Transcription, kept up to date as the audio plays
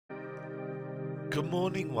Good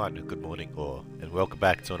morning, one. Good morning, all, and welcome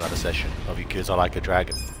back to another session of Yakuza Like a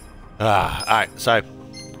Dragon. Alright, so I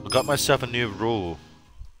got myself a new rule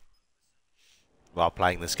while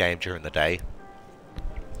playing this game during the day.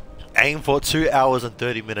 Aim for 2 hours and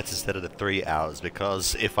 30 minutes instead of the 3 hours,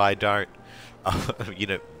 because if I don't, you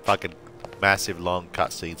know, fucking massive long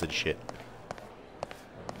cutscenes and shit.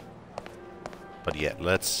 But yeah,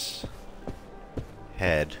 let's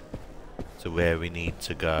head to where we need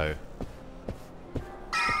to go.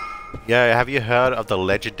 Yeah, have you heard of the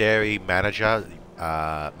legendary manager,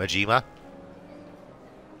 Majima?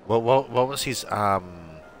 What was his,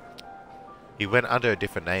 he went under a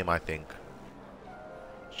different name, I think,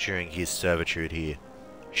 during his servitude here.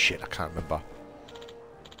 Shit, I can't remember.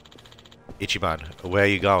 Ichiban, where are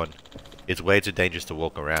you going? It's way too dangerous to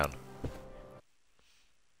walk around.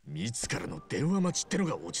 ミツからの電話待ちっての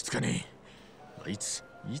が落ち着かねえ。あいつ、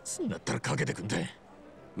いつになったらかけてくんだ。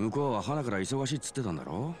向こうは花から忙しいっつってたんだ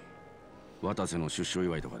ろ。渡瀬の出所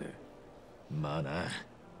祝いとかで。まあな、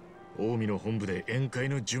近江の本部で宴会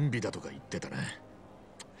の準備だとか言ってたな。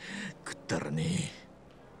くったらねえ。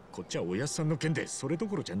こっちはおやっさんの件でそれど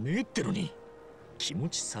ころじゃねえってのに、気持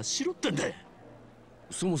ち察しろってんだ。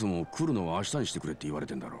そもそも来るのは明日にしてくれって言われ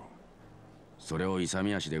てんだろ。それを勇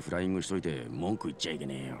み足でフライングしといて文句言っちゃいけ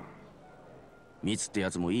ねえよ。ミツってや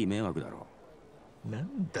つもいい迷惑だろ。な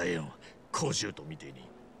んだよ、小獣とみてえに。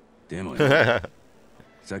でもね、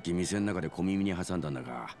さっき店の中で小耳に挟んだんだ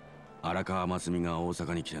が、荒川真澄が大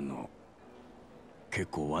阪に来てんの。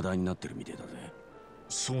結構話題になってるみてえだぜ。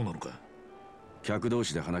そうなのか。客同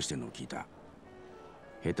士で話してんのを聞いた。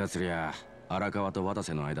下手すりゃ荒川と渡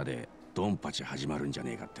瀬の間でドンパチ始まるんじゃ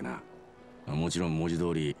ねえかってな。もちろん文字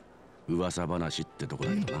通り噂話ってとこ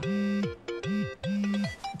だけどな。ちょ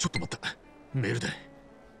っと待った、メールだ。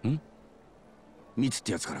ん？ミツっ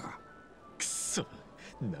てやつからか。くそ、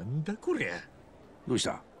なんだこりゃ。どうし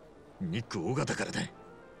た？ニック尾形からだ。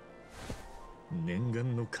念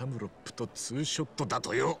願のカムロップとツーショットだ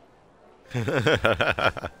とよ。あん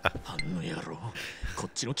の野郎、こ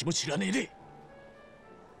っちの気も知らねえで。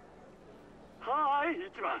はーい、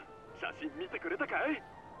一番写真見てくれたかい？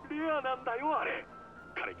レアなんだよあれ。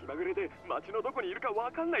彼気まぐれで街のどこにいるか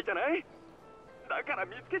わかんないじゃない。だから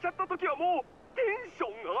見つけちゃった時はもうテンション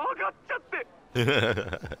上がっちゃって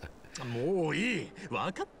もういい、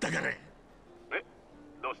わかったから。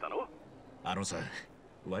どうしたの？あのさ、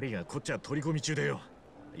悪いがこっちは取り込み中だよ。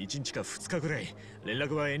1日か2日ぐらい連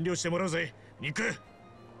絡は遠慮してもらうぜ、ニック。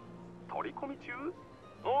取り込み中？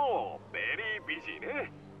おお、ベリービジー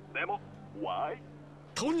ね。でも、why？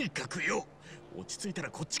とにかくよ、落ち着いた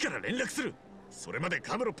らこっちから連絡する。それまで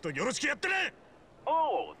カムロップとよろしくやってね。お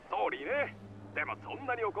お、ソーリーね。でもそん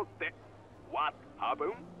なに怒って What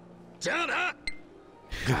happened？ じゃあな。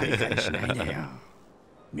ガリガリしないでよ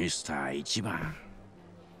ミスター一番。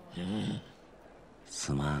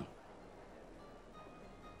すまん。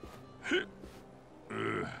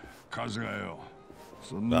春日よ、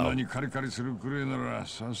そんなにカリカリするくらいなら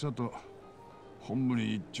さっさと本部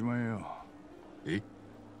に行っちまえよ。え？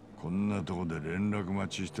こんなとこで連絡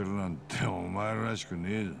待ちしてるなんてお前らしくね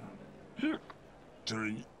えぞ。そ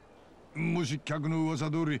れにもし客の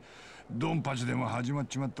噂通りドンパチでも始まっ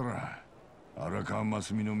ちまったら荒川真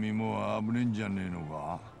澄の身も危ねえんじゃねえの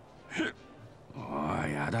か。お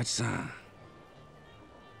い足立さん。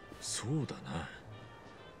そうだな。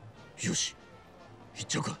よし、行っ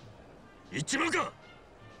ちゃうか。行っちまうか。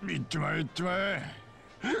行っちまえ行っちまえ。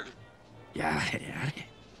やれやれ。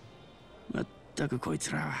まったくこいつ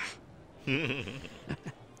らは。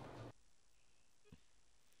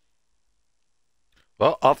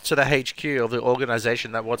Well, off to the HQ of the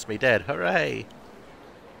organization that wants me dead. Hooray!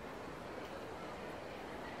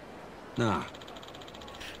 なあ。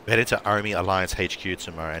We head into Army Alliance HQ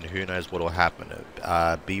tomorrow, and who knows what'll happen.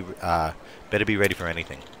 Better be ready for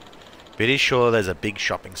anything. Pretty sure there's a big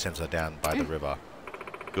shopping center down by the river.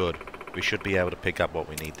 Good. We should be able to pick up what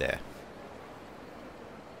we need there.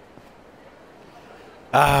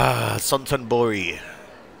 Sontonbori.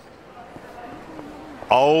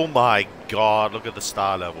 Oh my god, look at the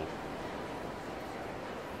star level.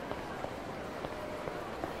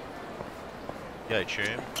 Yo,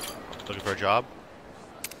 Chum. Looking for a job?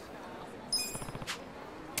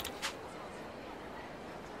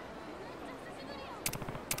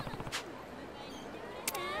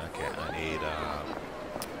 Okay, I need,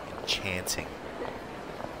 enchanting.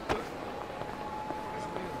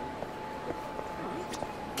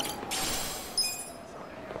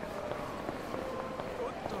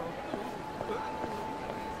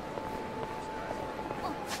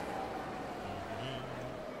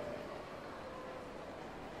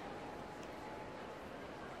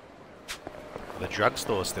 The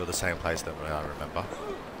drugstore is still the same place that I remember.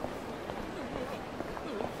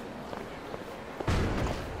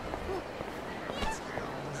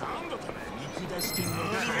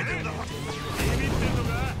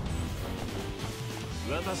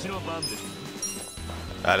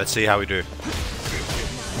 Let's see how we do.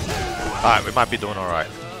 Alright, we might be doing alright.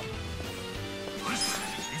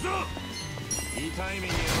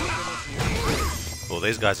 Oh,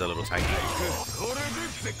 these guys are a little tanky.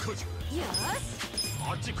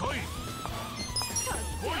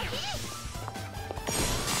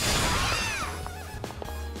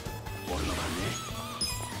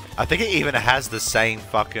 I think it even has the same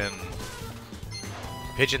fucking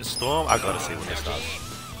Pigeon Storm. I gotta see what this does.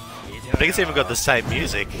 I think it's even got the same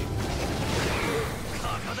music.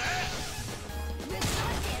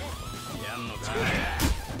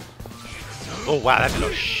 Oh wow, that did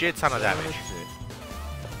a shit ton of damage.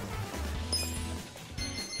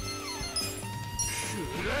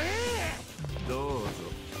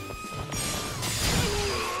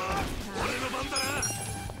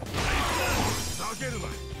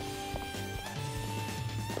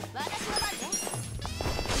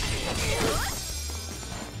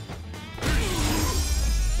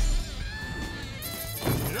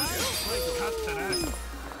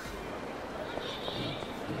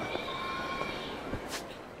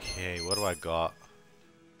 Okay, what do I got?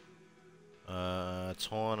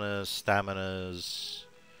 Taunters, staminas.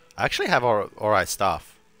 I actually have alright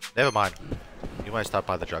stuff. Never mind. You might stop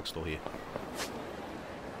by the drugstore here.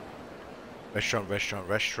 Restaurant, restaurant,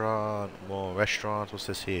 restaurant. More restaurants. What's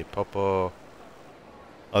this here? Popo.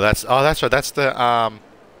 Oh, that's right. That's the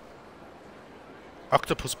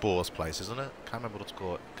Octopus Balls place, isn't it? Can't remember what it's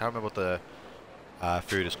called. Can't remember what the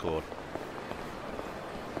food is called.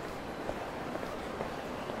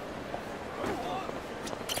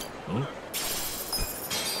 Huh?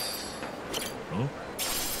 Huh?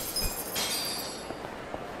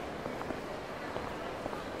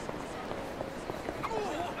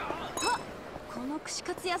 この串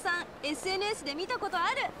カツ屋さん SNS で見たこと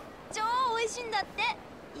ある。超美味しいんだって。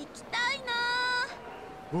行きたいな。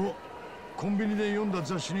お、コンビニで読んだ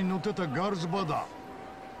雑誌に載ってたガールズバーだ。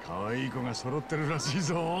可愛い子が揃ってるらしい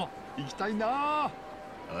ぞ。行きたいな。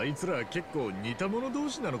あいつら結構似た者同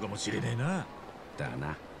士なのかもしれねえな。だ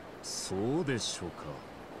な。そうでしょうか。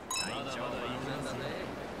まだまだ行くんだね。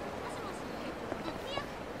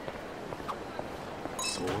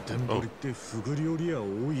蒼天堀ってフグ料理屋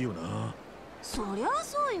多いよな。そりゃあ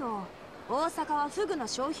そうよ。大阪はフグの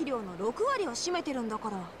消費量の6割を占めてるんだ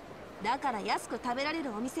から。だから安く食べられ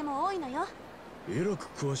るお店も多いのよ。えらく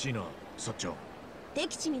詳しいな、さっちゃん。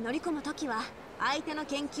敵地に乗り込むときは相手の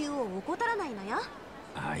研究を怠らないのよ。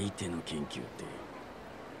相手の研究って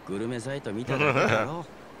グルメサイト見ただけだろ。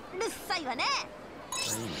うるさいわね。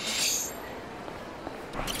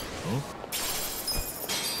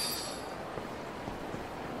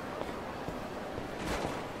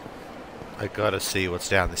I gotta see what's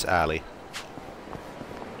down this alley.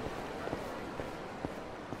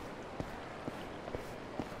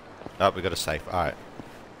 Oh, we got a safe. Alright.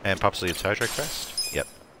 And possibly a Toto crest? Yep.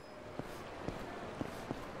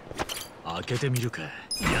 開けてみるか。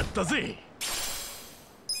やったぜ。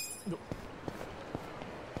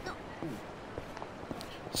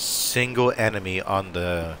Single enemy on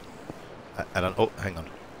the... oh, hang on.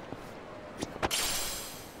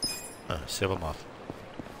 Silver moth.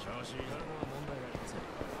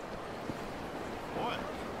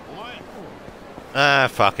 Ah,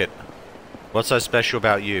 fuck it. What's so special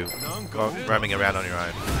about you? Roaming around on your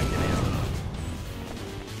own.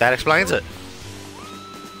 That explains it.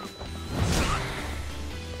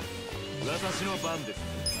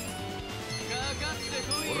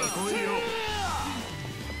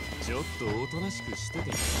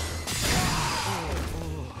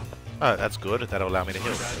 Oh, that's good. That'll allow me to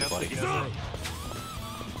heal everybody.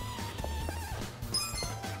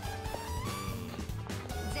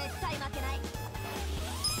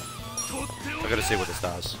 I gotta see what this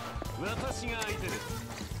does.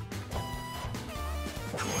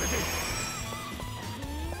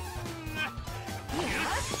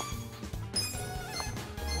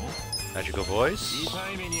 Magical voice.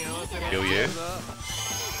 Kill you.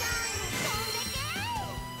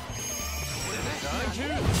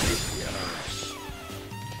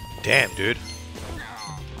 Damn, dude.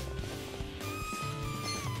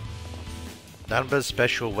 Number's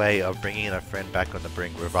special way of bringing a friend back on the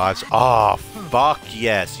brink revives. Oh, fuck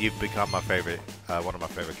yes! You've become my favorite, one of my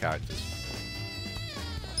favorite characters.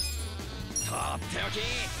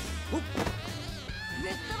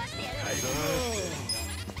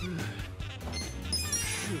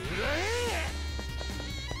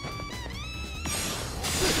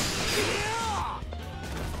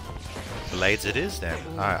 blades it is then.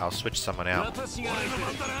 Alright, I'll switch someone out.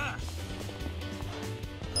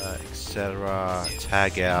 Etc.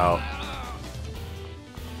 Tag out.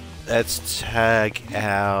 Let's tag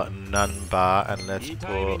out Nunbar and let's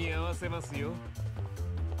put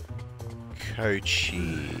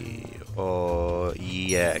Kochi. Or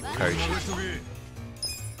yeah, Kochi.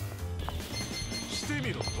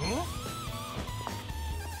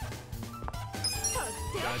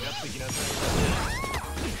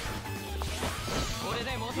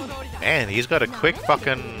 Man, he's got a quick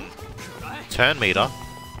fucking turn meter.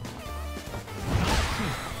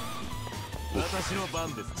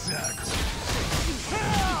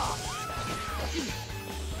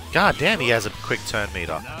 God damn, he has a quick turn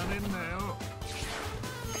meter.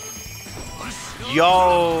 Yo!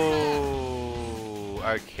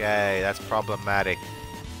 Okay, that's problematic.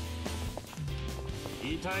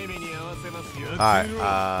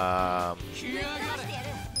 Alright,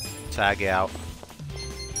 tag out.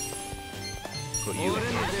 Put you in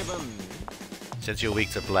here. Since you're weak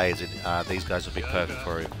to blades, these guys will be perfect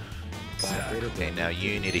for you. Okay, now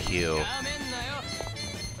you need a heal.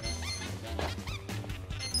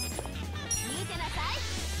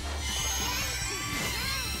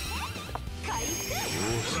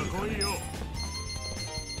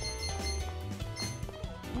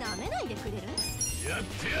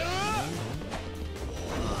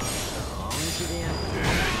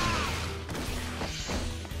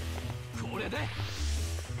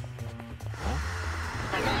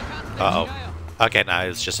 Uh-oh. Okay, no,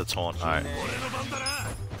 it's just a taunt. Alright.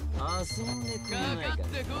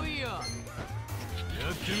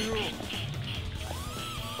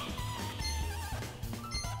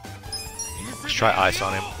 Let's try ice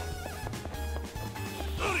on him.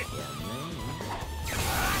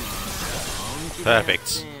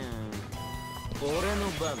 Perfect.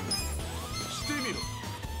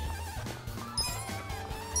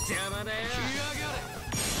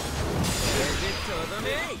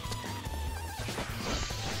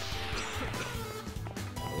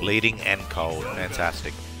 Bleeding and cold.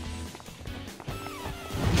 Fantastic.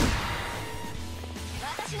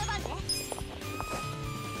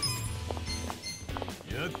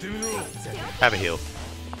 Have a heal.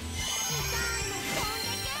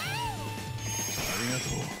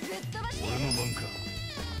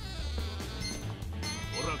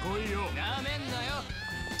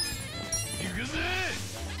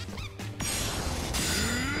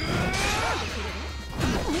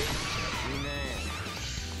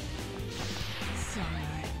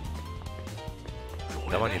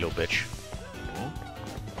 Come on, you little bitch.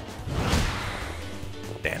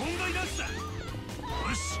 Damn.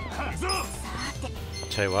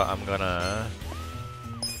 Tell you what, I'm gonna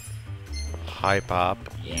hype up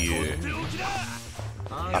you.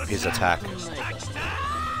 Up his attack.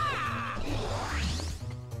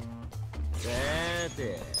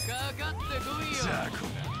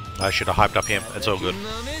 I should have hyped up him. It's all good.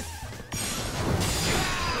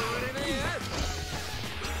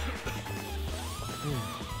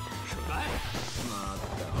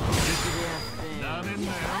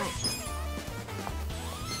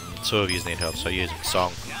 Two of you need help, so use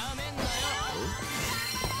Song.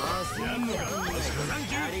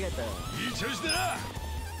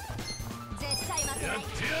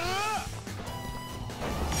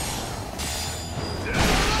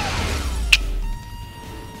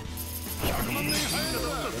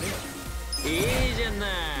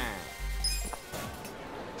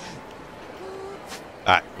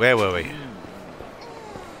 Alright, where were we?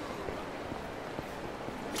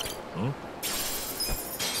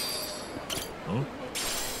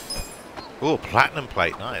 Oh, platinum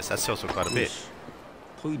plate, nice. That sells for quite a bit.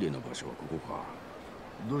 トイレの場所はここか。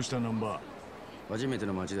どうしたナンバー？初めて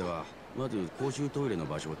の街ではまず公衆トイレの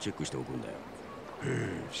場所をチェックしておくんだよ。へ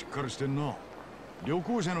え、しっかりしてんな。旅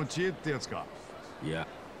行者の知恵ってやつか。いや、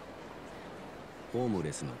ホーム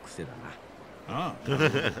レスの癖だな。あ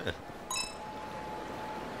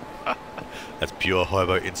あ。That's pure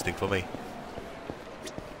hobo instinct for me.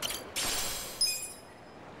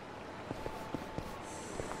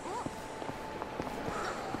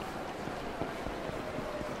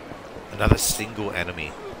 Another single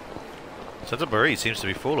enemy. Santa seems to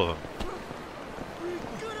be full of them.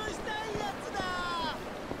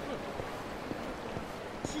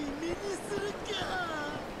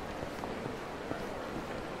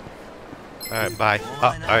 Alright, bye.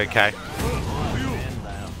 Oh, okay.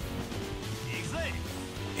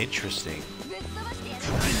 Interesting.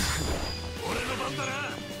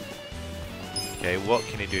 Okay, what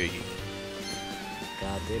can he do?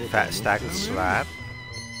 Fat stack slap.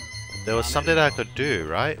 There was something that I could do,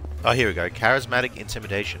 right? Oh, here we go. Charismatic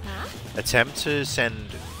intimidation. Attempt to send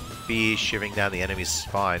fear shivering down the enemy's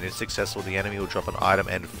spine. If successful, the enemy will drop an item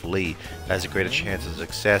and flee. Has a greater chance of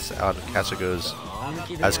success on Kasuga's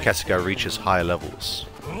as Kasuga reaches higher levels.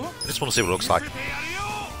 I just want to see what it looks like.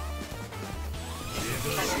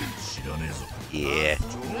 Yeah.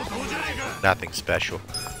 Nothing special.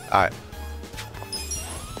 Alright.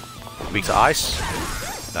 Weak to ice?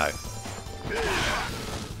 No.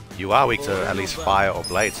 You are weak to at least fire or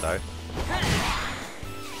blades though.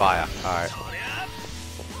 Fire, alright.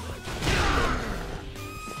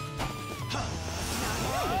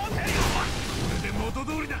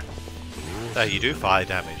 Oh, you do fire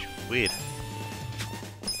damage. Weird.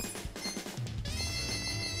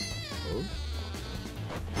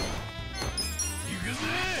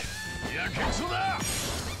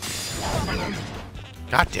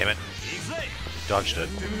 God damn it. Dodged it.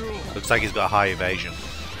 Looks like he's got high evasion.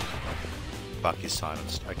 Fuck, he's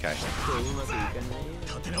silenced. Okay.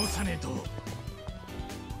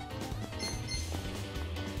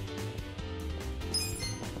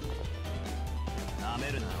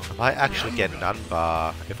 I might actually get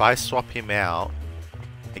Nunbar. If I swap him out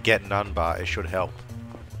and get Nunbar, it should help.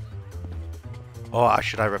 Or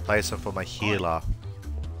should I replace him for my healer?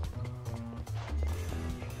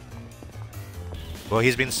 Well,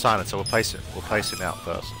 he's been silent, so we'll place him out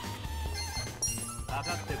first.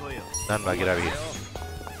 Nunbar, get over here.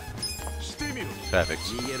 Perfect.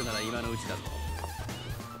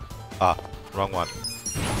 Ah, wrong one.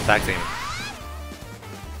 Tag team.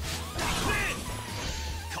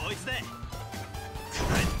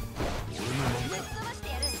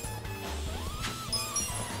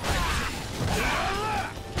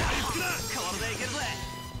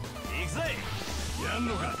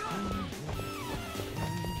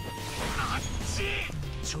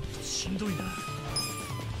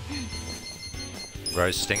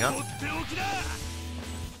 Rose Stinger.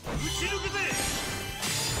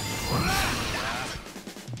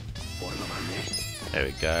 There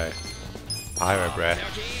we go. Pyro Breath.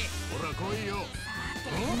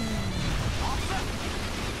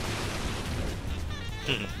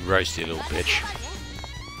 Roasty little bitch.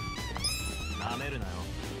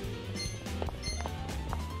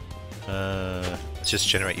 Let's just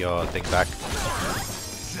generate your thing back.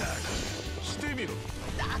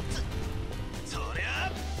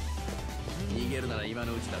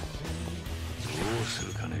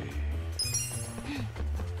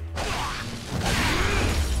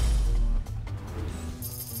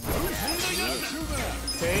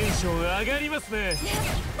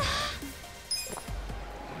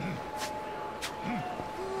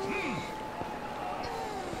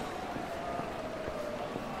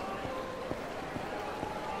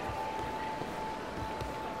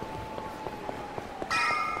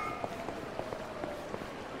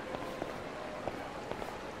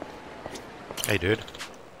 Hey, dude.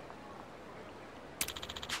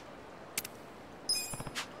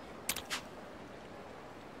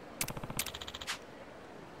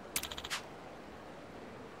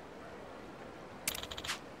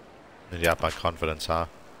 Need to up my confidence, huh?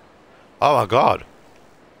 Oh my god!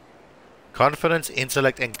 Confidence,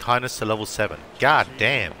 intellect, and kindness to level 7. God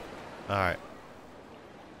damn! Alright.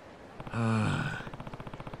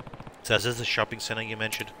 So is this the shopping center you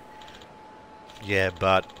mentioned? Yeah,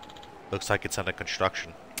 but looks like it's under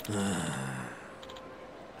construction. Are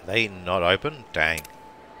they not open? Dang.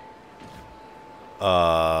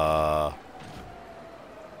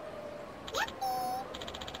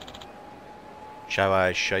 Shall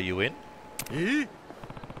I show you in?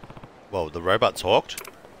 Whoa, the robot talked?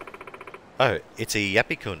 Oh, it's a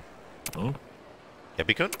Yappy-kun. Huh?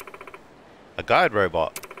 Yappy-kun? A guide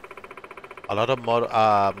robot. A lot of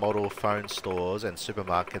model phone stores and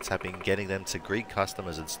supermarkets have been getting them to greet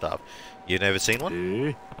customers and stuff. You never seen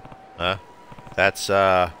one? Huh? That's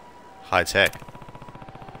high tech.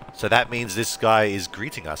 So that means this guy is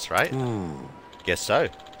greeting us, right? Guess so.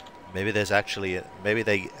 Maybe there's actually maybe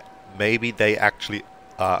they actually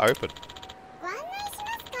are open.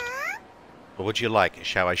 What would you like?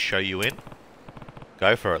 Shall I show you in?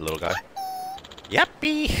 Go for it, little guy.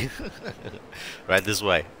 Yappy! Right this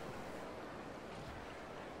way.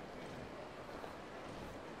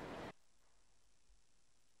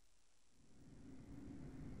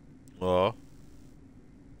 Oh.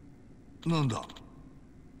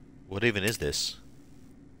 What even is this?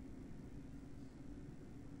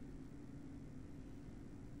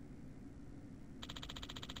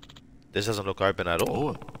 This doesn't look open at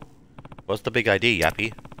all. What's the big idea,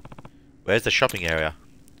 Yappy? Where's the shopping area?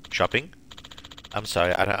 Shopping? I'm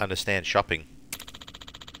sorry, I don't understand shopping.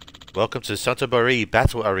 Welcome to Santabari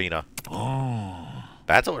Battle Arena.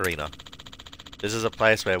 Battle Arena. This is a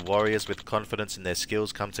place where warriors with confidence in their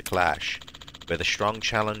skills come to clash, where the strong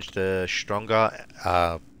challenge the stronger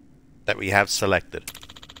that we have selected.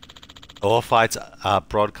 All fights are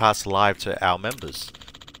broadcast live to our members.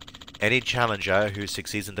 Any challenger who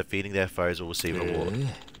succeeds in defeating their foes will receive an award.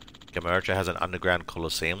 Gamercha has an underground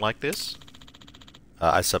coliseum like this.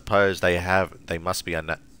 I suppose they must be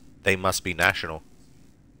national.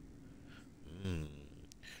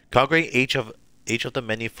 Conquering each of the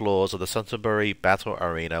many floors of the Suntory Battle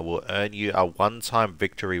Arena will earn you a one-time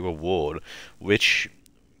victory reward, which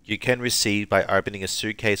you can receive by opening a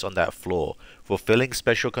suitcase on that floor. Fulfilling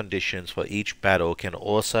special conditions for each battle can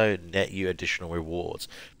also net you additional rewards.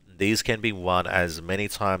 These can be won as many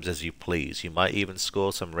times as you please. You might even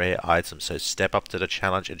score some rare items, so step up to the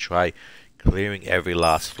challenge and try clearing every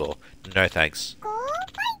last floor. No thanks.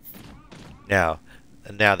 Now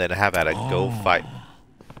then, how about it? Go fight.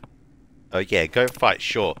 Oh yeah, go fight,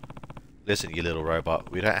 sure. Listen, you little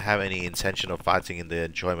robot, we don't have any intention of fighting in the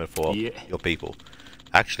enjoyment for your people.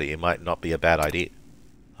 Actually, it might not be a bad idea.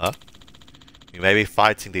 Huh? We may be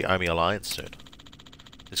fighting the Omi Alliance soon.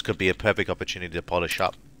 This could be a perfect opportunity to polish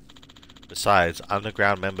up. Besides,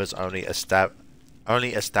 underground members only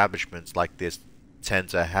establishments like this tend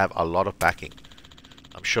to have a lot of backing.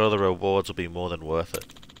 I'm sure the rewards will be more than worth it.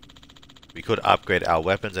 We could upgrade our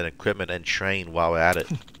weapons and equipment and train while we're at it.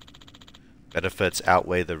 Benefits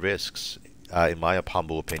outweigh the risks, in my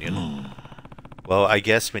humble opinion. Well, I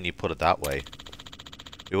guess when you put it that way.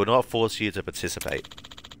 We will not force you to participate.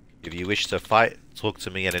 If you wish to fight, talk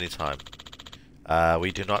to me at any time.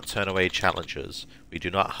 We do not turn away challengers. We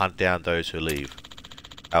do not hunt down those who leave.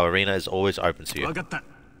 Our arena is always open to you.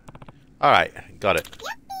 Alright, got it.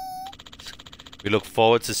 We look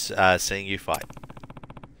forward to seeing you fight.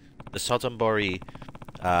 The Sotonbori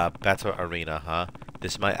Battle Arena, huh?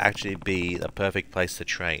 This might actually be the perfect place to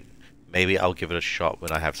train. Maybe I'll give it a shot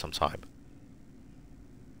when I have some time.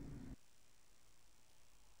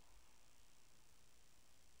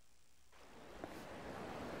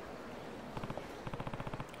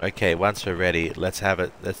 Okay, once we're ready, let's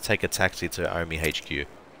take a taxi to Omi HQ.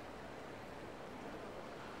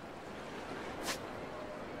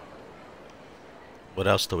 What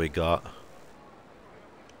else do we got?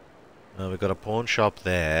 We've got a pawn shop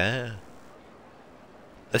there.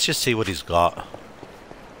 Let's just see what he's got.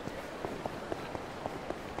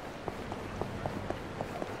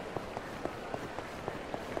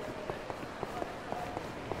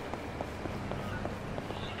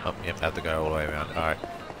 Oh, you have to go all the way around. Alright.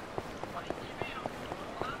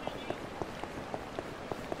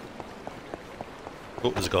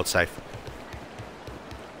 Oh, there's a gold safe.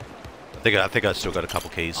 I think I still got a couple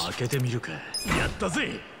keys.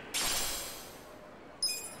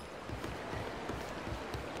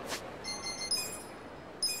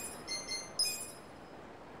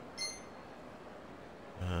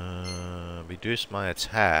 Reduce my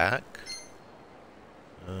attack.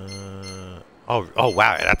 Oh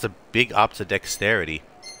wow, that's a big up to dexterity.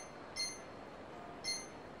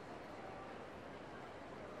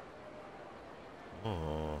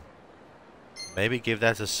 Oh, maybe give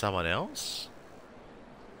that to someone else.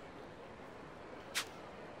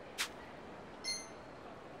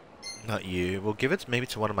 Not you. We'll give it maybe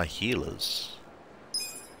to one of my healers.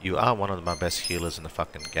 You are one of my best healers in the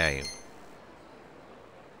fucking game.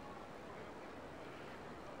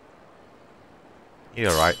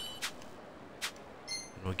 You're right.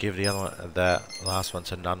 And we'll give the other one, that last one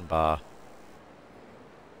to Nunbar.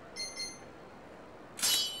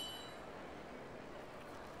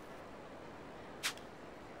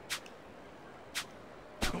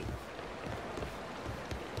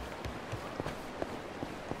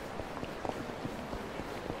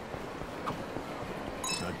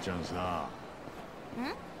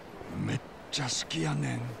めっちゃ好きや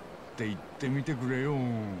ねんって言ってみてくれよ。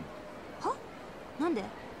は？なんで？い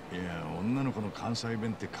や、女の子の関西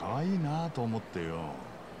弁って可愛いなと思ってよ。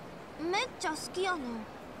めっちゃ好きやねん。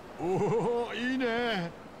おお、いい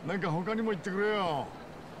ね。なんか他にも言ってくれよ。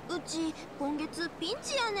うち今月ピン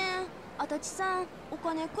チやねん。あたちさんお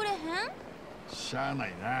金くれへん？しゃあな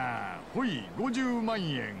いな。ほい、50万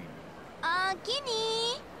円。あき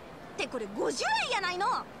にってこれ50円やないの。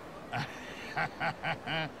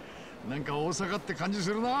なんか大阪って感じす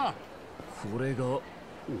るな。これが大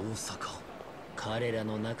阪。彼ら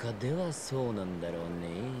の中ではそうなんだろうね。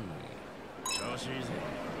調子いいぜ。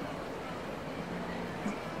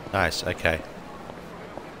Nice, okay.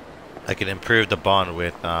 I can improve the bond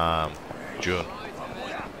with June.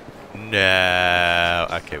 No.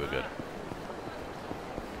 Okay, we're good.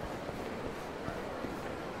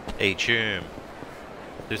 Hey, June.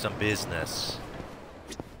 Do some business.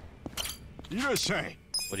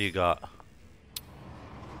 What do you got?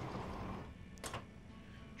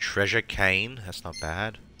 Treasure cane. That's not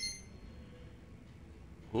bad.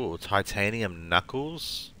 Ooh, titanium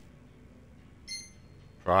knuckles.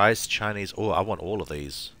 Prized Chinese. Oh, I want all of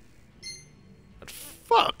these. But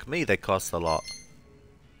fuck me, they cost a lot.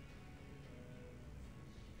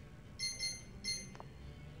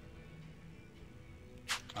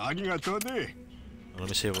 Let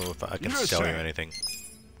me see if I can sell you anything.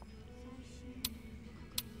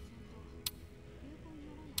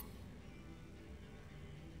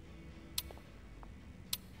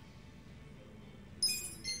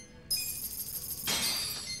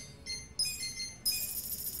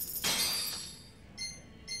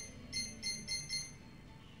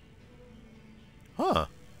 Huh.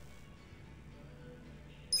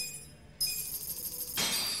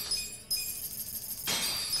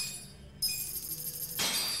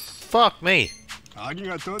 Fuck me. I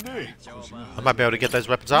might be able to get those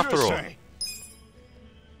weapons after all.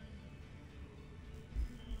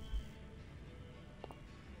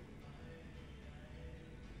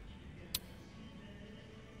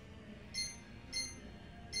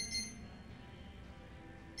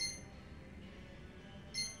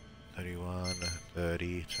 $31,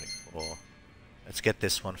 $30, $24. Let's get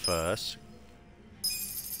this one first.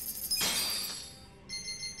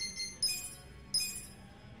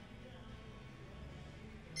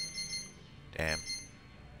 Damn.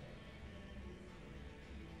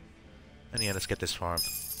 And yeah, let's get this farm.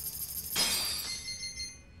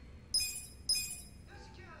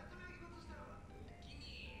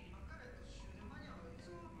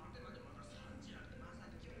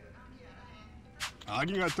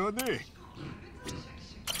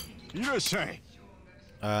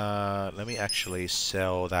 Let me actually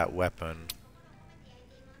sell that weapon.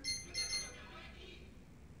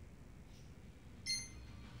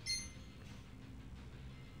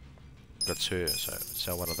 Got two, so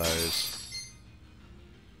sell one of those.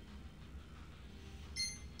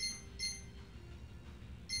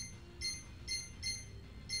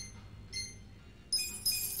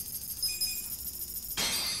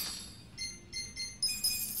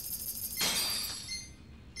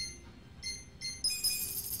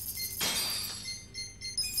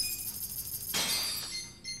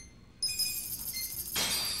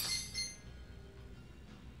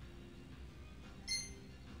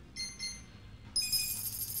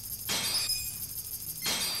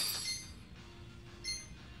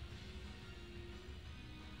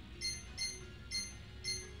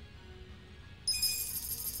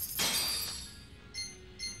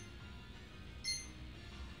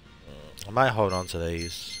 I might hold on to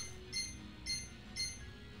these.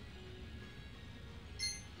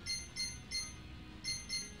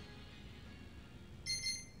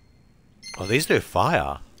 Oh, these do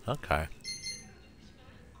fire. Okay.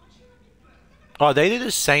 Oh, they do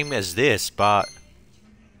the same as this, but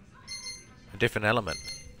a different element.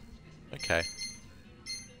 Okay.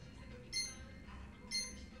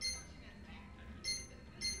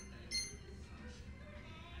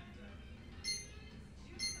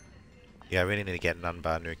 Yeah, I really need to get none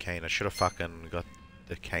but a new cane. I should have fucking got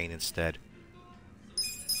the cane instead.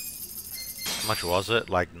 How much was it?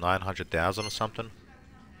 Like 900,000 or something?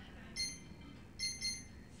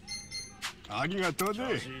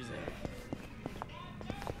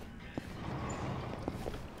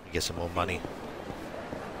 Get some more money.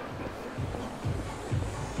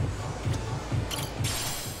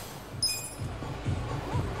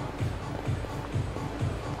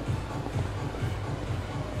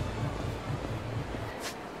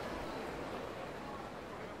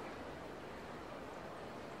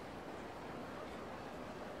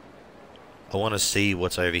 I want to see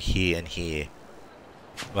what's over here and here.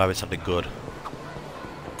 Maybe something good.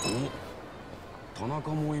 田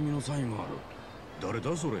中萌実のサインがある。誰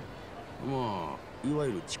だそれ。まあいわ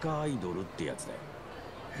ゆる地下アイドルってやつだよ。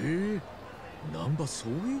へえ、なんばそ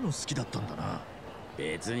ういうの好きだったんだな。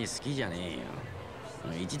別に好きじゃね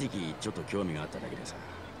えよ。一時期ちょっと興味があっただけでさ。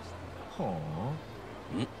はあ。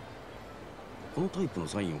このタイプの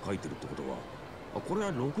サインを書いてるってことは、これ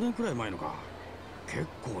は6年くらい前のか。結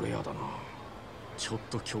構レアだな。ちょっ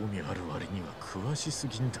と興味ある割には詳しす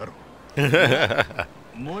ぎんだろ。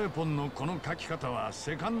萌えポンのこの書き方は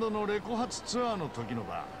セカンドのレコ発ツアーの時の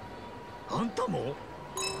だ。あんたも？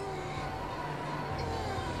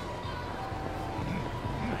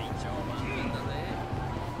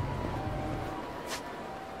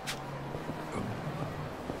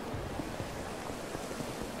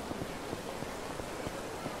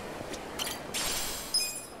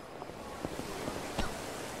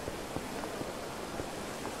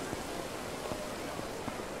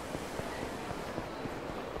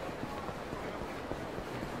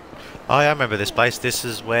 Oh, yeah, I remember this place. This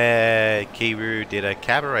is where Kiru did a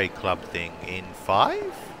cabaret club thing in 5?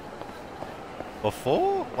 Or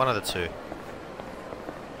 4? One of the two.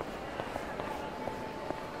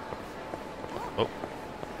 Oh,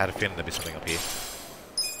 had a feeling there'd be something up here.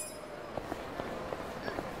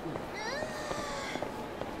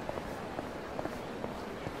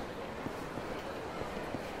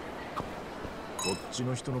こっち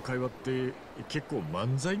の人の会話って結構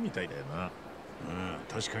漫才みたいだよな。うん、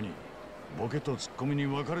確かにボケとツッコミに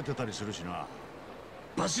分かれてたりするしな。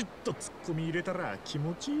バシッとツッコミ入れたら気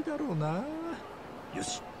持ちいいだろうな。よ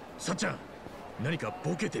し、さっちゃん、何か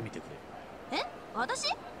ボケてみてくれ。え、私？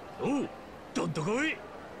おう、どんとこい。っ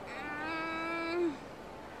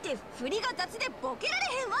て振りが雑でボケられ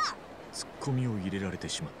へんわ。ツッコミを入れられて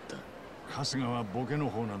しまった。春日はボケの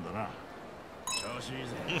方なんだな。調子い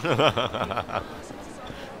いぜ。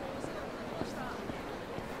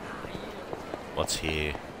What's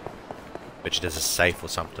here? Bet you there's a safe or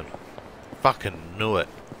something. Fucking knew it.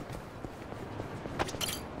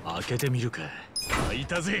 開けてみるか。開い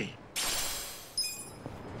たぜ。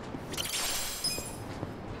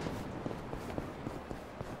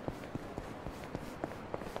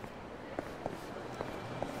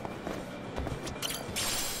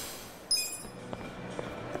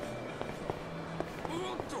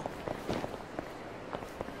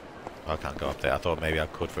I can't go up there. I thought maybe I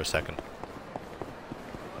could for a second.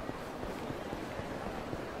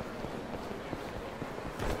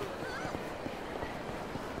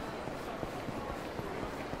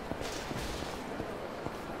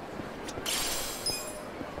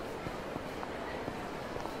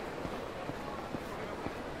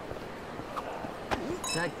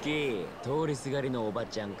さっき通りすがりのおば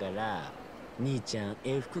ちゃんから兄ちゃん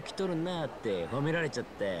服着とるなって褒められちゃっ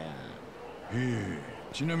たよ。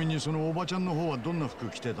ちなみにそのおばちゃんの方はどんな服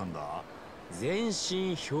着てたんだ？全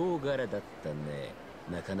身ヒョウ柄だったね。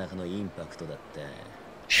なかなかのインパクトだった。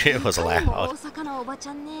Shit was 大 loud. 阪のおばち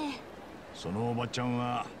ゃんね。そのおばちゃん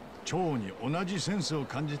は蝶に同じセンスを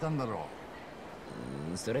感じたんだろ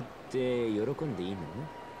う。それって喜んでいいの？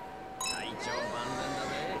最長万全だ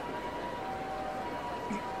ぜ。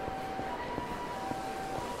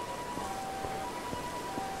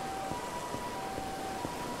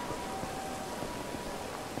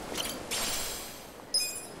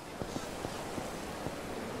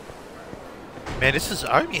Man, this is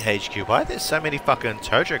Omi HQ. Why are there so many fucking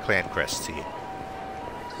Tojo clan crests here?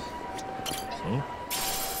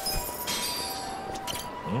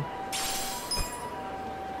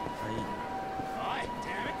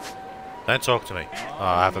 Don't talk to me. Oh,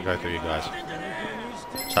 I have to go through you guys.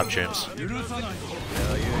 Sub chimps.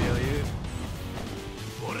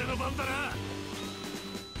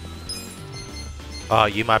 Oh,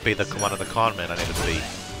 you might be the one of the con men I need to be.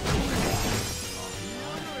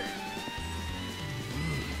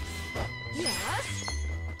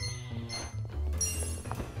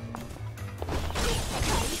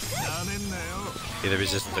 Either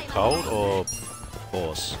resistant to cold or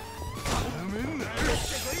force.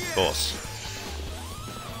 Force.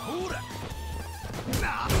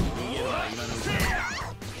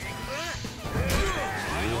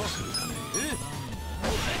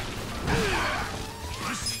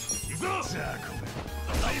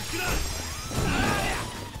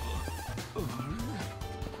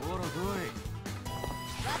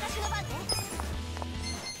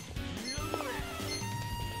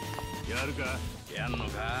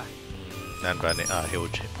 And Bunny, he'll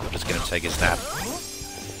just get him to take his nap.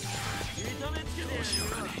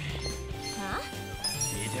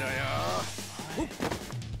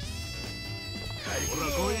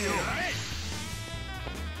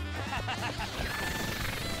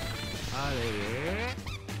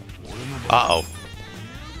 Uh-oh.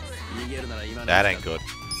 That ain't good.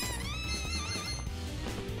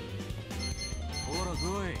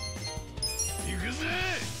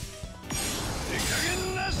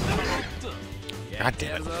 God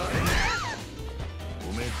damn it.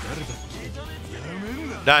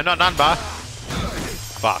 No, not Nanba.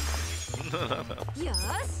 Fuck.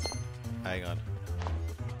 Yes. Hang on.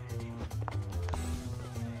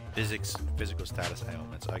 Physical status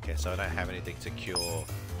ailments. Okay, so I don't have anything to cure.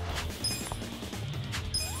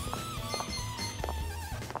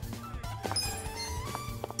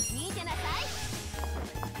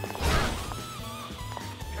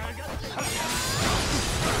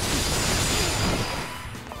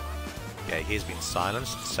 Okay, he's been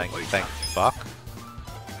silenced, saying thank fuck.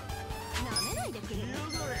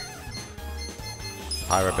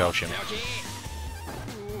 I rebel him.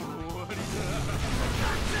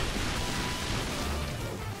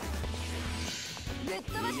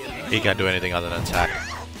 He can't do anything other than attack.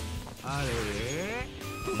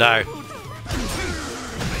 No.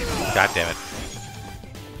 God damn it.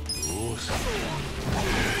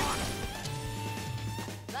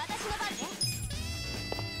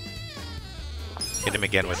 Hit him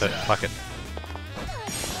again with it. Fuck it.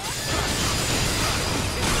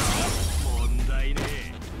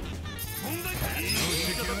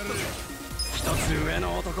 一つ上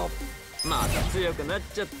の男。また強くなっ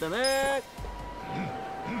ちゃったね。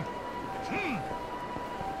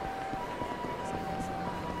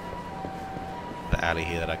The alley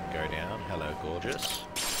here that I can go down. Hello, gorgeous.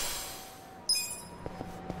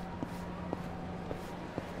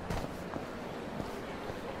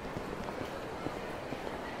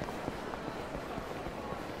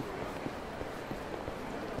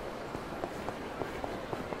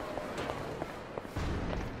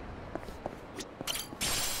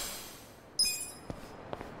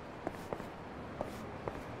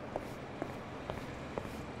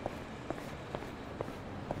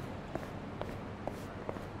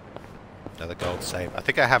 Another gold save. I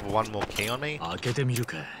think I have one more key on me. 開けてみる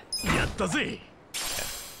か。やったぜ。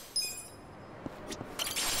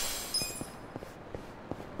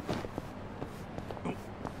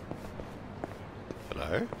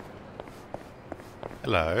Hello?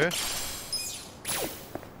 Hello?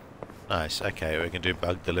 Nice. Okay, we can do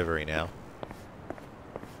bug delivery now.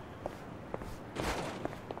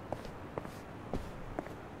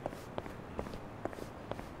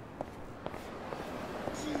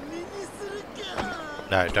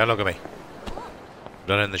 No, don't look at me. I'm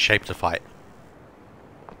not in the shape to fight.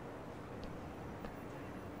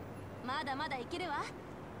 まだまだいけるわ。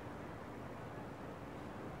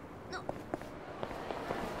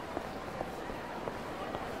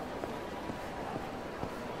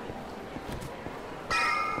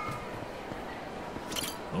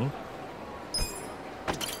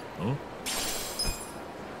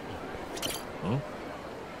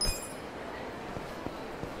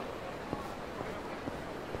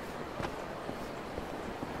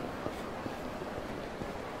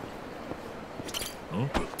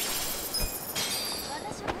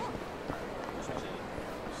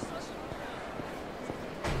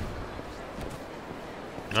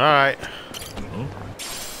Alright.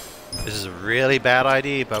 This is a really bad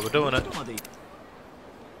idea, but we're doing it. Let me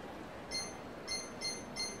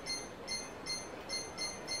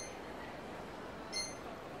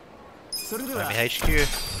HQ.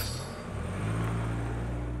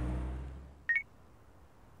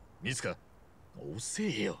 ミスか。遅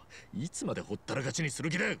えよ。いつまでほったらかしにする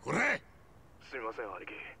気だ、これ。すみません、兄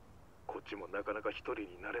貴。こっちもなかなか一人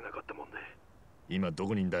になれなかったもんで。今ど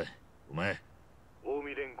こにいんだ、お前。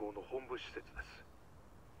近江連合の本部施設で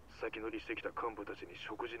す。先乗りしてきた幹部たちに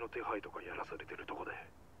食事の手配とかやらされてるとこで。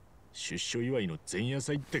出所祝いの前夜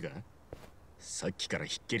祭ってか。さっきから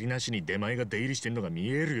ひっきりなしに出前が出入りしてんのが見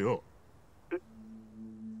えるよ。え、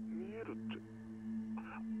見えるって。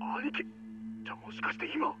兄貴、じゃあもしかして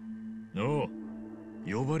今。おう、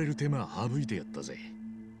呼ばれる手間省いてやったぜ。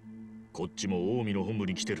こっちも近江の本部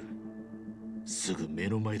に来てる。すぐ目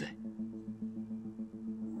の前だ。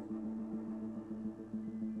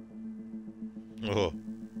Oh.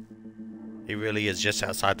 He really is just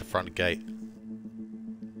outside the front gate.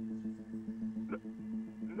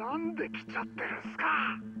 なんで来ちゃってるんすか。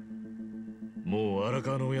もう荒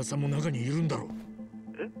川のおやさんも中にいるんだろう。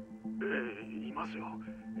いますよ。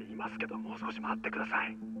いますけど、もう少し待ってくださ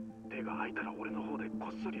い。手が空いたら俺の方でこ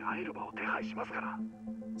っそり会える場を手配しますから。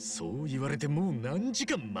そう言われてもう何時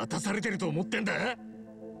間待たされてると思ってんだ。だ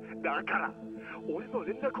から俺の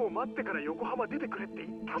連絡を待ってから横浜出てくれって言っ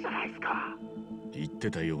たじゃないですか。言っ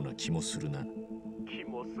てたような気もするな。気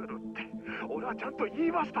もするって俺はちゃんと言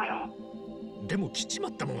いましたよ。でも来ちま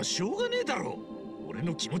ったもんはしょうがねえだろう。俺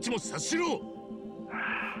の気持ちも察しろ。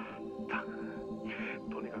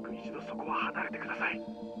とにかく一度そこは離れてください。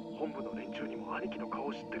本部の連中にも兄貴の顔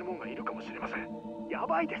を知ってるもんがいるかもしれません。や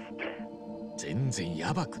ばいですって。全然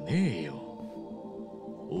やばくねえよ。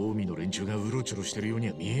近江の連中がうろちょろしてるように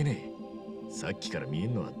は見えねえ。さっきから見え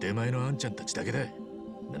んのは出前のあんちゃんたちだけだ。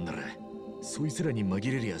なんならそいつらに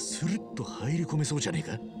紛れりゃスルッと入り込めそうじゃねえ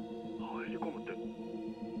か。入り込むって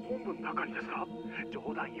本部の中にですか。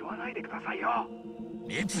冗談言わないでくださいよ。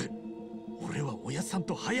熱、俺はおやさん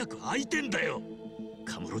と早く会いてんだよ。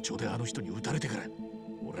カムロ町であの人に撃たれてから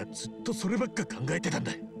俺はずっとそればっか考えてたん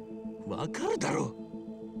だ。わかるだろ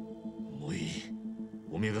う。もういい。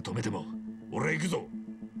おめえが止めても俺は行くぞ。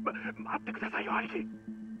待ってくださいよ兄貴。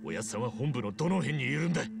おやさんは本部のどの辺にいる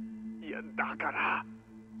んだ。いやだから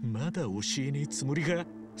まだ教えねえつもりか。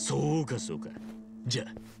そうかそうか。じゃ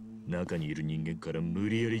あ中にいる人間から無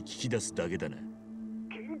理やり聞き出すだけだな。喧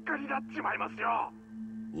嘩になっちまいますよ。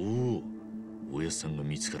おお、おやさんが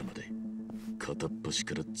見つかるまで片っ端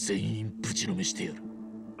から全員ぶちのめしてやる。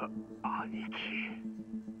兄貴。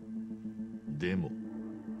でも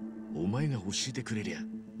お前が教えてくれりゃ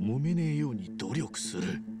揉めねえように努力す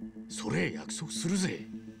る。それ約束するぜ。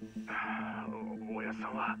おやさ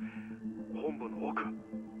んは本部の奥、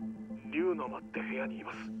竜の間って部屋にい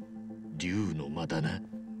ます。竜の間だな。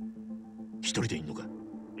一人でいんのか？い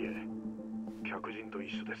え、客人と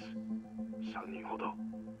一緒です。3人ほど。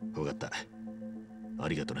分かった。あ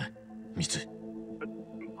りがとな、ミツ。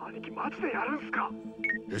兄貴マジでやるんすか？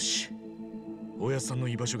よし、おやさんの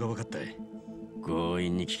居場所が分かった。強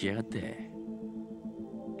引に聞きやがって。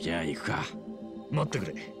じゃあ行くか。待ってく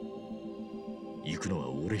れ。行くのは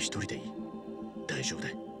俺一人でいい。大丈夫だ。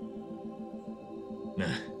なあ、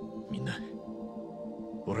みんな。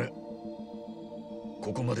俺、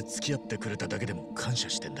ここまで付き合ってくれただけでも感謝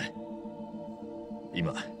してんだ。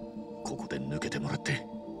今、ここで抜けてもらって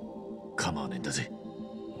構わねえんだぜ。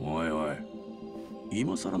おいおい、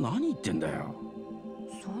今さら何言ってんだよ。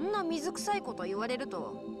そんな水臭いこと言われる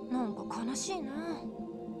となんか悲しいな。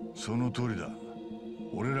その通りだ。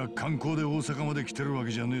俺ら観光で大阪まで来てるわ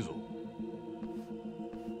けじゃねえぞ。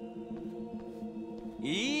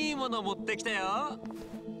いいもの持ってきたよ。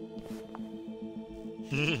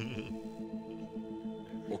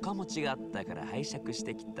おかもちがあったから拝借し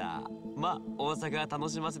てきた。ま、大阪楽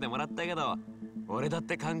しませてもらったけど、俺だっ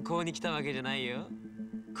て観光に来たわけじゃないよ。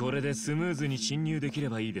これでスムーズに侵入できれ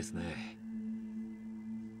ばいいですね。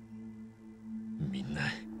みんな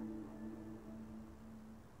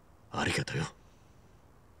ありがとうよ。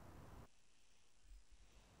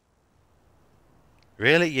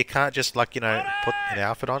Really? You can't just, like, you know, put an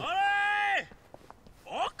outfit on?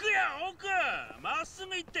 奥や奥、まっす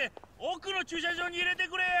ぐ行って奥の駐車場に入れて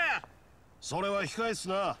くれ。それは控えっす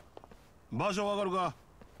な。場所わかるか？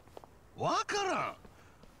わからん。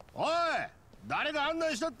おい、誰が案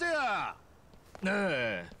内したってや。な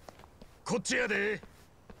あ、こっちやで。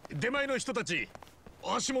出前の人たち、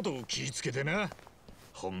足元を気ぃつけてな。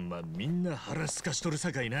ほんまみんな腹すかしとる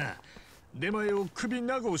さかいな。出前を首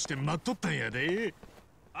長押して待っとったんやで。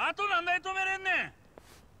あと何台止めれんね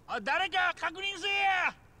ん。誰か確認せえ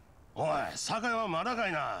や。おい、酒はまだか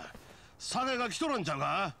いな。酒が来とるんちゃう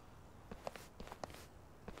か？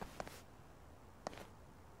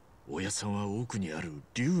おやさんは奥にある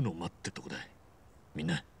竜の間ってとこだ。みん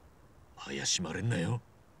な怪しまれんなよ。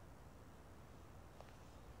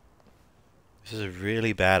This is a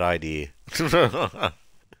really bad idea.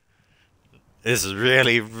 This is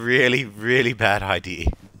really, really, really bad idea.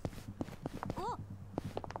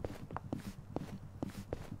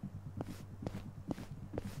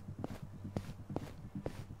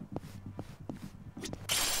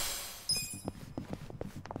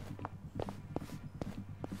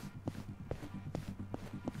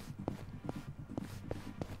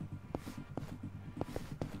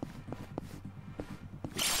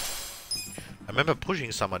 I remember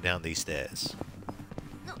pushing someone down these stairs.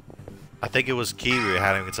 I think it was Kiru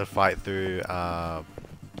having to fight through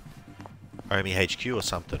Omi HQ or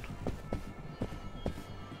something.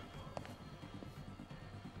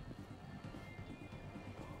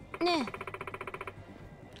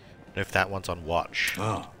 If that one's on watch.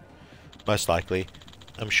 Most likely.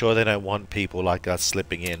 I'm sure they don't want people like us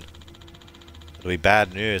slipping in. It'll be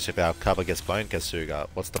bad news if our cover gets blown, Kasuga.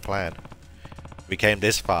 What's the plan? We came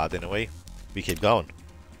this far, didn't we? We keep going.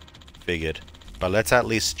 Figured. But let's at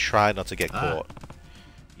least try not to get caught.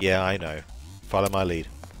 Yeah, I know. Follow my lead.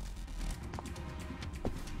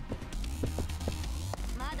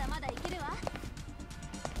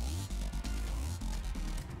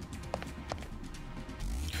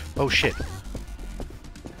 Oh shit.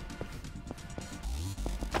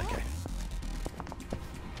 Okay.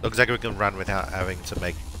 Looks like we can run without having to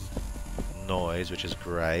make noise, which is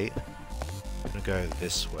great. I'm gonna go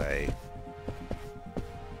this way.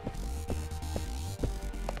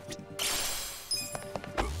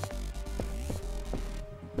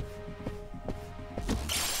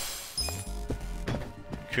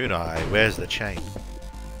 Kunai, where's the chain?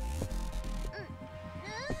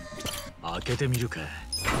 開けてみるか。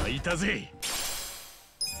開いたぜ。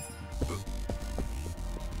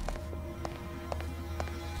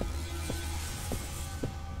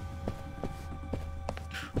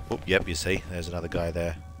Oh, yep, you see, there's another guy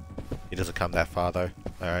there. He doesn't come that far though.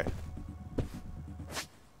 Alright.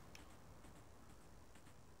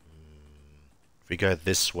 If we go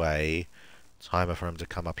this way, timer for him to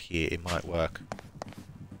come up here, it might work.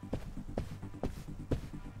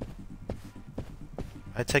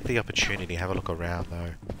 I'd take the opportunity, have a look around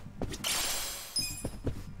though.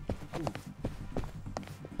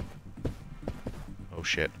 Oh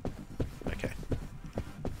shit. Okay.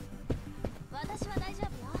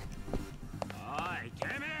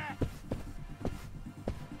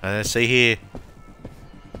 And then see here.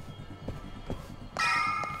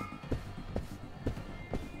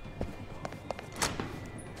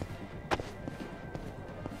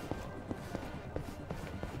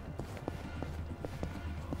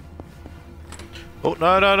 Oh,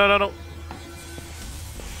 no, no, no, no, no.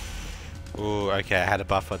 Oh, okay, I had a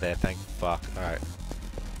buffer there, thank fuck. Alright.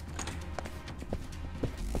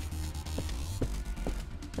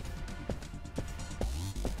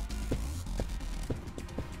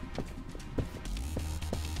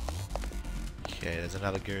 Okay, there's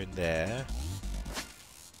another goon there.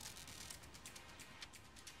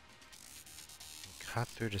 Cut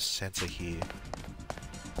through the sensor here.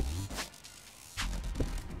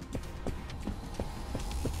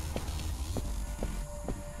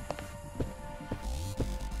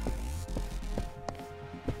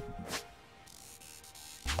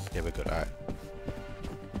 Yeah, we're good, alright.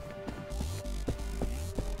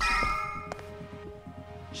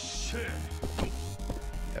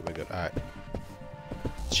 Yeah, we're good, alright.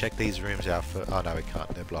 Check these rooms out for. Oh no, we can't,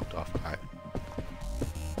 they're blocked off, alright.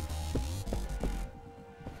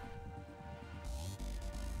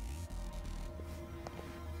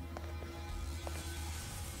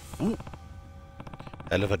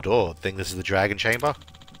 Hell of a door. Think this is the dragon chamber?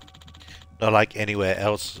 Not like anywhere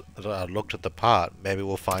else that I looked at the part. Maybe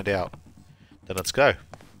we'll find out. Then let's go.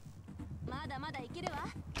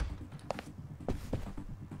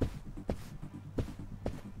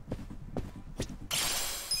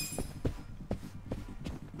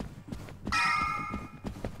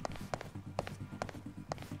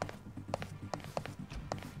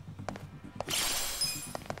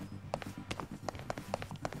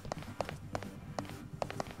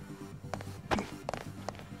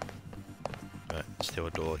 Still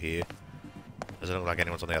a door here. Doesn't look like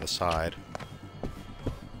anyone's on the other side.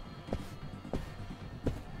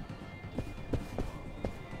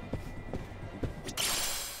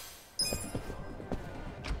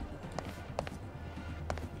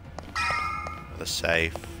 Another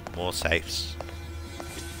safe. More safes.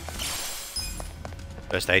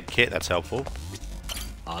 First aid kit, that's helpful.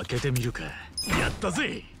 開けてみるか。やった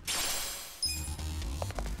ぜ。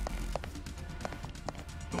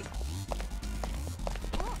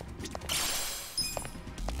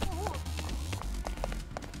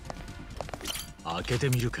開けて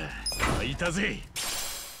みるか。開いたぜ。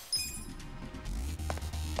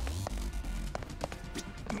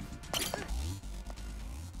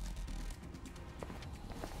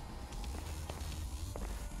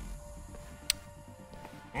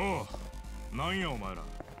おう、なんやお前ら。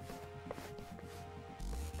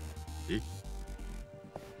え？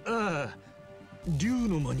ああ、竜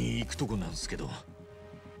の間に行くとこなんすけど。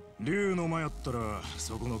竜の間やったら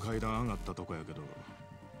そこの階段上がったとこやけど、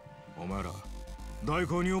お前ら代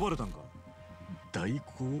行に呼ばれたんか？代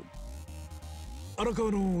行？荒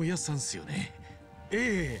川のおやっさんっすよね。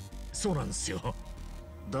ええ、そうなんですよ。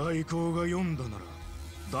代行が呼んだなら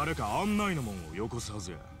誰か案内のもんをよこすは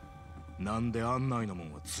ずや。なんで案内のも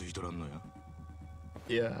んはついとらんのや？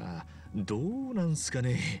いや、どうなんすか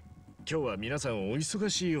ね。今日は皆さんお忙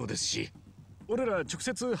しいようですし、俺ら直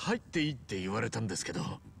接入っていいって言われたんですけ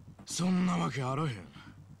ど。そんなわけあらへん。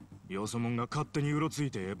よそもんが勝手にうろつ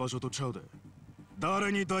いてええ場所とちゃうで。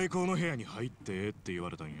誰に代行の部屋に入ってええって言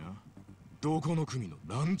われたんや？どこの国の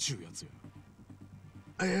なんちゅうやつ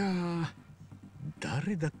や？いや、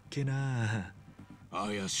誰だっけな。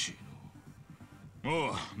怪しいの。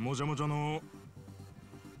おう、もじゃもじゃの。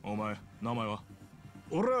お前、名前は？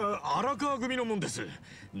俺は荒川組のもんです。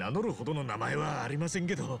名乗るほどの名前はありません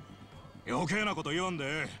けど。余計なこと言わん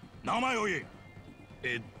で名前を言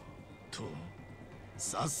え。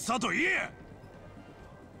さっさと言え。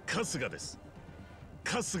春日です。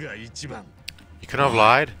春日一番。 You could have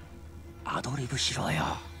lied. アドリブしろよ。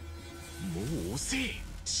もう遅え。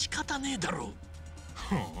仕方ねえだろ。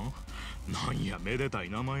はあ、なんやめでたい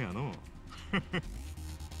名前やの。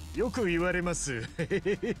よく言われます。助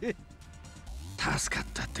かっ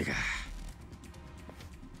たってか。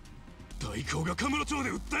代行がカムロ町で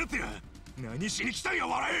売ったやつや。何しに来たんや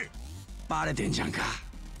笑え。バレてんじゃんか。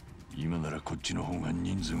今ならこっちの方が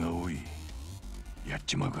人数が多い。やっ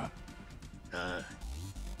ちまうか。ああ、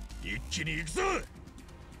一気に行くぞ。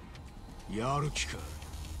やる気か。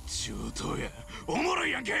中東や。おもろ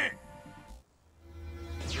いやんけ。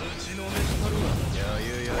うちの飯取るわ。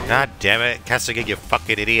God damn it, Kasuga, you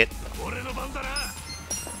fucking idiot. 俺の番だな。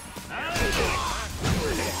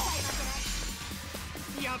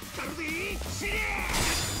やったるぜ。死ね。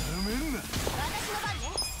なめんな。私の番ね。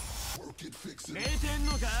寝てん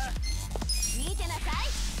のか？見てなさい。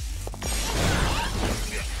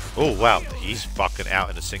 Oh wow, he's fucking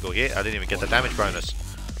out in a single hit. I didn't even get the damage bonus.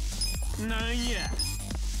 なんや。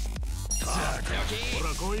ほ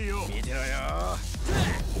ら来いよ。見てろよ。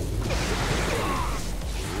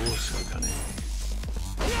大阪ね。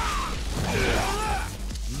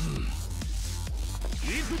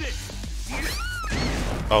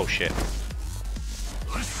Oh shit.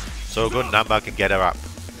 So a good number can get her up.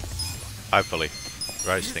 Hopefully.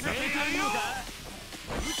 Roasting her.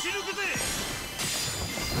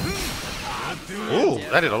 Ooh,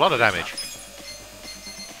 that did a lot of damage.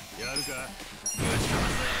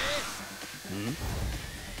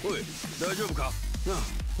 おい、大丈夫か？なあ、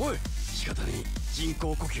おい、仕方ねえ、人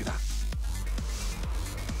工呼吸だ。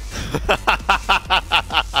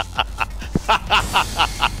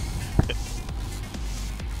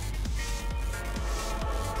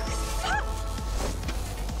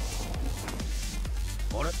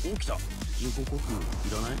あれ、起きた。人工呼吸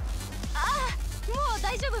いらない？ああ、もう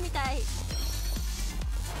大丈夫みたい。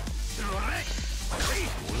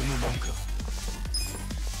俺の番か。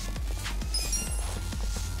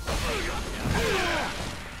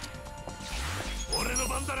俺の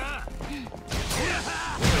番だな。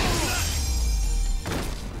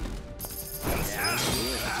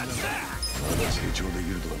成長でき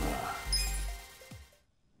るとは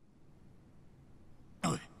な。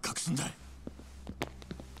おい、隠すんだ。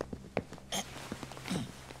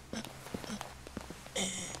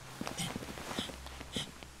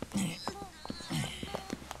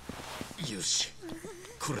よし、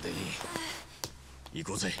これでいい。行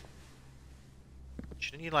こうぜ。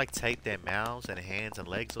 Shouldn't you like take their mouths and hands and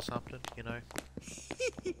legs or something, you know?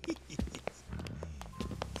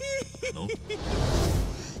 No?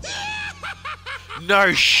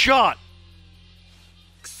 No shot!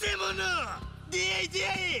 くせ者、出会い出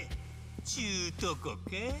会い。ちゅうとこか。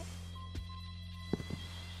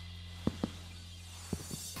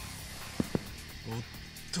おっ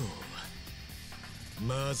と、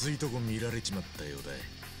まずいとこ見られちまったようだ。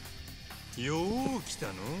よう来た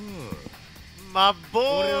の。My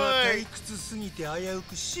俺は boy! 退屈すぎて危う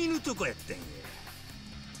く死ぬとこやったんや。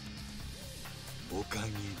おか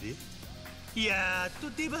げでやっと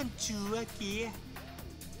出番ちゅうわけや。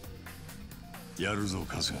やるぞ、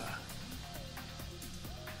春日。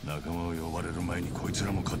仲間を呼ばれる前にこいつ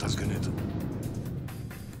らも片付けねえと。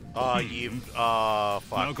Oh, you've... Oh,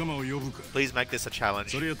 fuck. 仲間を呼ぶか。 Please make this a challenge.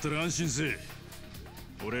 それやったら安心せえ。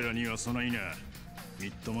俺らにはそないな。み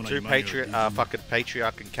っともない Two 前に fucking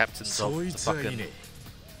patriarch and captains そ of い the つはいい fucking ね。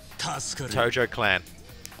助かる。 Tojo clan.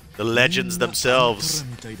 The legends themselves.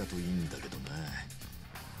 みたいだといいんだけどな。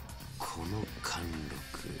この貫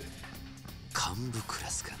禄、幹部クラ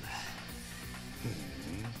スかな。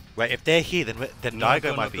Wait, if they're here, then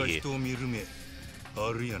Daigo might be なかなか here. 人を見る目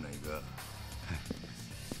あるやないか。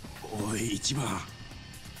おい、一番。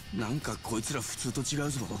なんかこいつら普通と違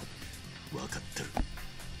うぞ。分かってる。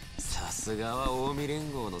さすがは近江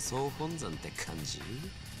連合の総本山って感じ。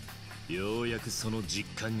ようやくその実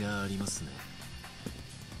感があります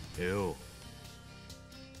ね。よう、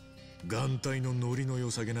眼帯のノリの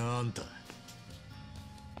良さげなあんた。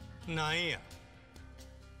なんや。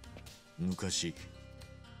昔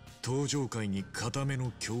登場界に固め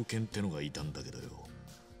の狂犬ってのがいたんだけどよ。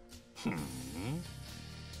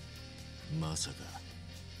まさか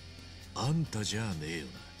あんたじゃねえよ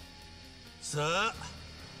な。さあ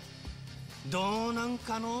どうなん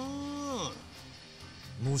かの。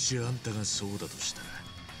もしあんたがそうだとしたら、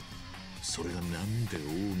それがなんで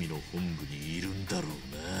近江の本部にいるんだろう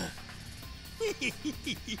な。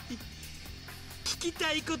聞き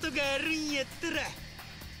たいことがあるんやったら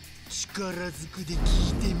力ずくで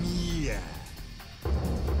聞いてみいや。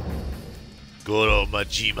 Good old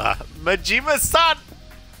Majima. Majima-san!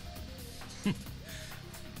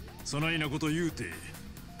 そないなこと言うて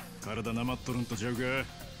体なまっとるんとちゃうか、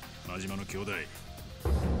真島の兄弟。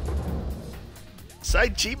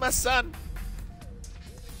Saijima-san!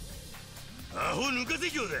 アホ抜かせ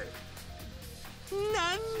兄弟。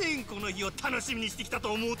何年この日を楽しみにしてきた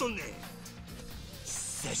と思うとんねん。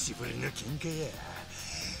久しぶりの喧嘩や。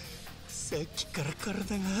さっきから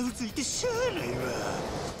体がうずいてしゃあないわ。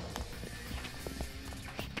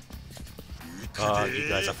 Oh, you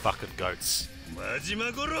guys are fucking goats. 真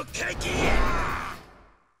島五郎解禁や。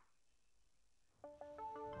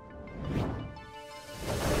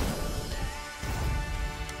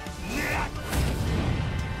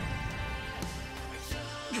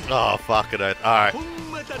 Oh, fucking it. Alright. ほ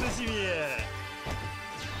んま楽しみや。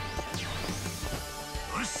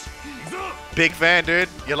 Big fan, dude.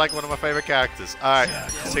 You're like one of my favorite characters. Alright,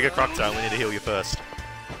 take a crocodile. We need to heal you first.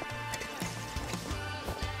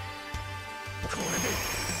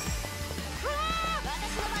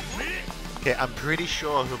 Okay, I'm pretty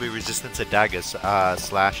sure he'll be resistant to daggers,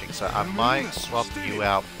 slashing, so I might swap you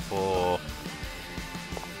out for...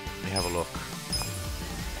 Let me have a look.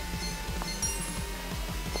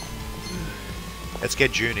 Let's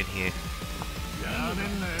get June in here.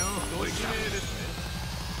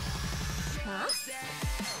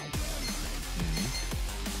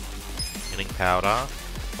 Healing powder,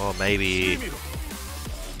 or maybe...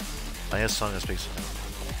 I guess song that speaks...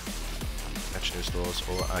 Actually restores,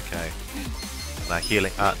 or okay. No,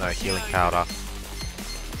 healing, no, healing powder.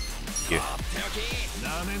 Thank you.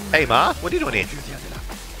 Hey Ma, what are you doing here?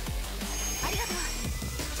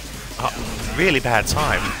 Oh, really bad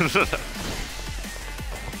time.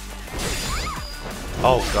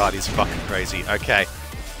 Oh god, he's fucking crazy. Okay.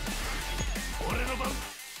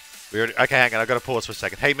 Okay, hang on, I gotta pause for a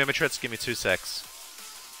second. Hey Mimitrits, give me 2 secs.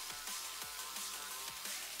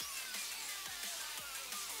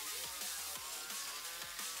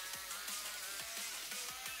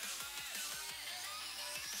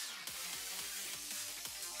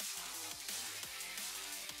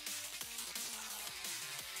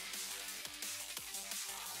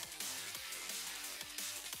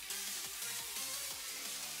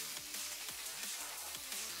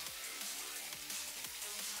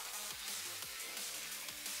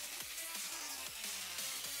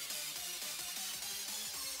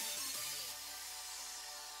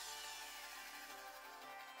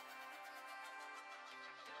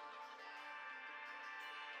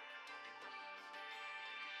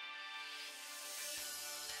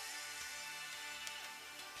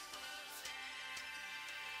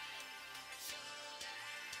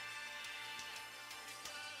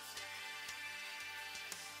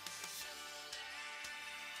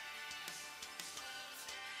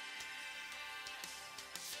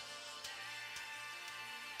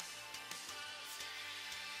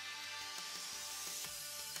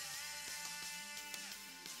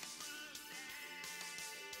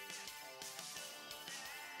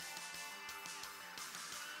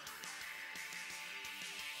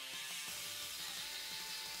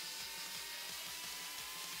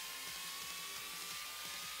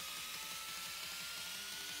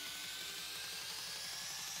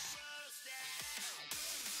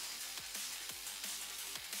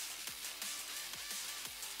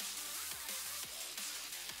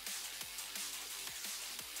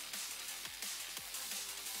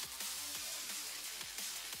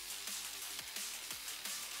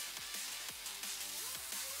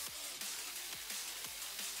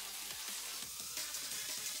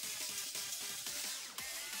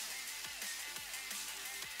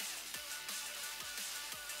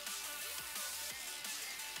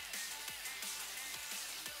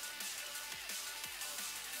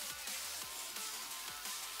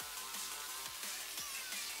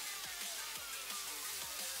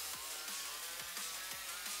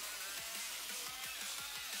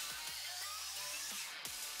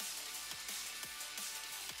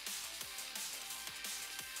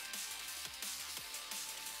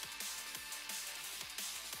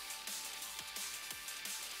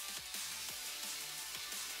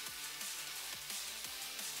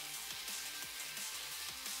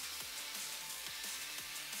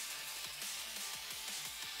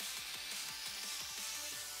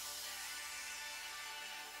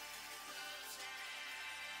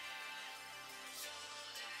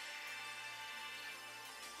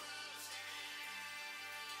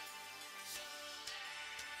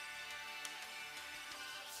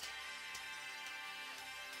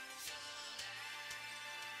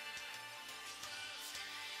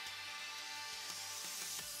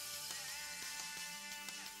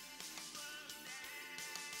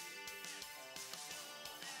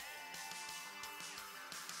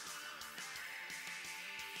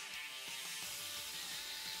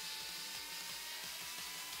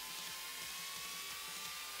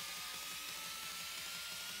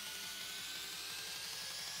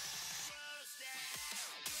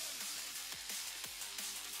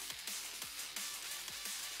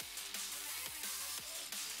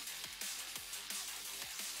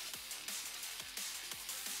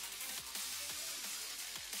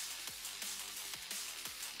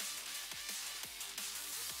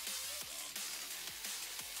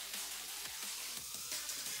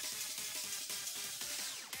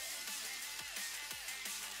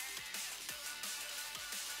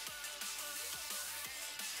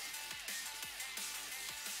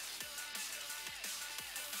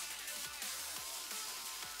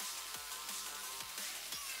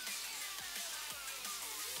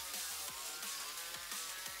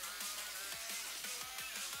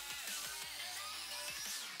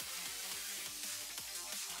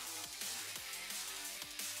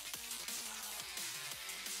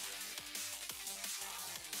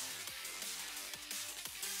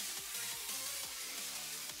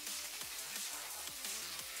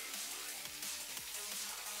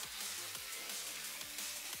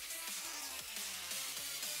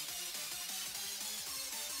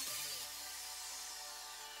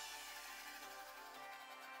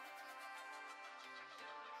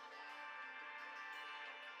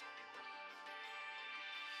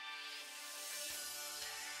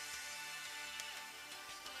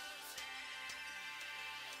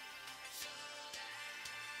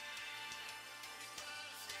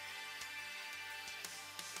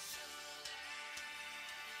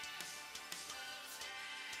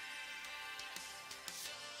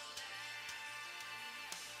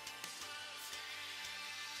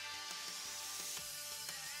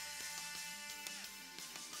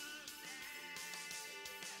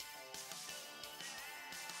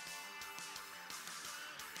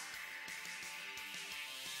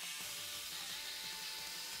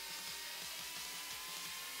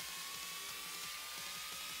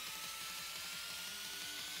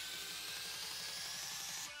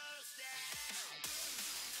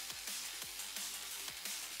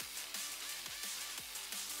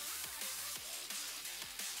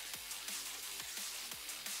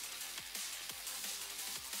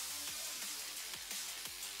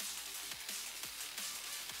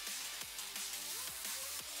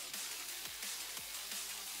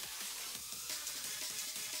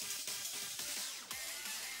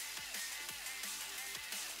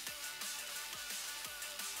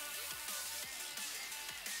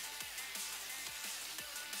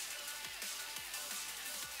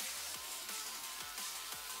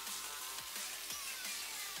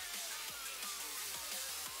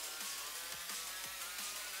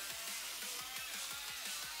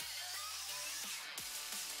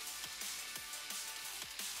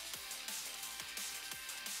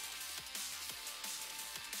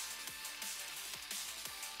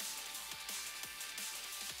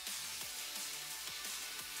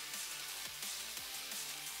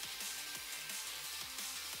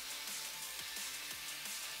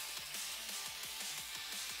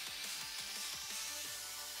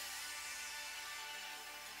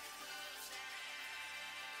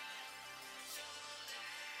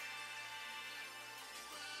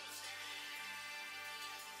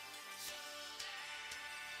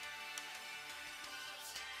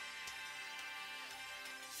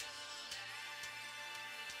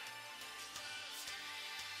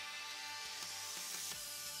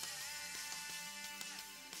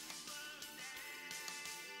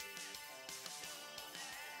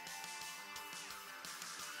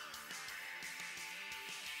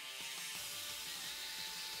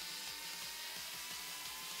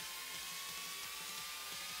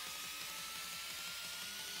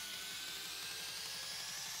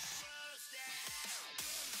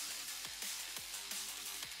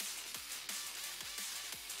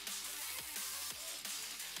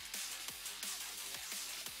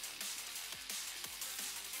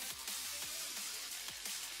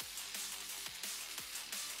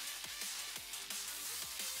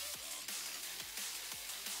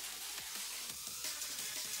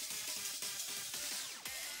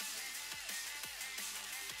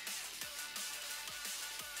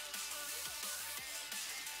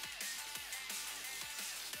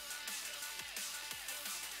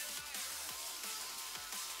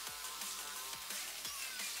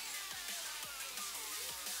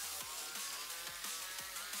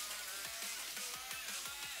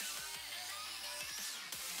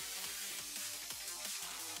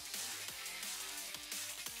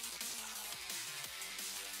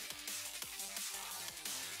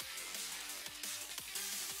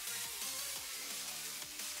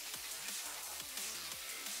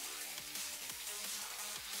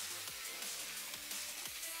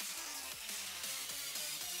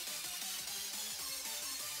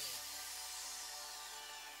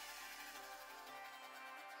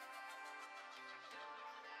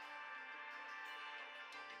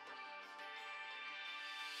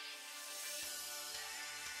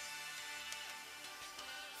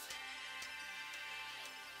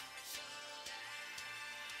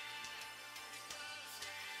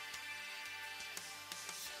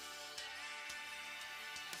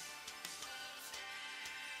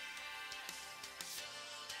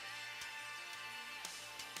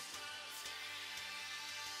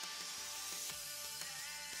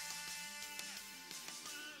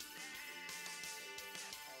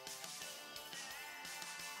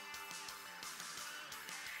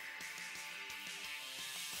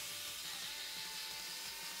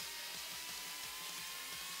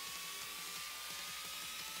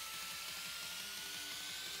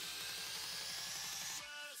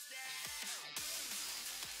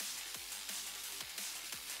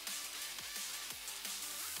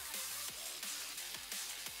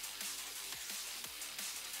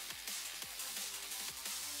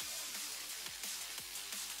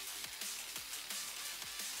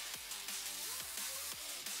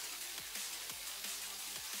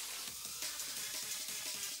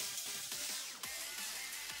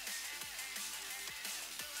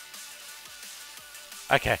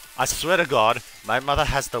 Okay, I swear to God, my mother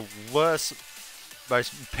has the worst,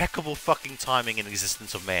 most impeccable fucking timing in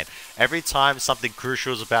existence of man. Every time something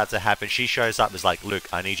crucial is about to happen, she shows up and is like, Luke,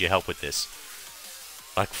 I need your help with this.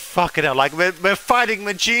 Like, fucking hell, like, we're fighting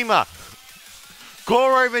Majima!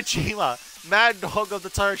 Goro Majima! Mad Dog of the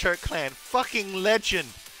Totoro clan. Fucking legend!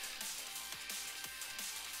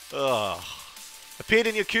 Ugh. Appeared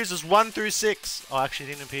in Yakuza's 1 through 6. Oh, actually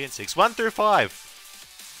didn't appear in 6. 1 through 5.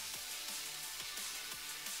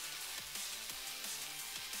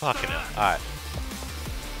 Fucking hell. Alright.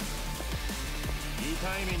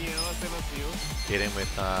 Get in with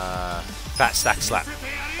Fat Stack Slap.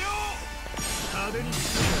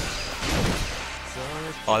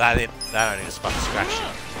 Oh, that only just fucking scratched you.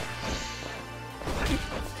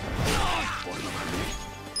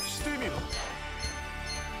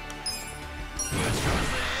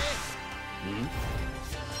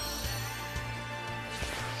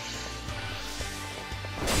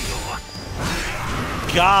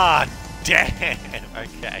 God damn.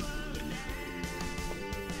 Okay.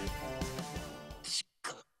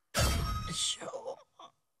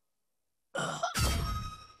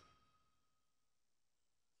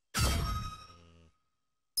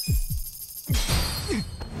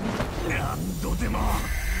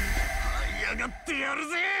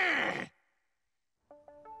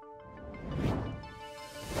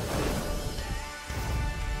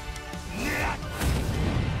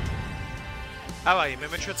 How are you,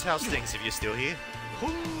 Mimitrix? How's things if you're still here?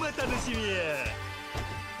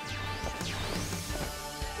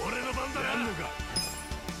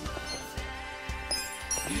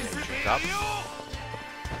 Drink up.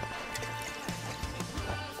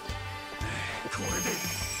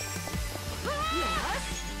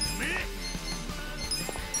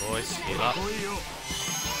 Boys, heal up.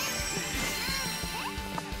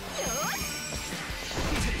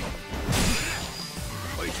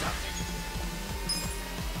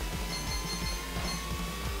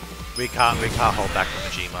 We can't hold back from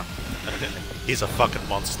Majima. He's a fucking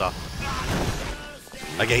monster.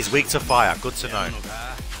 Okay, he's weak to fire. Good to know.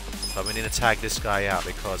 But we need to tag this guy out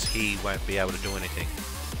because he won't be able to do anything.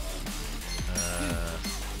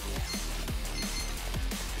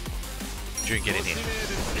 June, get in here.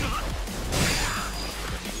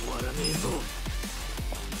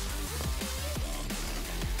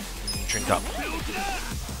 Drink up.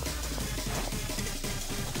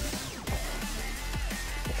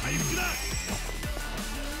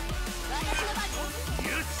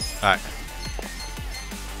 Alright.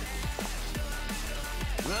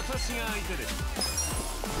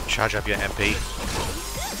 Charge up your MP.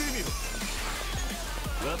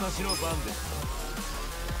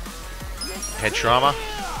 Head trauma.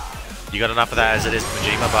 You got enough of that as it is,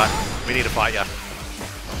 Majima, but we need to fight ya.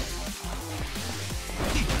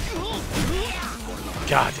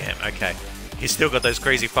 God damn, okay. He's still got those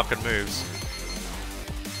crazy fucking moves.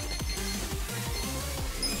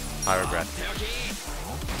 I regret.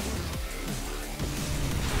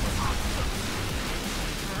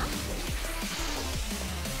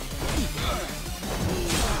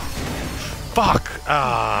 Fuck!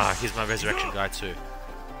 Ah, here's my resurrection guy too.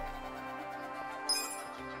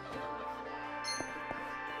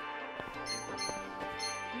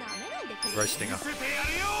 Roasting her.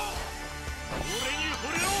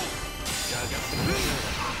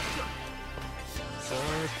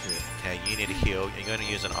 Okay, you need to heal. You're going to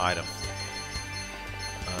use an item.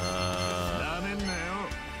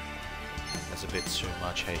 That's a bit too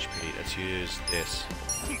much HP. Let's use this.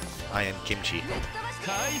 Iron Kimchi.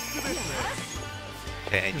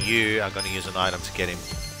 Okay, and you are going to use an item to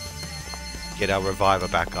get our reviver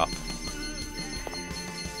back up.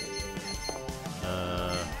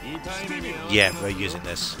 Yeah, we're using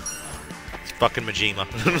this. It's fucking Majima.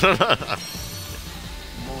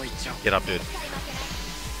 Get up, dude.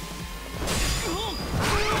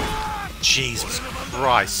 Jesus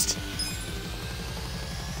Christ.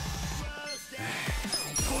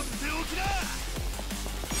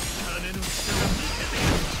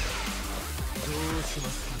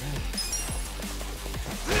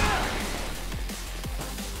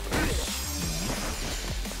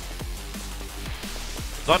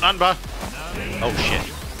 Got Unba. Oh shit.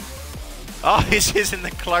 Oh, he's using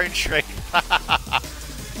the clone trick.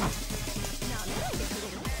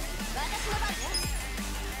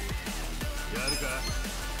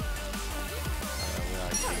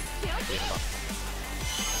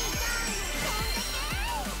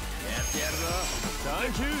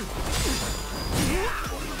 Thank you.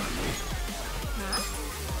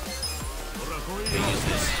 Use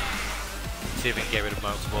this. See if we can get rid of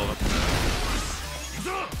multiple of them.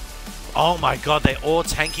 Oh my god, they're all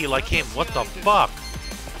tanky like him. What the fuck?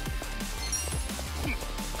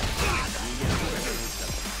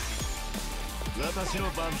 私の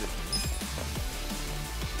番ですね。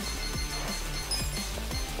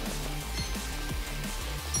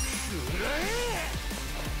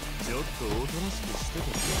ちょっとおとなしくしてて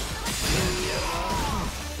くれ。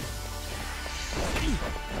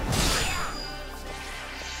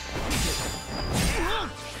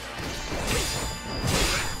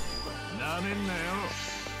なめんなよ。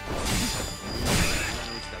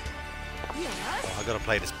Oh, I gotta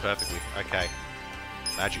play this perfectly. Okay.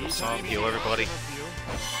 Magical song, heal everybody.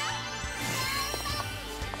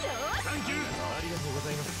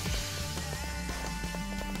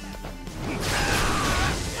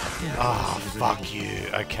 Oh, fuck you.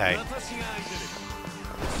 Okay.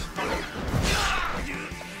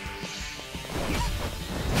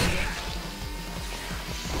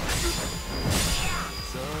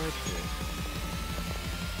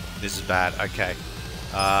 This is bad. Okay.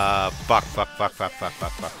 Fuck.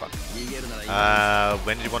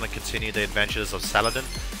 When do you want to continue the adventures of Saladin?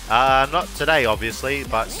 Not today, obviously,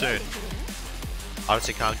 but soon.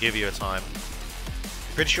 Obviously can't give you a time.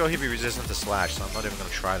 Pretty sure he'll be resistant to slash, so I'm not even going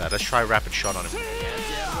to try that. Let's try rapid shot on him.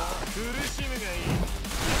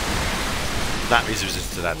 That is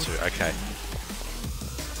resistant to that too. Okay.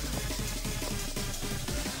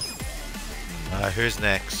 Who's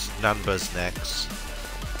next? Number's next.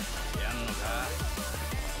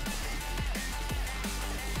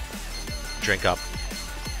 Drink up.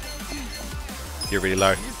 You're really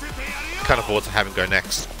low. Can't afford to have him go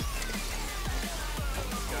next.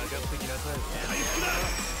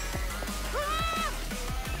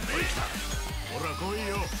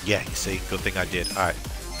 Yeah, you see, good thing I did. Alright,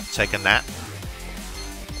 take a nap.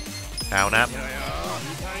 Power nap.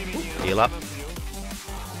 Heal up.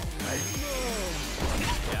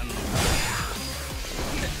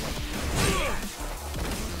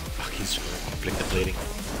 Fuck, he's inflicted bleeding.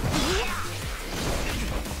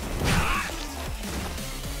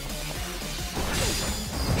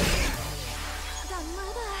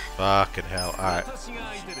 Fucking hell, alright.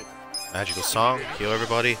 Magical song, heal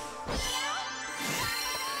everybody.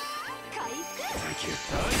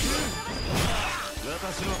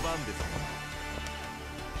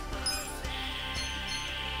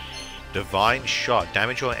 Divine shot,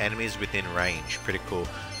 damage your enemies within range. Pretty cool.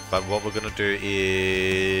 But what we're gonna do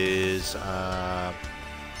is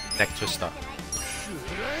neck twister.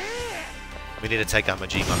 We need to take out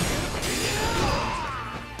Majima.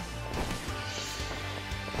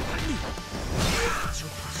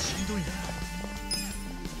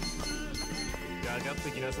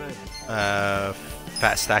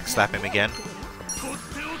 Fat stack, slap him again.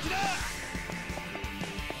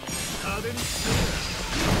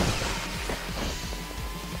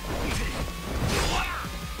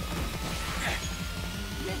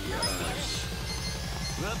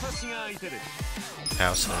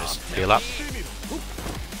 House nose, heal up.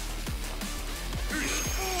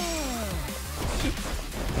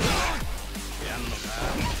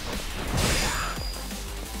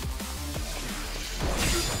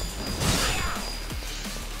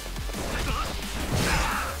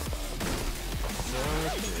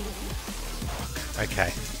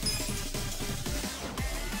 Okay.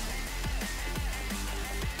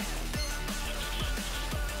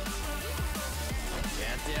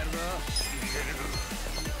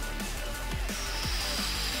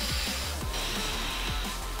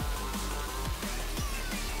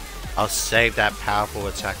 I'll save that powerful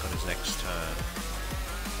attack on his next turn.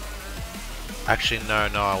 Actually, no,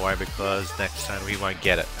 I won't, because next turn we won't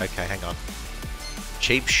get it. Okay, hang on.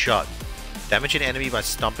 Cheap shot. Damage an enemy by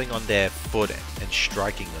stomping on their foot and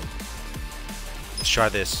striking them. Let's try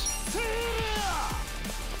this.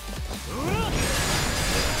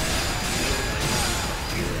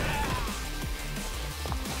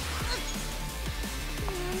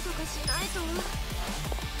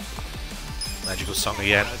 Magical song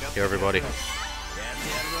again. Here, everybody.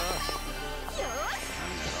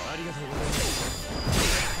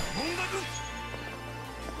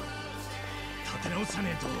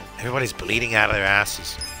 Everybody's bleeding out of their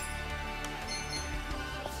asses.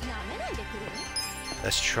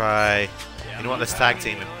 Let's try. You know what? Let's tag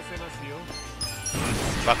team him.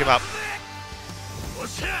 Fuck him up.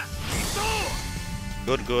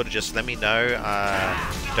 Good. Just let me know.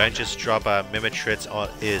 Don't just drop a Mimitrix on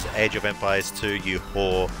his Age of Empires 2, you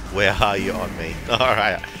whore. Where are you on me?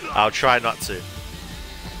 Alright, I'll try not to.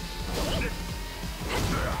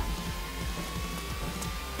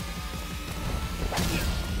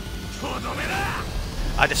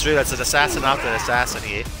 I just realized it's an assassin after an assassin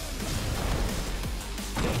here.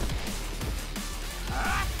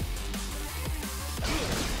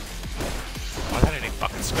 Oh, that didn't even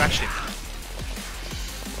fucking scratch him.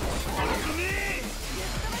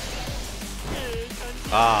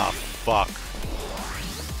 Ah, fuck.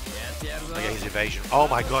 Okay, his evasion. Oh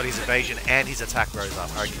my god, his evasion and his attack rose up.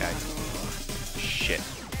 Okay. Shit.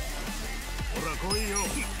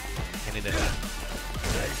 I need to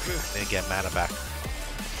get mana back.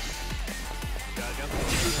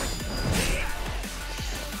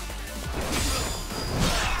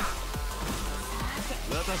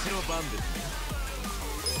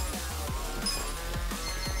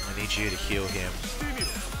 I need you to heal him.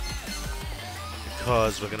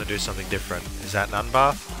 Because we're going to do something different. Is that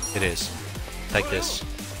Nunbar? It is. Take this.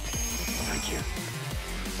 Thank you.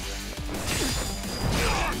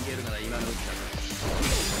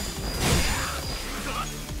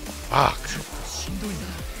 Fuck.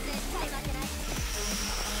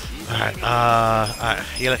 Alright,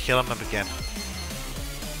 heal him up again.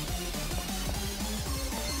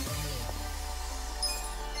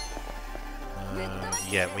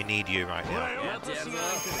 Yeah, we need you right now.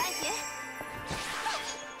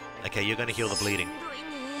 Okay, you're gonna heal the bleeding.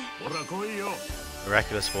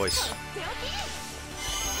 Miraculous voice.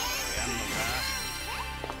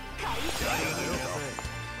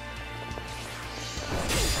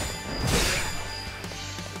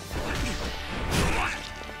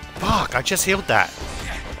 Fuck, I just healed that.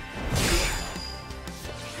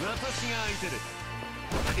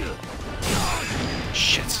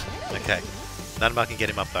 Shit. Okay. None of us can get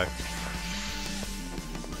him up though.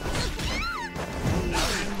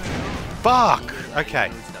 Fuck!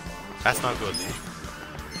 Okay. That's not good.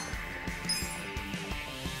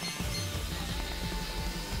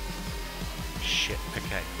 Shit.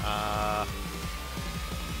 Okay.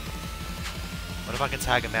 What if I can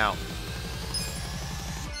tag him out?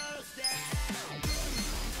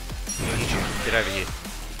 Get over here.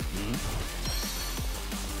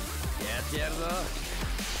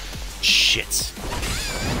 Shit.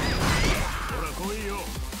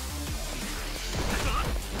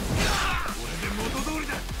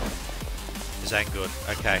 This ain't good.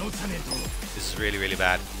 Okay. This is really, really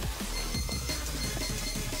bad.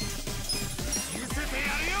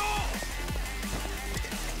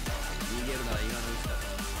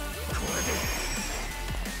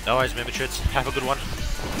 No worries, Mimitrids. Have a good one.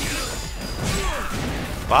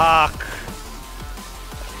 Fuck!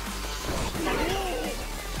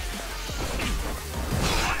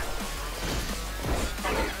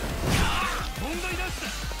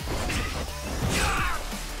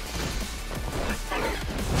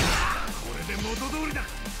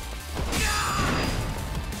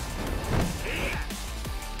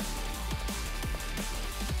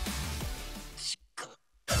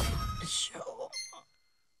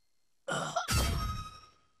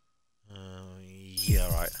 Yeah,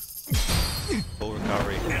 right. Full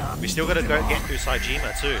recovery. We still gotta go get through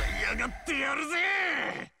Saijima too.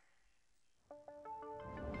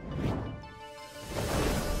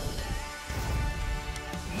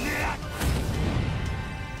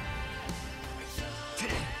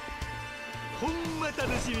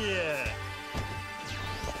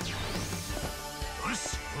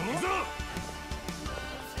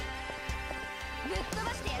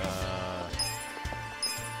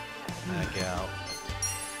 Back out.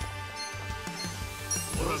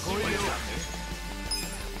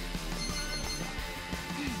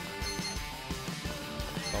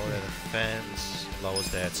 Lower their defense, lowers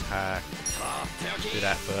their attack. Do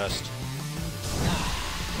that first.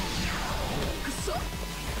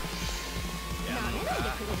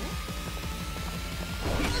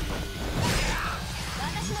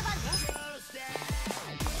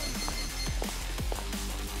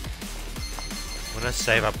 I'm gonna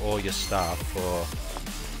save up all your stuff for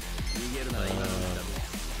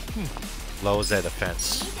lowers their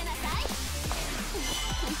defense.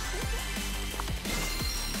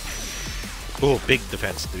 Oh, big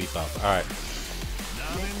defense to be buffed. Alright.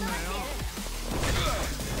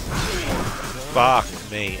 Fuck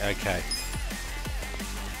me, okay.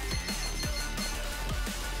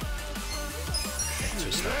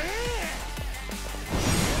 Twist up.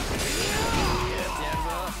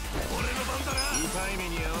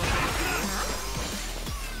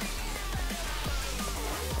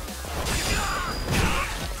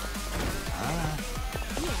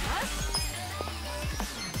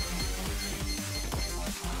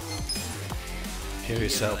 Kill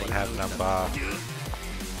yourself and have number.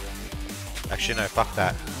 Actually, no, fuck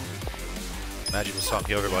that. Magical song,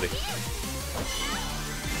 heal everybody.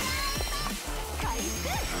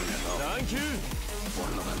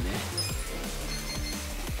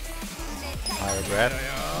 I regret.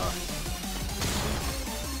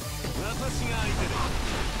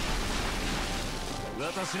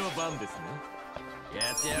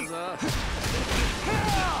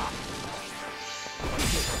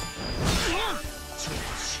 ちょっと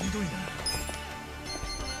しんどいな。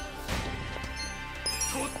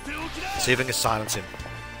 See if I can silence him.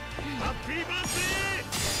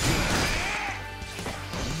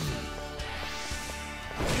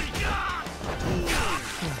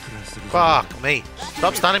 Fuck me.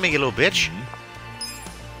 Stop stunning me, you little bitch.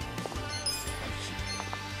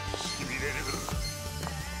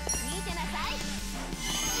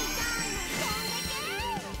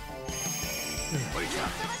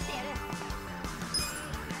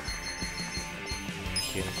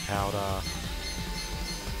 Healing powder.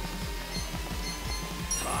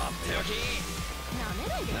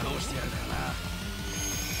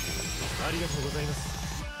 ありがとうございます。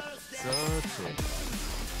さーて、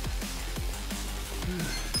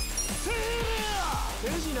手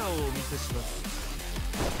品をお見せします。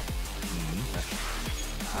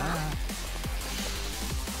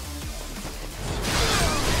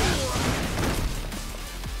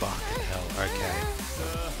Fucking hell, okay. さ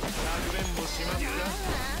あ、100連もします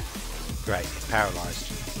か。 Great, paralyzed.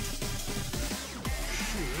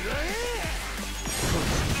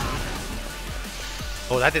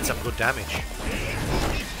 Oh, that did some good damage.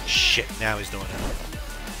 Shit, now he's doing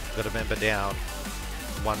it. Got a member down.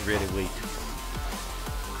 One really weak.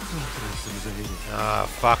 Ah,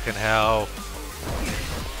 fucking hell.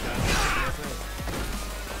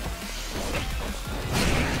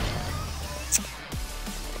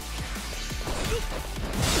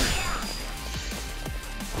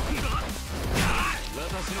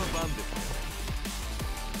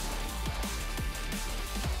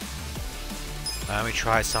 Let me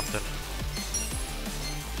try something.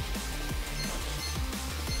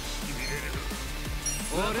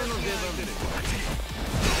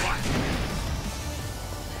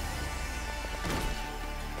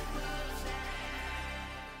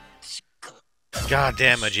 God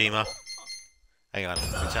damn, Majima. Hang on.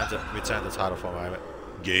 Return the title for a moment.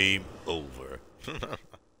 Game over.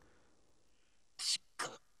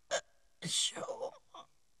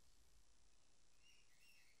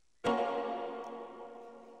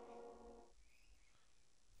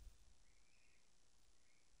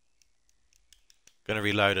 Gonna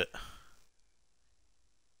reload it.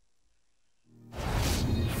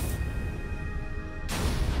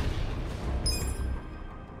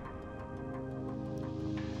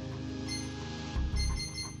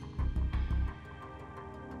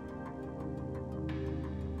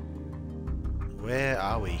 Where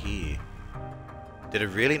are we here? Did it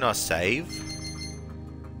really not save?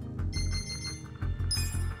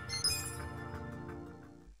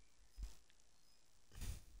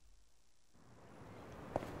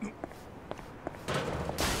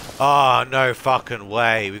 Oh, no fucking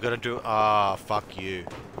way. We gotta do... Ah, fuck you.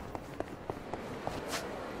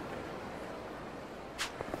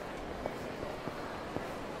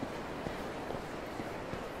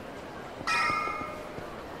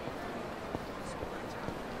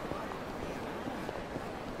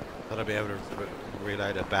 Thought I'd be able to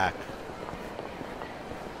reload it back.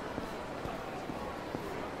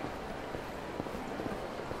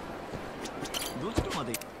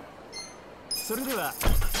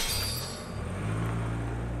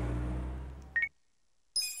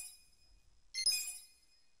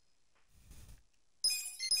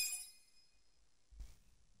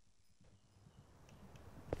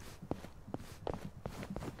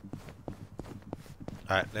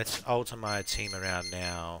 Alright, let's alter my team around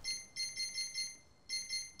now.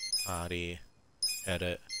 Party,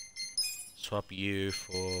 edit, swap you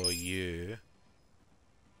for you.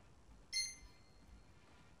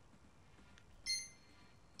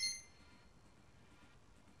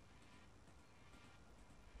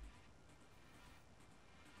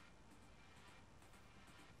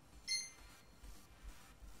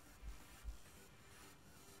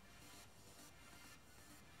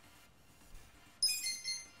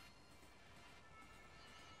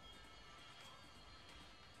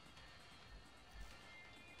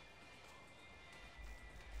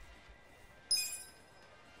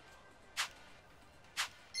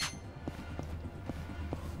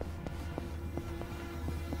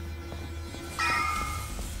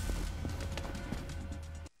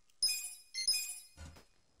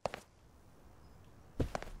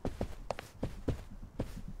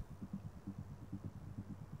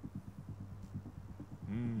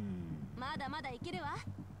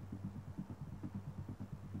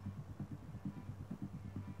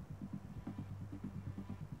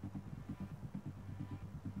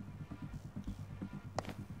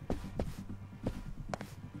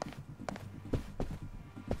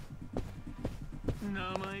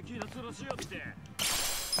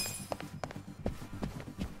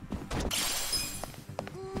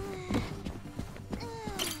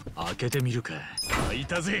 けてみるか。開い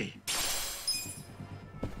たぜ。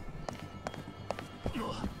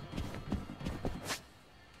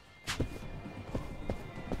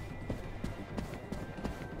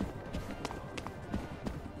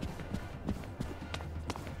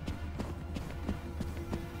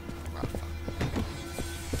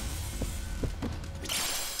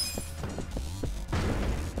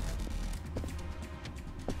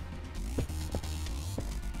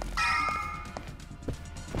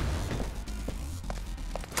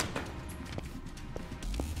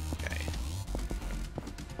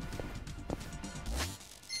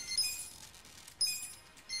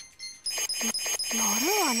やる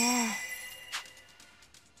わね。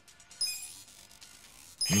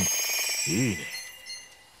いいね。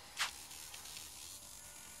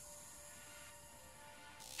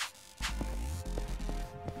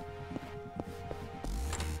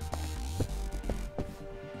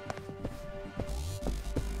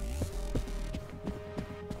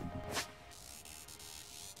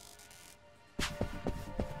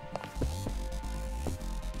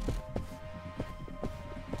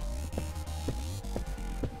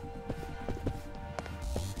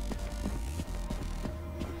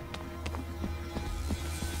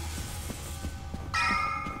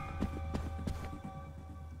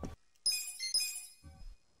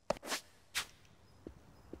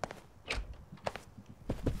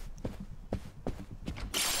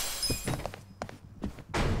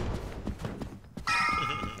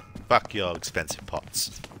Fuck your expensive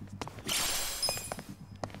pots.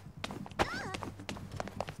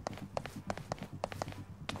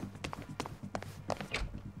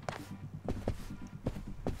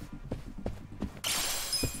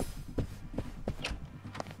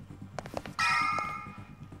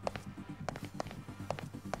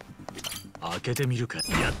 I'll 開けてみるか。や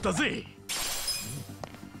ったぜ。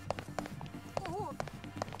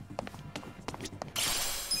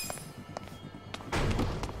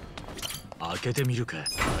開けてみるか。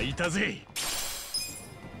開いたぜ。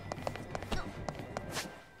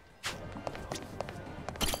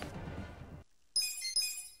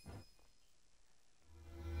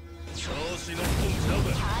調子の本ちゃう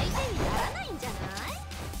だ。相手にならないんじゃな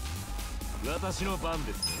い？私の番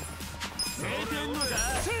ですね。晴天のだ。し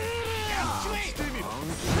てみろ。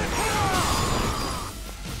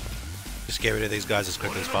 Just get rid of these guys as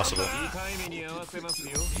quickly as possible. いいタイムに合わせます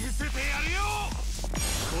よ。見せてやるよ。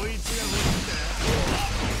こいつが欲しい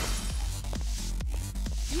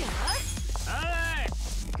んだ。よし。はい。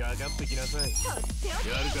かかってきなさい。とっておき。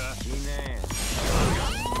やるか。いいね。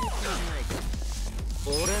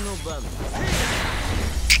俺の番だ。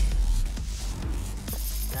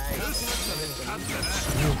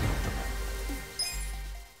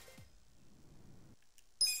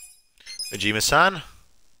Majima-san?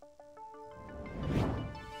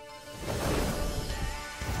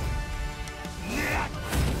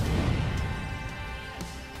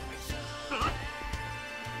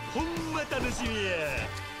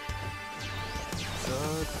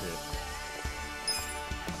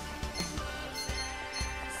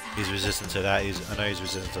 He's resistant to that. I know he's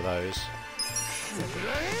resistant to those.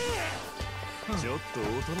 ちょっとお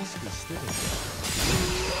となしくしてね。よ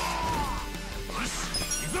し、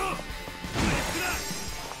行くぞ。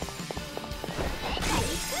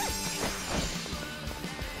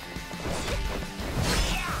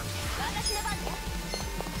私の番ね。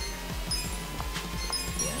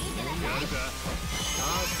やるか。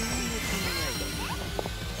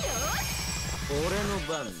俺の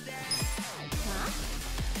番だ。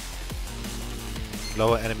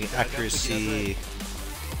 Lower enemy accuracy.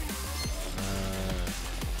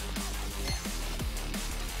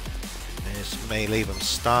 This may leave him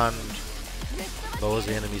stunned. Lowers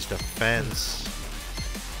the enemy's defense.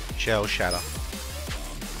 Shell shatter.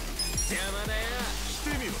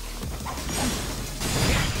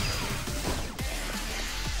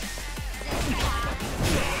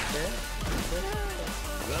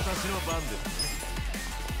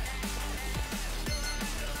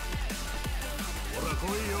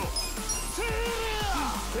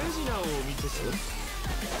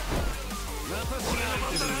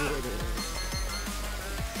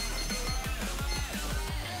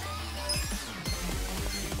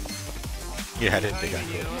 Yeah, I didn't think I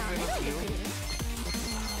could.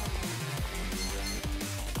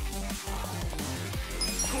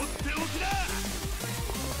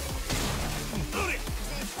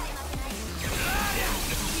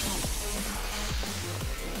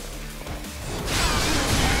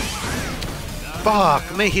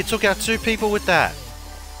 Fuck me, he took out 2 people with that.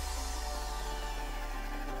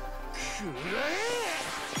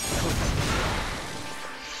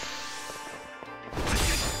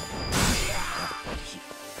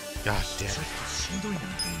 God damn ちょ it. っとしんどいな。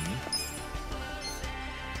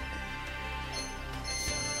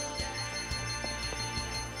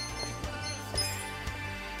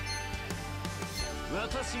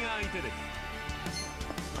私が相手です。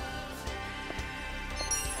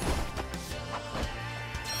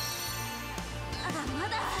ま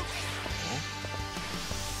だ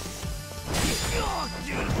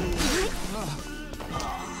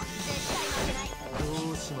ど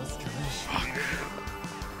うしますかね。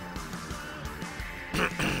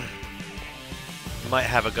You might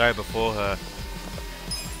have a go before her.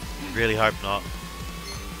 Really hope not.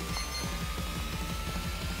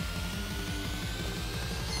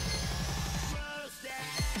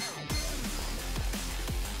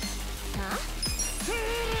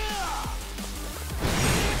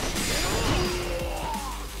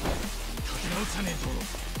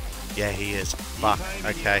 Yeah, he is. Fuck.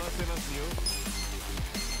 Okay.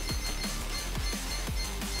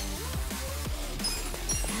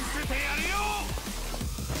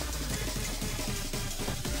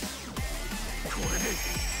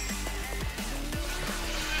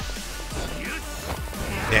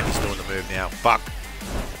 Damn, he's doing the move now. Fuck.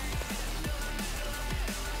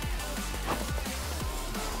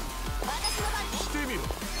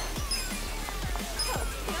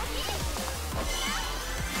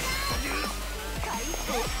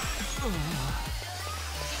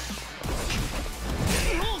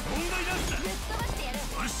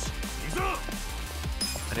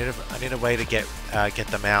 I need a way to get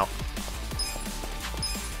them out.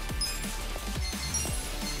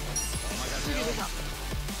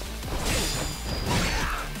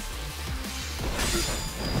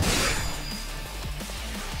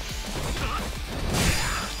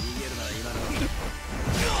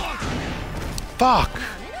 Fuck!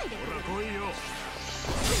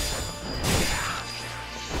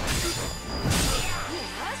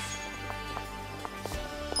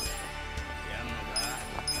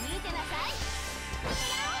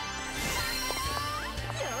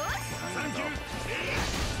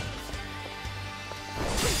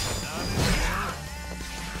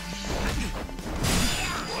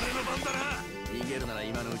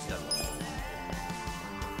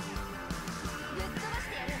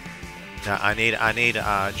 No, I need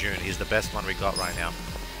June. He's the best one we got right now.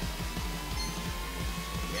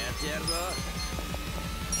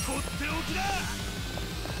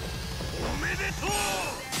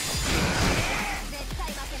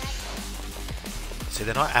 See,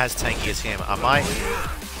 they're not as tanky as him. I might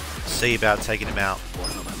see about taking him out.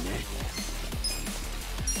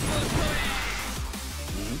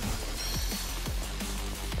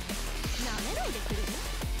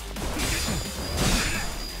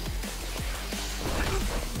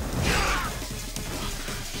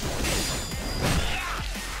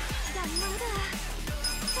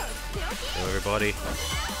 Everybody.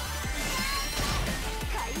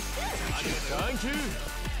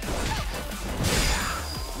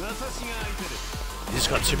 He's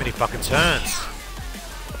got too many fucking turns.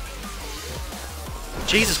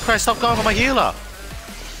 Jesus Christ, stop going for my healer.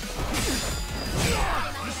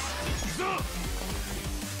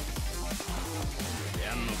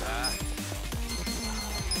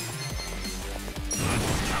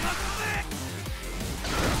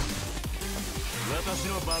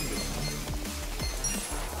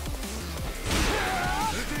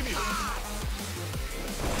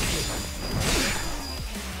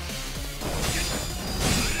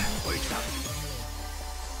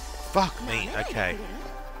 Fuck me, okay.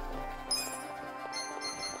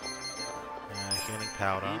 Healing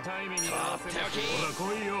powder.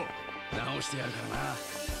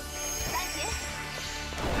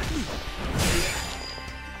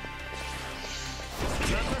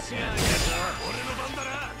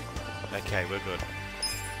 Okay, we're good.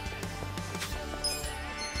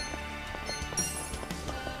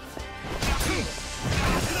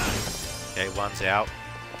 Okay, one's out.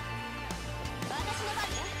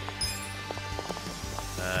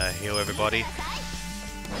 Heal everybody.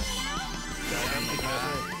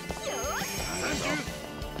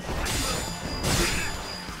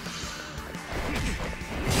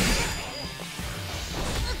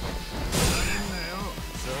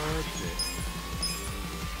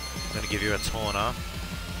 I'm gonna give you a taunter.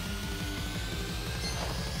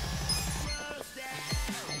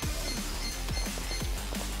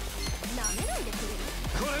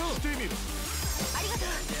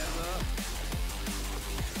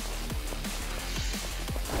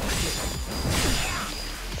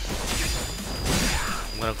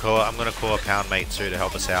 I'm gonna call a pound mate too to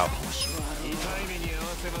help us out.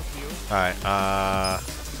 Alright,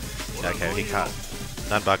 okay, he can't.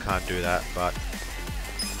 Nunbar can't do that, but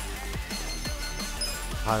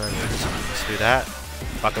Alright, let's do that.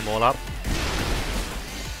 Fuck them all up.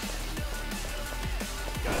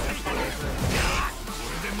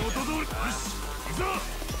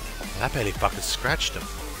 That barely fucking scratched him.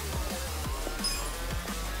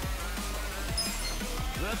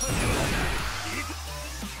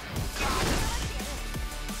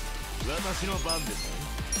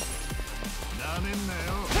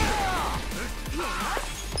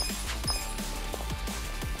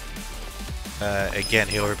 Again,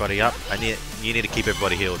 heal everybody up. You need to keep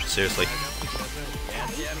everybody healed, seriously.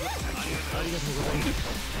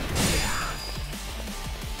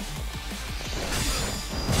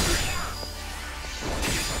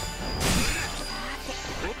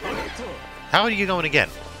 How are you going again,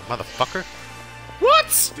 motherfucker?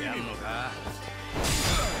 What?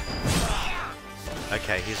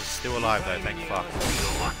 Okay, he's still alive though, thank fuck.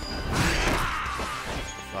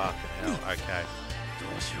 Fucking hell, okay.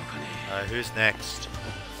 Who's next?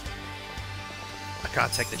 I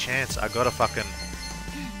can't take the chance. I gotta fucking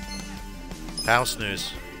power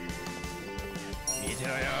snooze.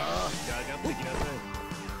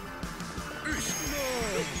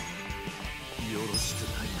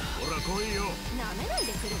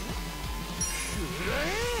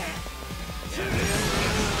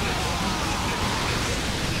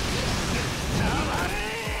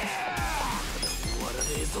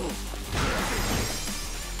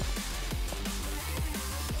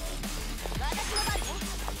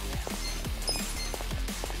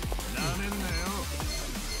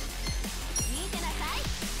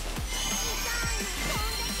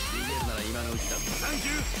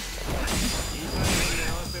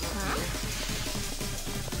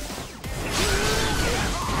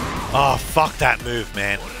 Oh, fuck that move,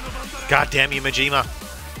 man. God damn you, Majima.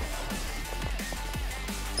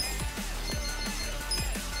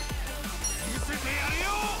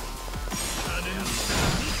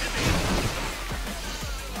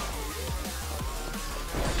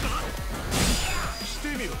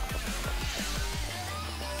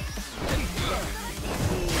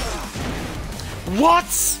 What?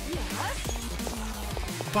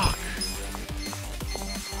 Fuck.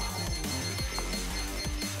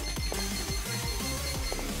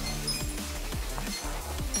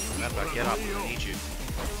 Remember, get up. I need you.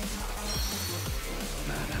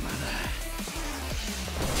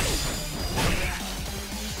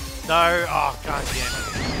 No. Oh, god damn it.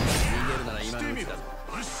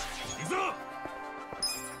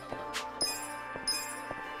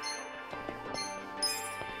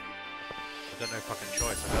 Got no fucking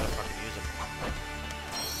choice. I gotta fucking use him.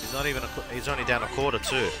 He's not even. He's only down a quarter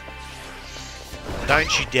too.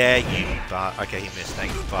 Don't you dare, you. Okay, he missed.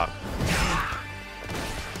 Thank you. Fuck.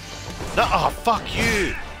 No. Oh, fuck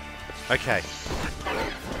you. Okay.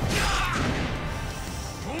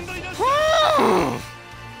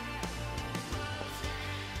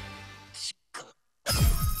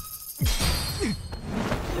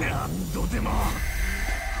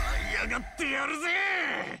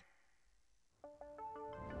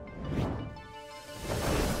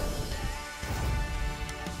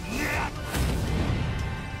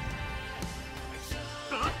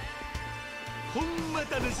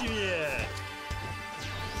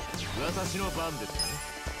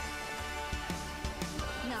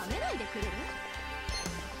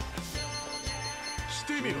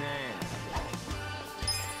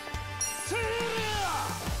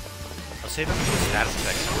 I'll save him for status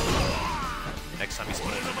effects next time he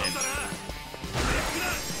spawns him in.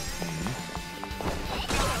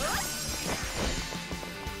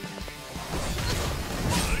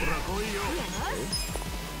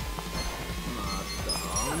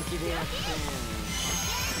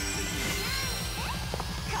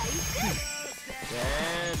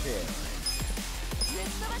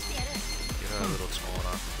 Get her a little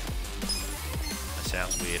taller. That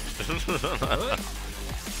sounds weird.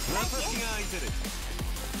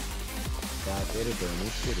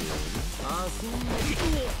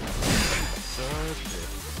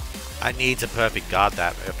 I need to perfect guard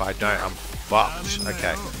that. If I don't, I'm fucked.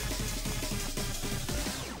 Okay.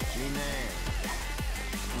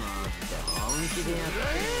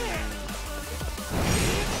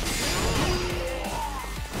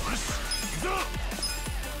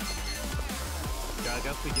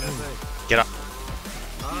 Get up.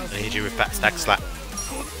 I need you with that stack slap.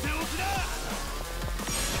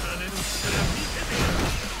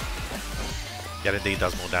 Yeah, indeed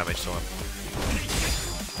does more damage to him.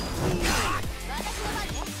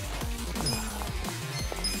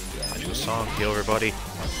 Magical song, heal everybody.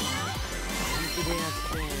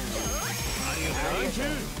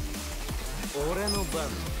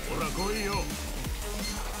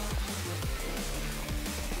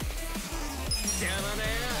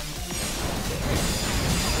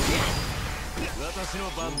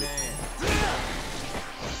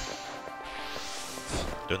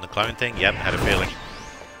 Doing the clone thing? Yep, had a feeling.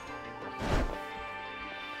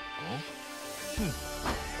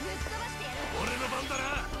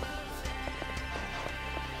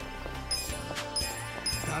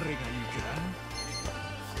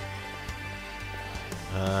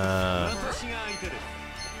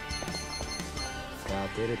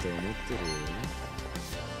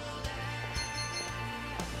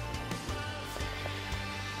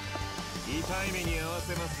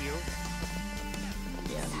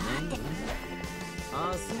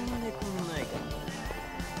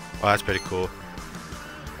 Oh, that's pretty cool.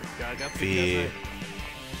 Fear.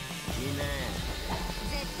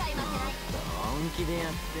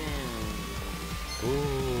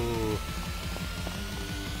 Ooh.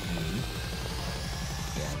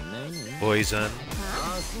 Poison.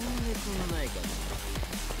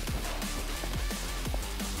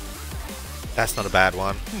 That's not a bad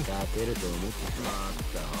one.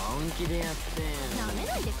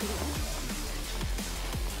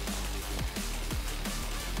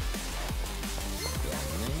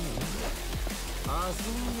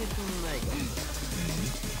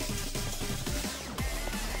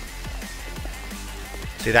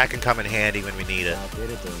 See, that can come in handy when we need it.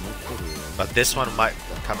 But this one might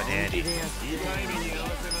come in handy.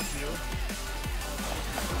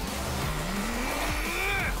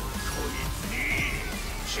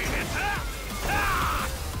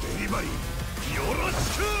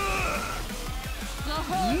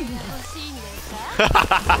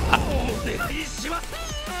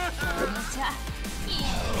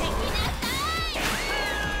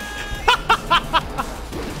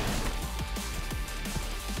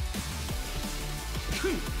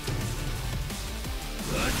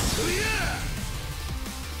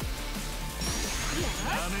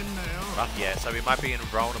 Rough, yeah, so we might be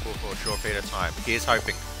invulnerable for a short period of time. Here's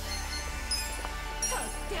hoping.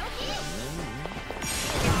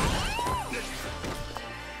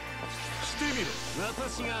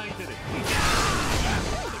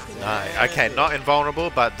 No, okay, not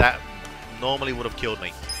invulnerable, but that normally would have killed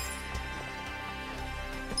me.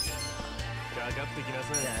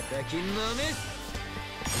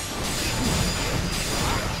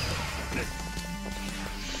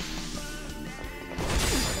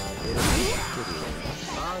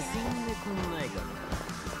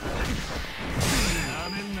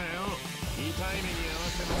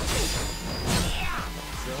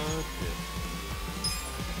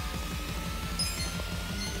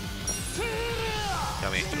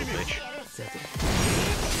 Come here, little bitch.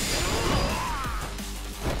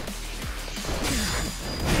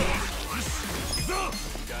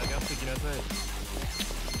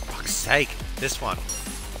 Fuck's sake, this one.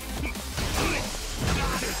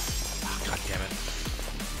 Oh, God damn it.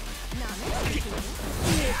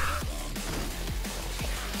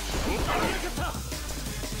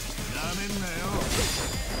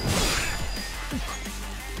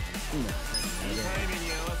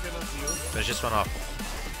 Finish this one off.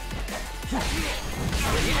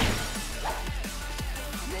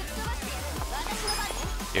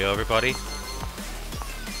 Heal everybody.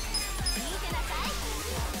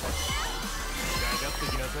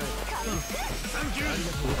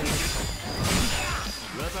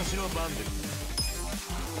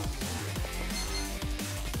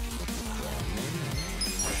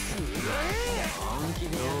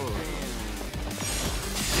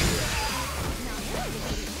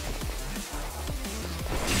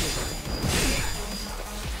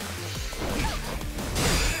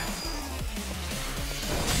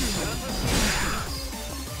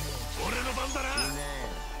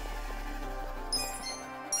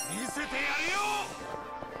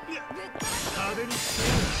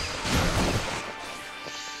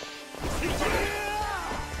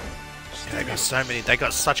 They got so many, they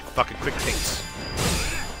got such fucking quick things.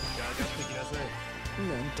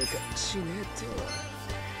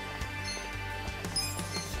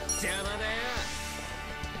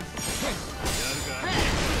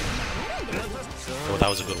 Oh, that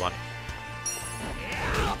was a good one.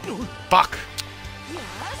 Fuck!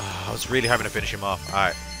 Oh, I was really hoping to finish him off.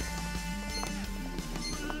 Alright.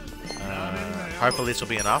 Hopefully this will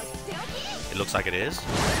be enough. It looks like it is.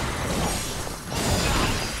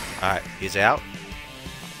 Alright, he's out.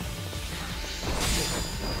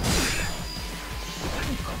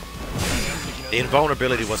 The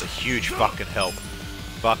invulnerability was a huge fucking help.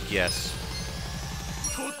 Fuck yes.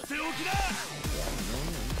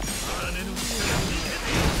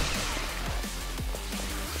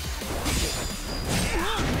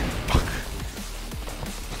 Fuck.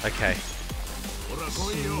 Okay.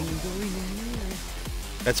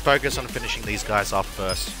 Let's focus on finishing these guys off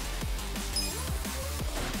first.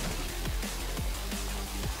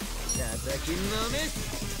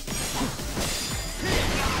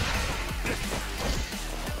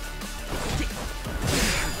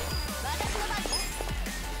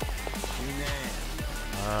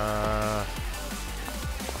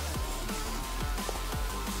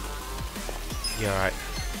 Yeah, right.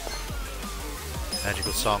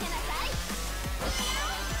 Magical song.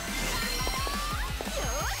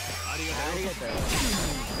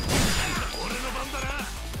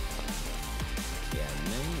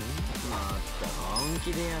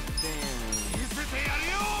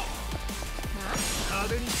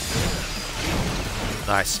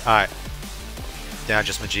 Nice. Alright. Now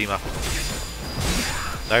just Majima.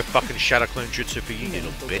 No fucking Shadow Clone Jutsu for you,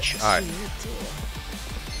 little bitch. Alright.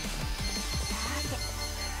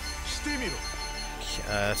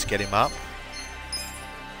 Let's get him up.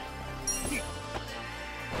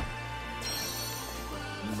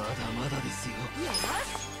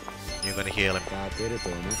 You're gonna heal him.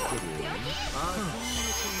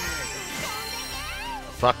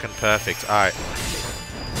 Fucking perfect. Alright.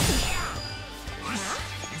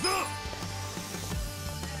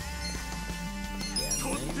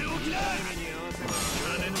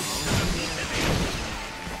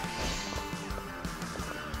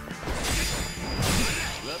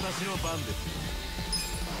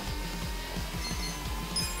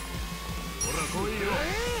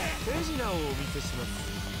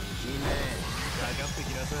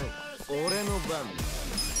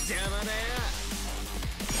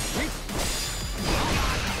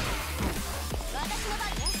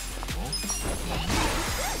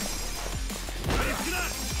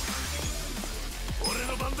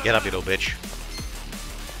 Get up, little bitch.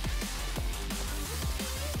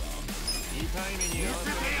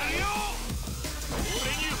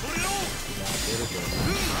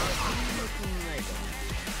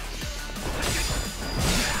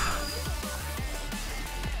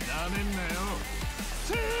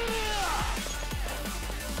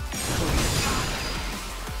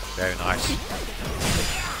 Very nice.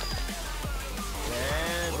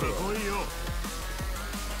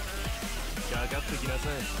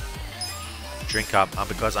 Drink up,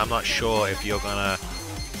 because I'm not sure if you're gonna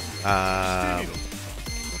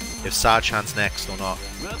if Sarchan's next or not.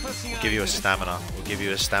 We'll give you a stamina. We'll give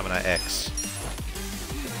you a stamina X.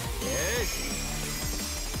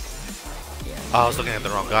 Oh, I was looking at the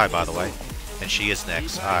wrong guy, by the way. And she is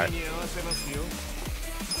next. Alright.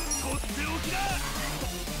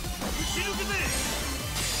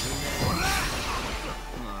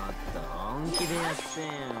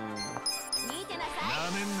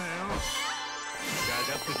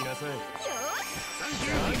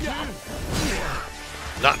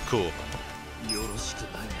 Not cool.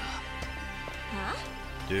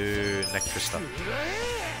 Dude, neck twister.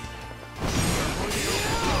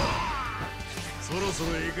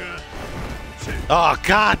 Oh,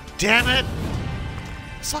 god damn it!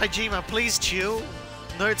 Saejima, please chill.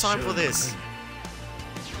 No time for this.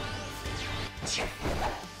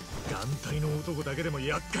 眼帯の男だけでも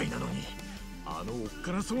厄介なのに、あのおっ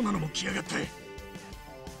かなそうなのも来やがって。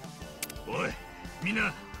おい、みん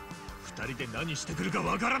な、二人で何してくるか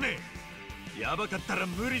わからねえ。やばかったら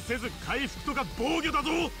無理せず回復とか防御だ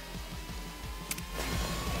ぞ。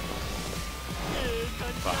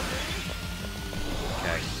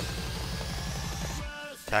Okay.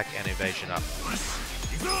 Attack and evasion up.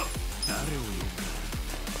 行くぞ。誰を呼ぶか。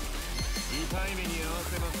痛い目に合わ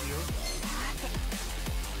せますよ。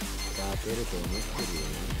 勝てると思ってるよね。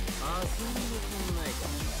遊んでくんないか。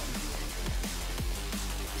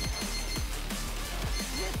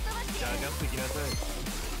じゃあ上がってきなさい。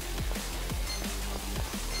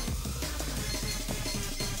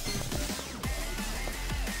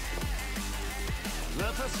私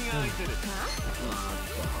が相手です。もっ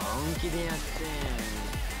と本気でやって。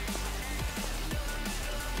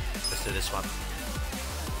Let's do this one.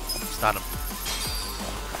 Start him.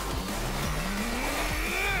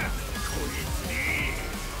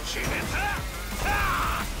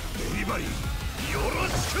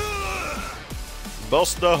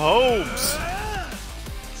 Buster Holmes!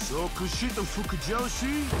 即死と副上司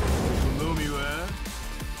のみは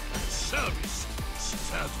サービス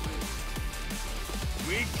スタートウ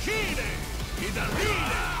ィキーデイダリーデ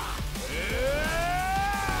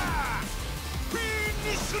フィ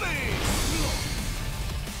ニッシュデ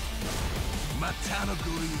またのご利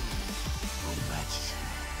用お待ちしま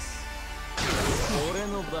す俺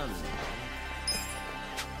の番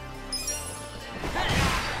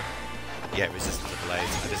Yeah, resistance to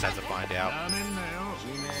blades. I just had to find out.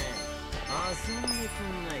 遊んでく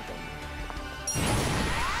んないかな。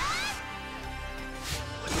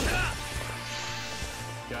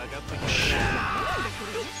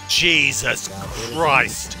Jesus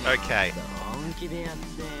Christ. Okay. 本気でやっ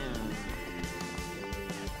てん。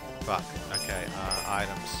 Fuck. Okay.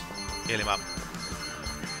 Items. Heal him up.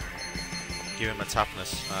 Give him a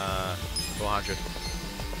toughness. 400.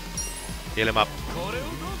 Heal him up.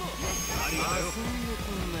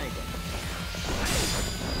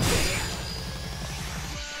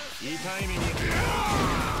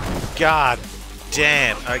 God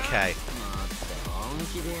damn. Okay.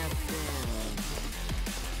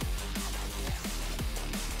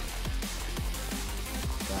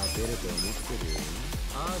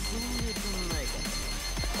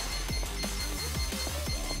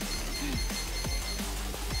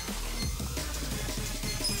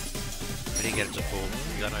 We didn't get him to fall.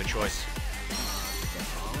 You got no choice.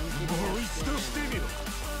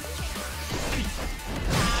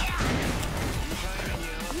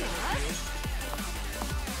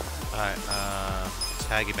 Alright,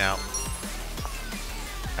 tag him out.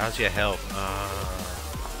 How's your health?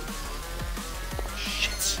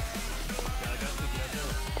 Shit.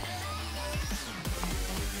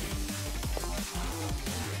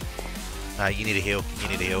 You need a heal. You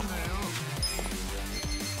need a heal.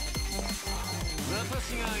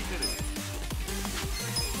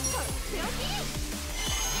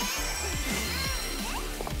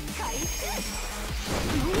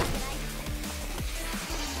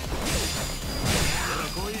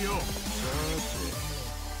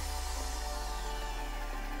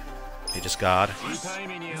 You just guard.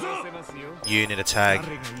 You need a tag.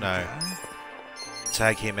 No.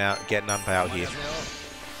 Tag him out. Get Numpa out here.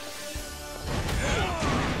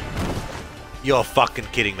 You're fucking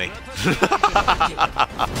kidding me.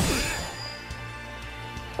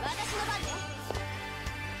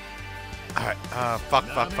 Alright, fuck.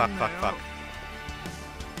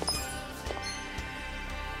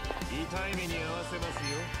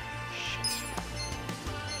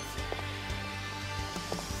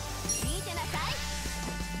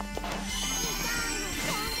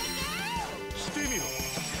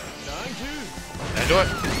 Now do it.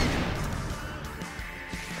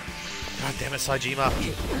 God damn it, Saejima.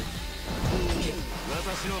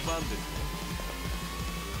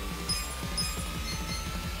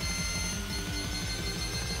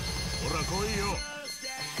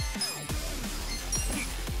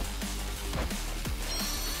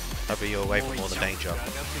 Hopefully you're away from all the danger.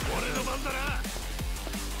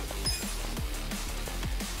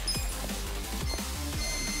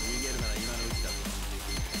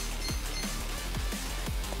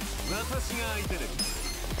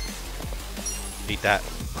 Eat that.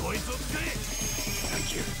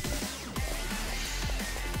 Thank you.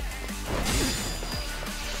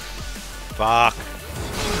 Fuck.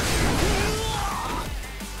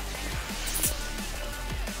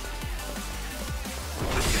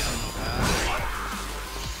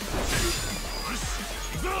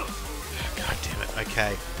 God damn it.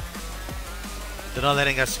 Okay. They're not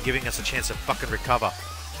letting us, giving us a chance to fucking recover.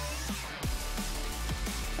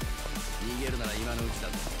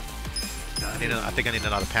 I think I need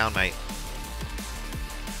another pound, mate.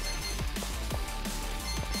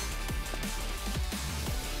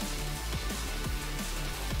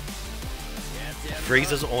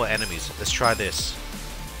 Freezes all enemies. Let's try this.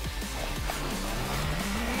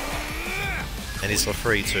 And it's for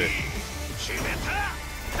free too.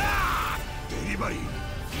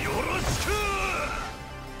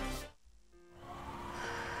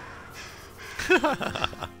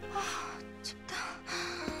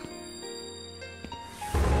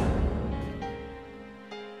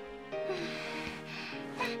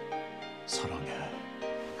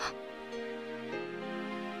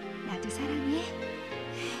 나도 사랑해.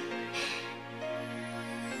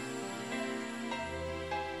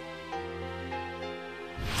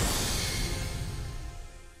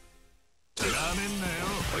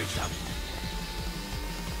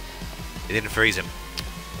 It didn't freeze him.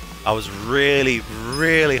 I was really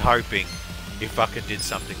hoping he fucking did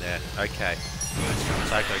something there. Okay.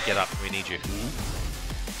 Psycho, get up. We need you.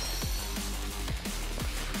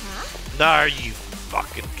 No, you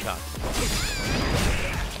fucking cunt.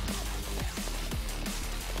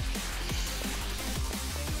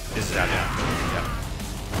 This is out now. Yep.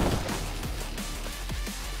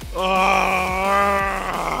 Oh!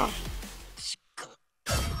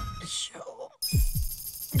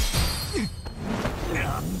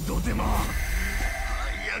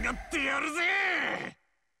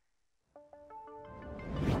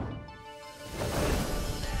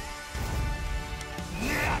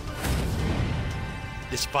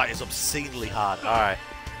 This fight is obscenely hard. Alright.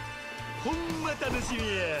 ほんま楽し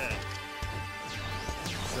みや。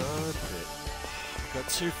 We've got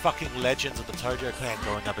two fucking legends of the Tojo clan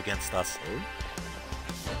going up against us.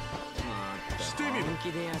 してみる。本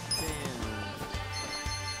気でやって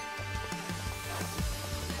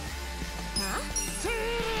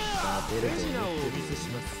勝てると思ってる。お見せし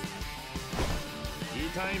ます。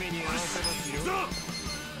痛い目に合わせますよ。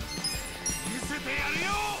見せてやる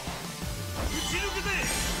よ。打ち抜くぜ。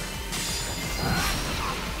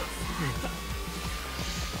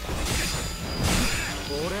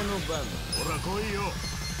俺の番。ほら来いよ。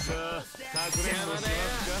さあ、かくれんぼしま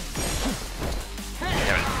すか。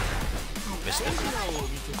 Missed it. お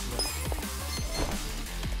見せします。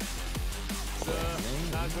さあ、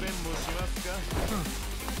かくれんぼしますか。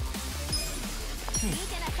見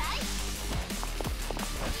てなさい。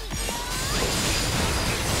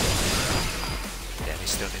 Damn,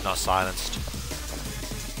 he's still not silenced.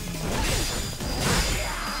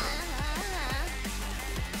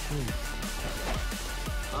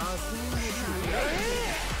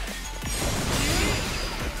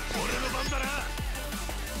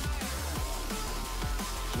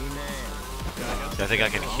 I think I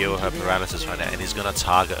can heal her paralysis right now, and he's gonna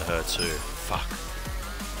target her too. Fuck.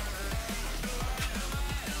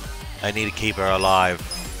 I need to keep her alive.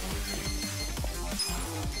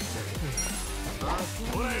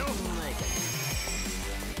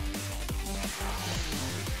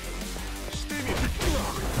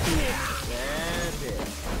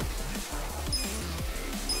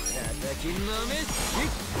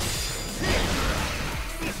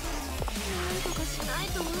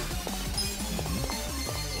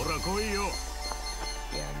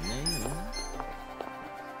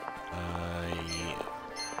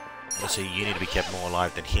 So you need to be kept more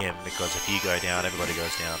alive than him, because if you go down, everybody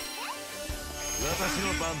goes down. 私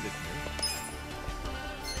の番ですね。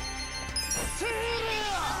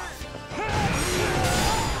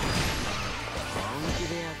 本気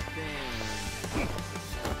でやって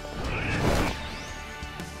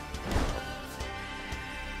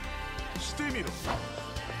してみろ。よし、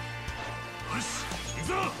行く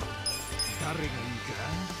ぞ。誰がいいか。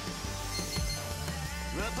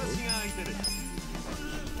私が相手です。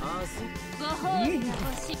 ご褒美が欲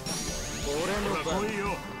しい。俺の番。来い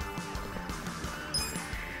よ。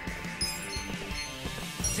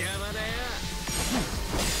邪魔だよ。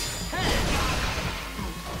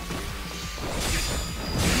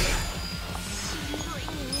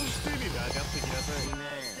してみる。上がってきなさい。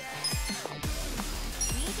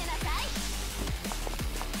見てなさい。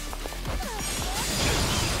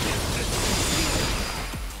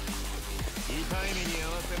痛い目に合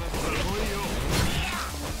わせますから来いよ。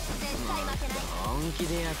 本気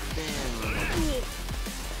でやって。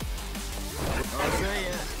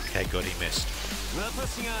 Okay, good, he missed.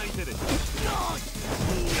 私が相手です。な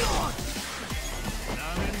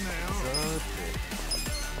めんなよ。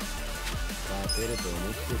勝てると思っ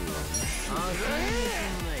てるよ。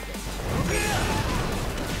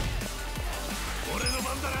俺の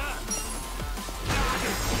番だな。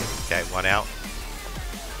 Okay, one out.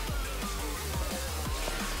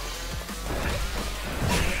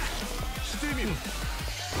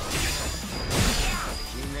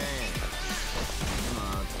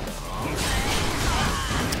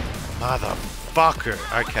 Motherfucker.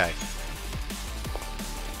 Okay.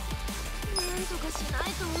 なんとかしない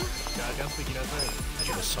と。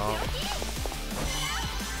 Imagine a song.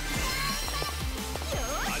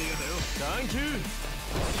 ありがとうよ。サンキュー。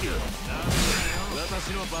私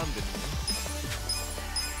の番です。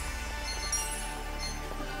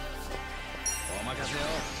お任せよ。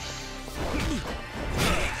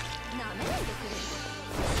なめないでくれ。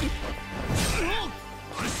よ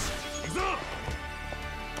し、行くぞ。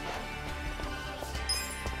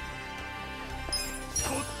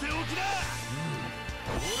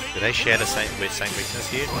 Do they share the same weakness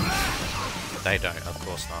here? They don't, of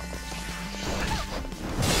course not.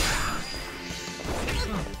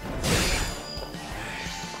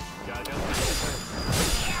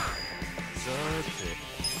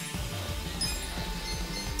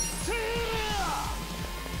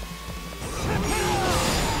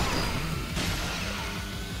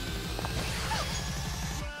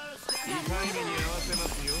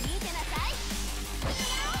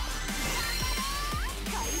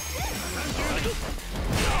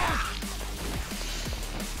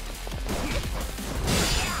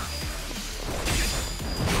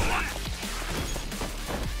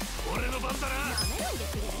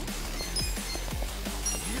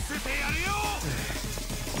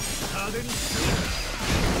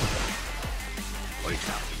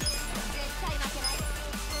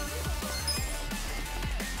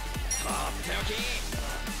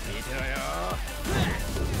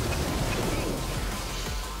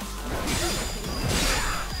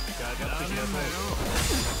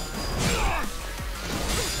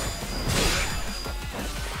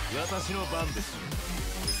 私の番です。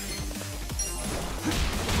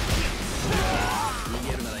逃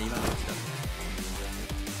げるなら今のうちだ。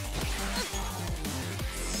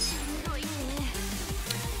しんどいね。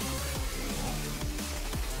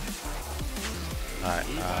Alright,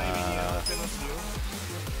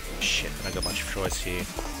 shit, I got much choice here.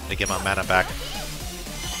 To get my mana back.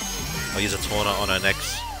 I'll use a taunt on her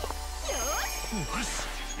next. ぶ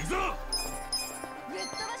っ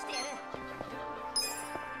飛ばしてやる。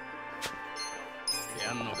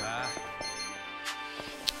やんのか。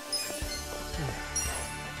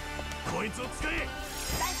こいつを使え。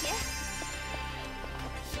サンキュ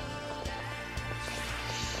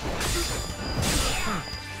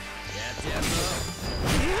やってやるぞ。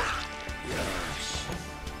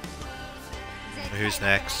 Who's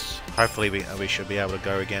next? Hopefully we should be able to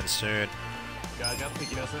go again soon. かかって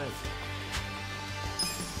きなさい。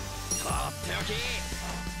とっておき。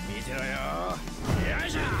見てろよ。よい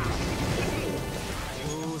しょ。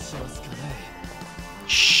どうしますかね。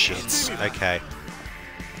 Shit. Okay.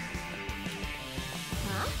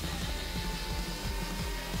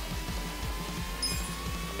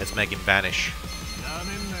 Let's make him vanish. な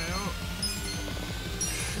めんなよ。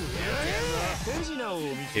 手品を見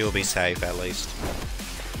せ He will be safe at least.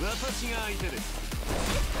 私が相手です。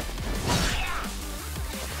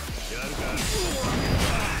やるか。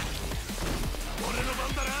俺の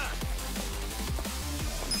番だな。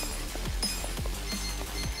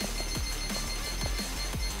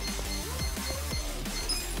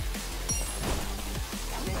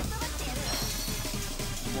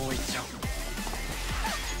もう一丁。な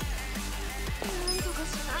んとかし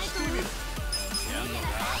ないと。やんのか。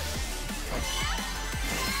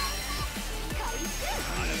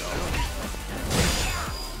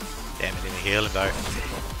 Damn, it didn't heal him though.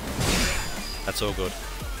 That's all good.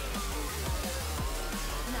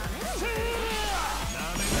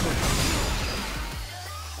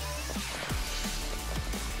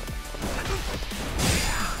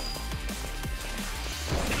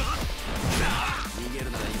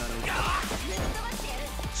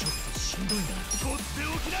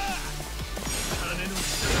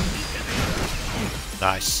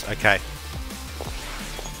 Nice. Okay.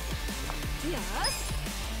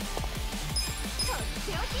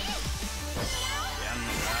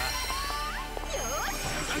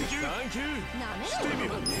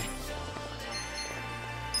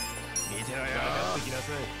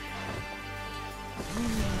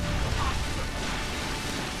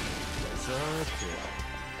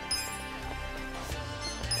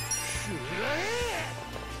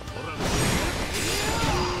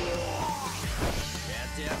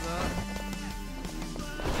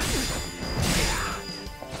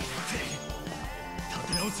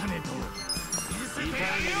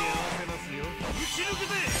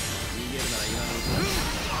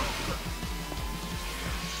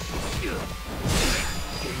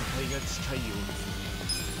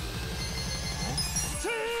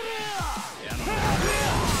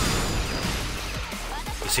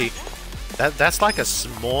 You see, that's like a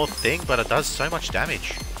small thing, but it does so much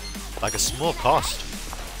damage. Like a small cost.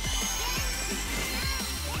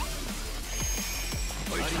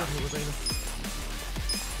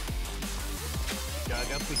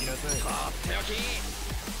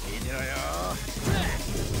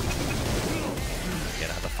 Yeah,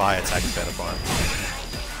 no, the fire attack is better for him.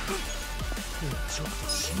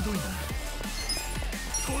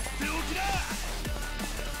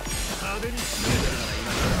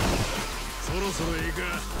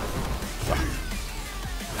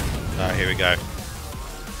 Alright, here we go.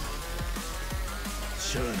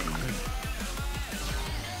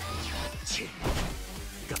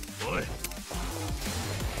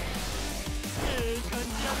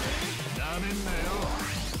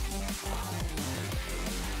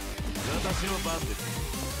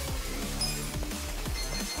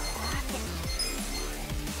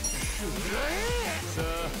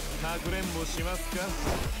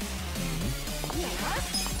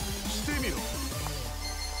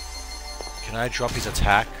 Can I drop his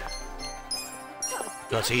attack?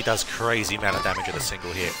 Because he does crazy amount of damage with a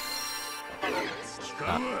single hit.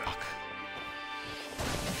 Ah, fuck.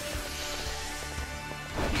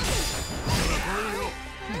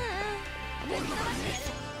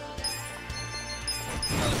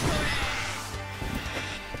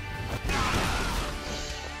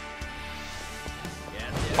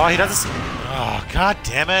 Oh, he doesn't. Oh, god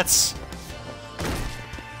damn it!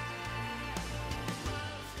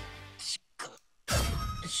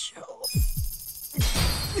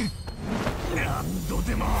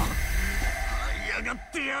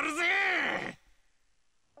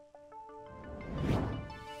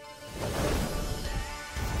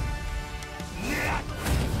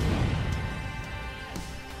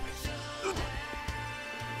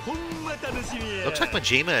 Looks like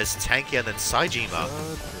Majima is tankier than Saijima.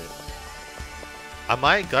 I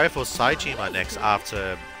might go for Saijima next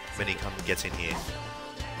after when he gets in here.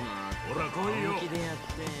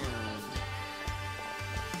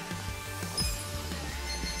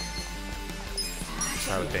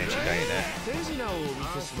 Start with Banshee Bayonet.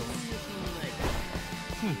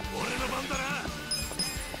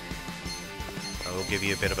 I will give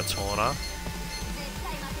you a bit of a taunter.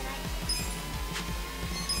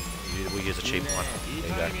 We'll use a cheap one.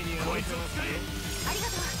 There you go.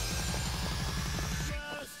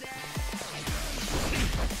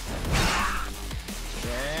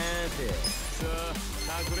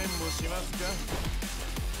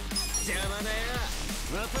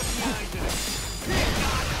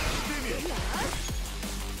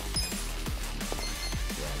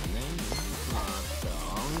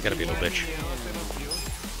 Gotta be a little bitch.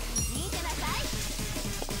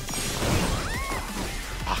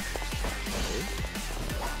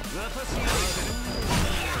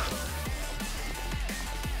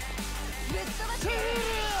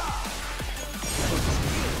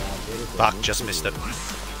 Fuck, just missed it.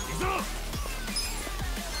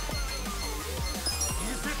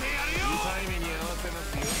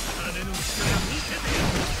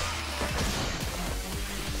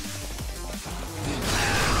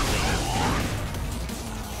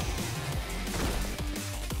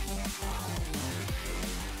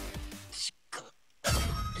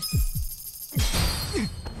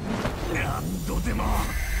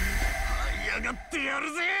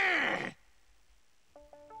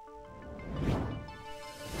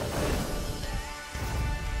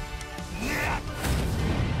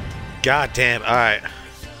 God damn, alright. I'm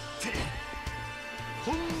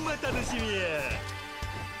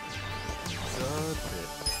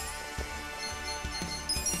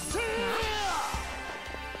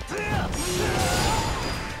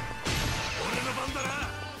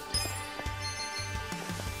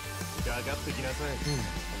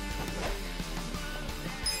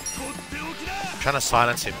trying to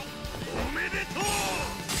silence him.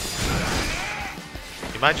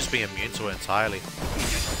 He might just be immune to it entirely.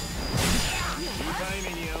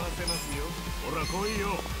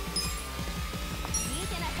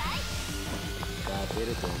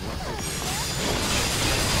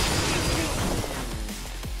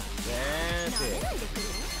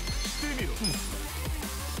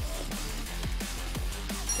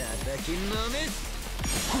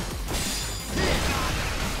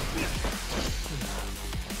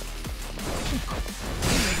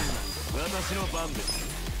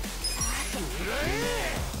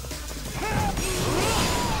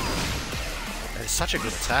 It's such a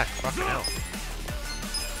good attack, fucking hell.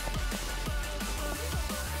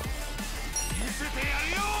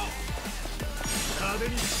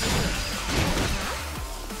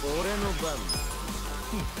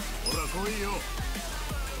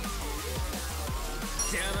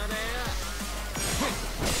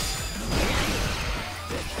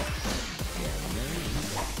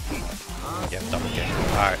 Yep, double kick.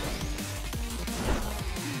 Alright.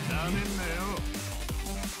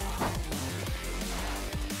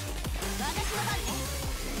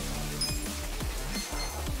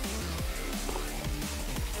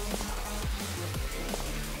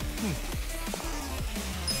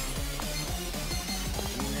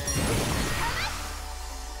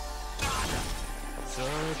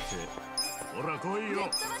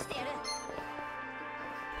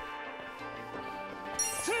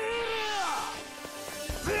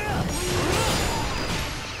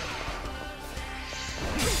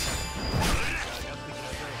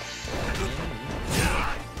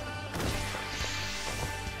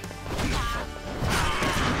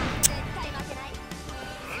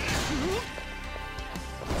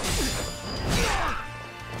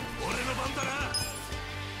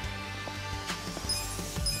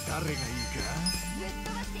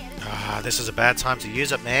 This is a bad time to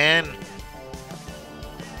use it, man.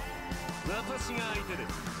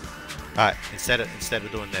 Alright, instead of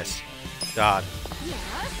doing this, God,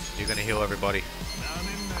 you're gonna heal everybody.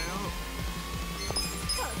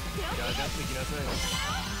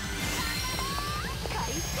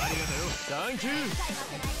 Thank you.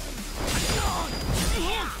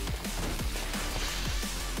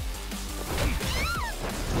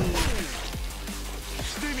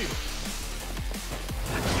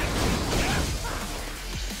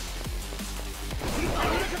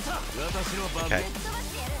 Okay.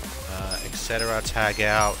 Etc. Tag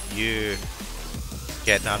out. You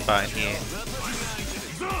get done by here.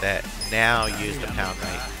 That now use the pound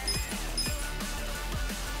rate.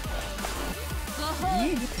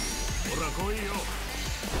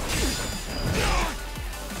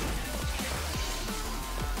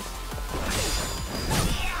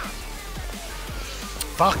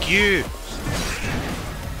 Fuck you!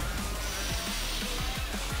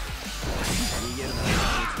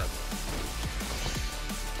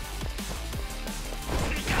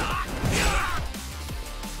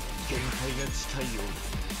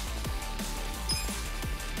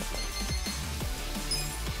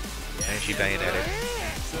 And she bayoneted.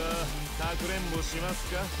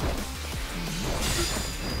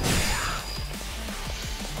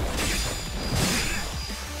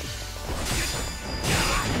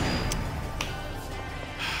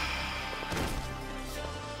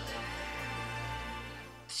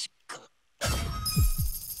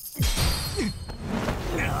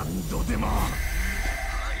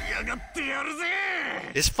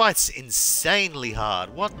 This fight's insanely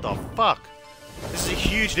hard. What the fuck? This is a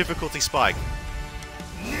huge difficulty spike.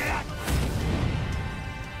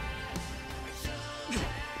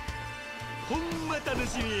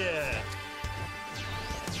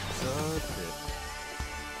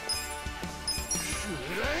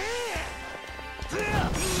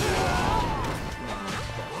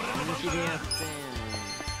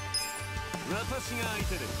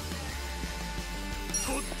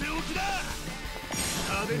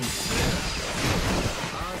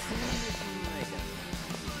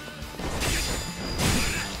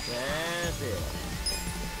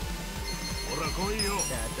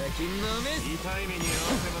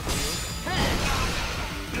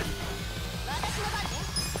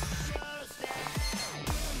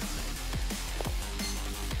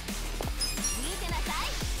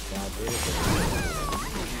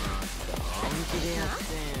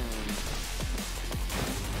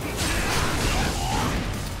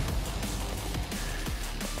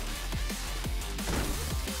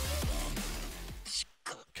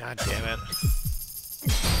 God damn it.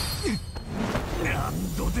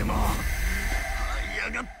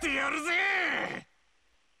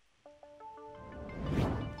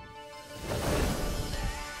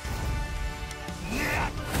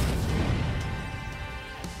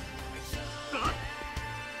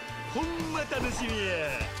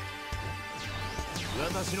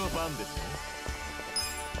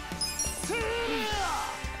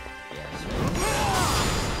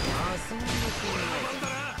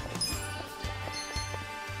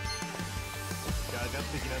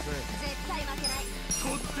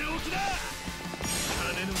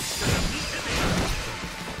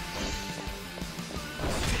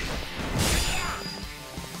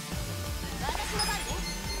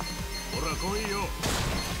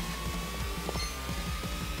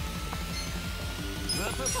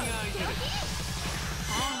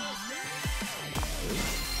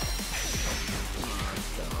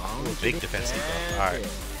 Big defensive block. Alright.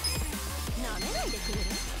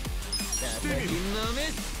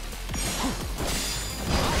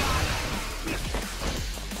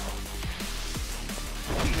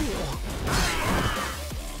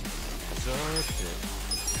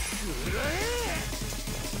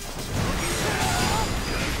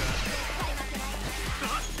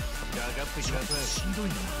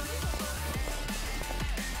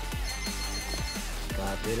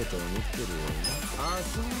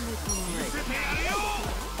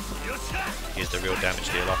 Here's the real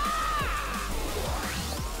damage dealer.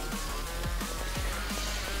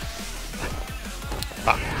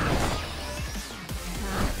 Fuck.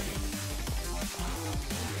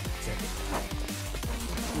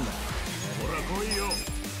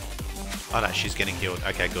 Oh no, she's getting healed.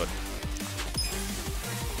 Okay, good.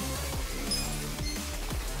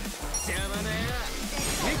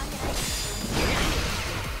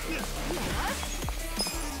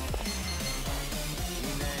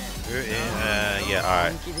 Yeah,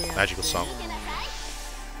 alright. Magical song.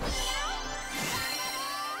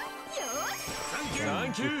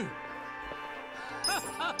 Thank you.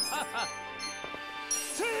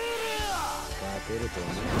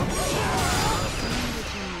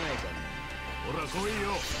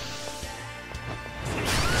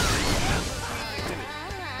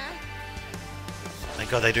 Thank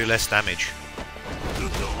God they do less damage.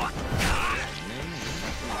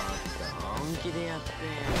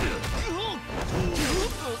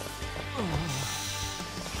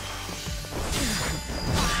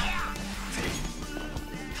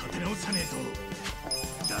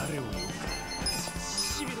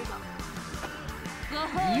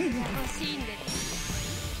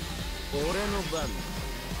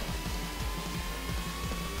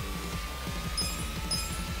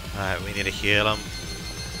 Alright, we need to heal him.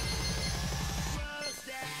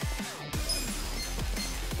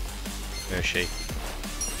 Where is she?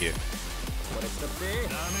 Here.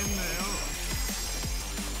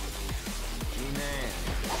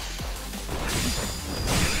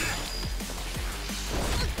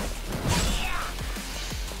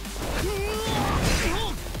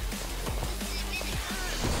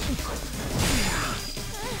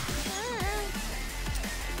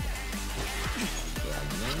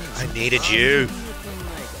 needed you.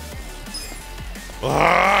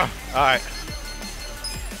 Alright.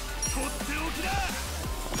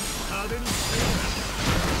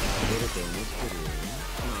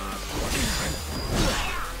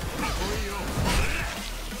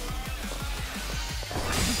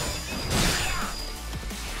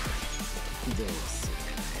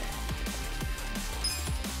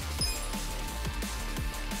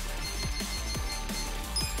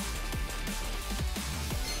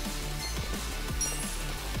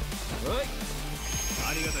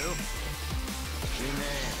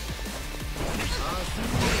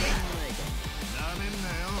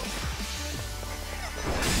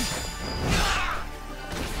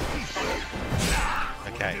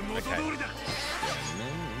 Okay.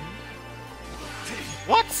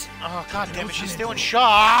 What? Oh, god damn it, she's still in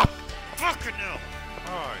shock! Fucking hell!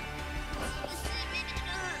 Alright.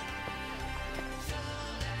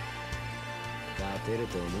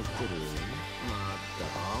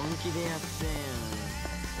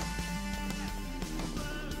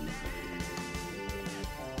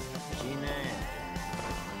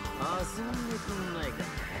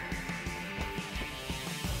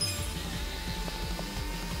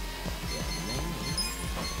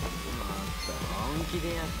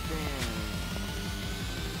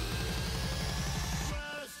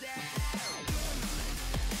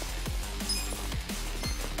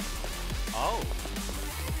 Oh.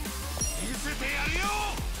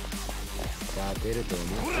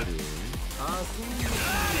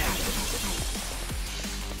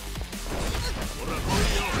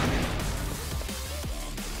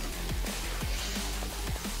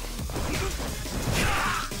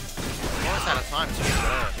 Almost out of time too,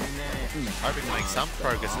 hoping to make some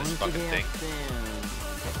progress in this fucking thing.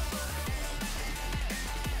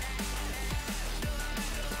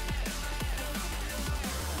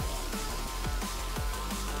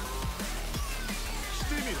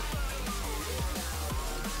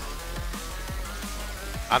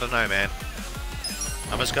 I don't know, man.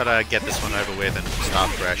 I just gotta get this one over with and start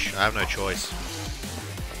fresh. I have no choice.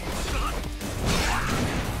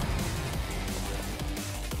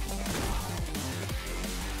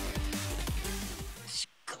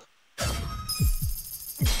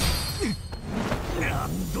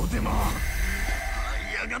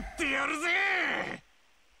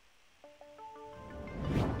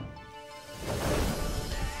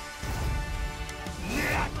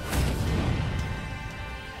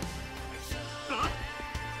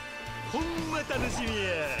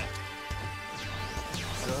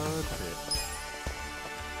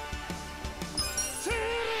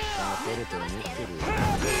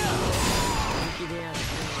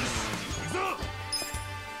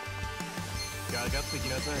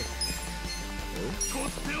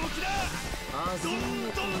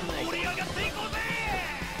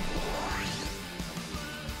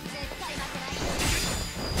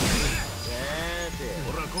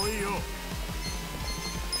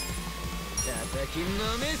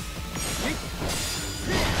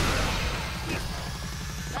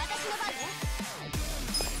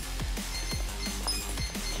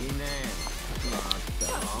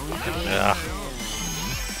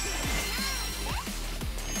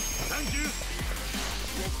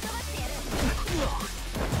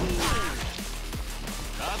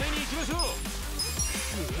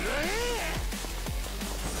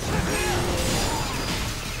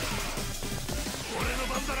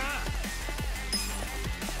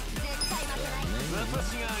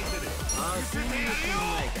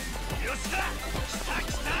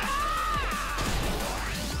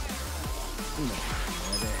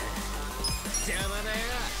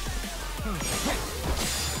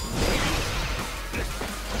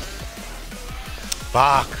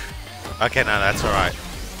 Fuck. Okay, no, that's alright.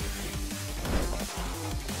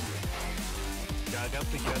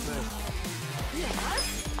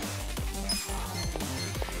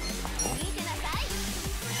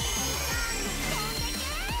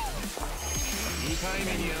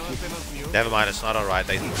 Never mind, it's not alright.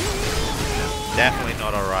 They definitely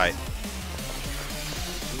not alright.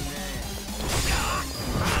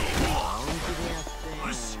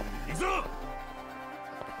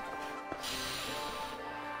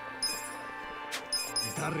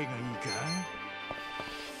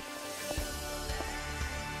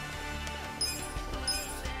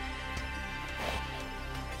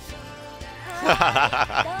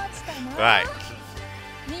 Right.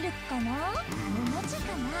 ミルクかな？おもちゃ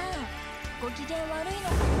かな？ご機嫌悪いの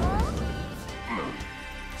かな？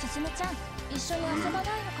すすむちゃん、一緒に遊ばない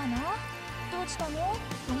のかな？どうしたの？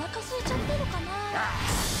お腹空いちゃってるかな？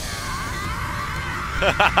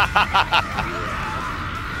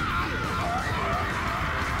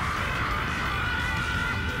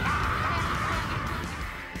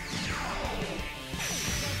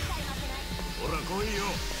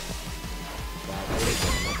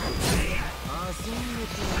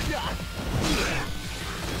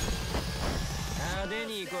派手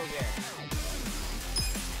に行こうか。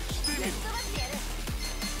ぶっ飛ばしてやる。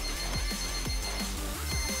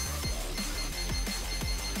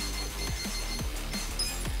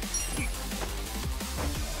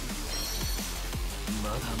ま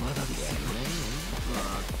だまだですよね。も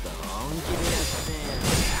っと本気でやって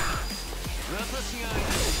私が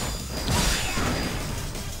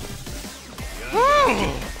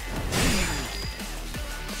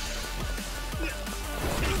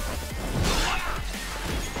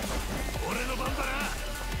俺の番だな。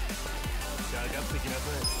かかってきなさ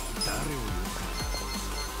い。誰を呼ぶか。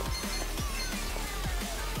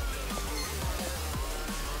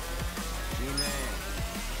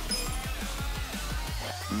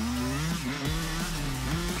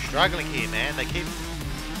Struggling here, man. They keep,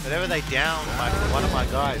 whenever they down like one of my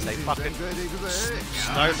guys, they fucking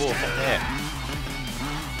snowball from there.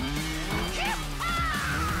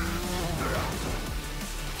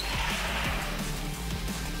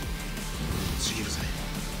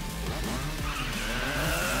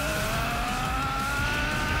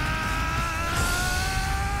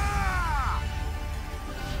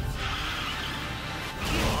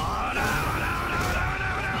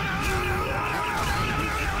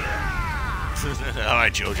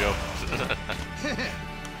 Alright, Jojo.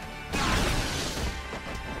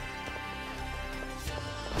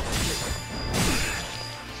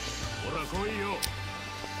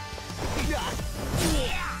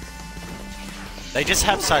 They just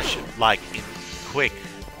have such, like, quick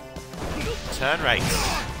turn rates.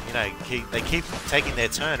 You know, they keep taking their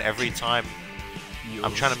turn every time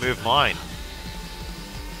I'm trying to move mine.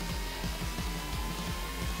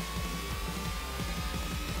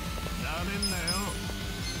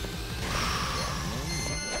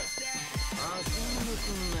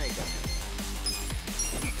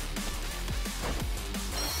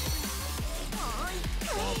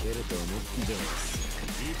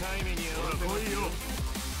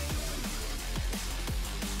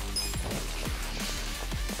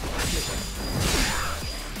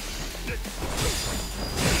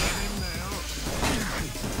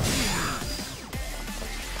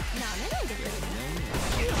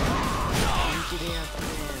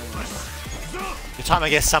 The time I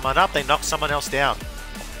get someone up, they knock someone else down.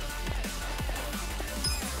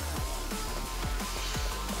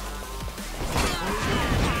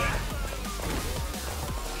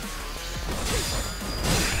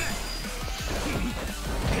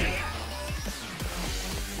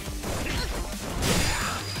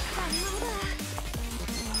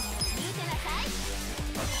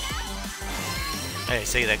 Hey,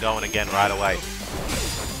 see, they're going again right away.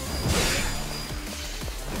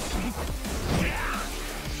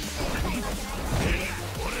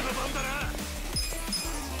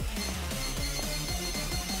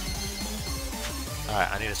 Alright,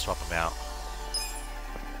 I need to swap them out.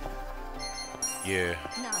 You.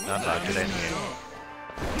 No, get in here.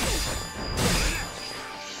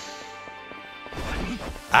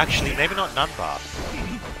 Actually, maybe not Nunbar.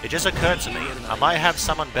 It just occurred to me, I might have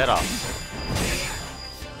someone better.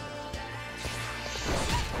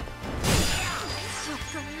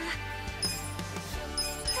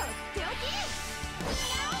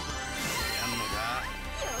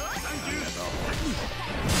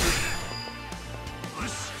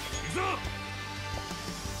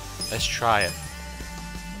 Let's try it.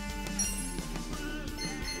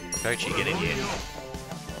 Kochi, get in here.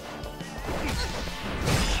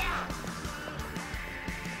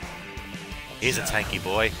 He's a tanky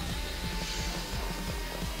boy.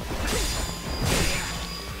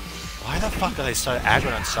 Why the fuck are they so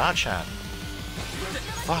aggro on Sachan?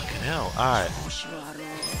 Fucking hell. Alright.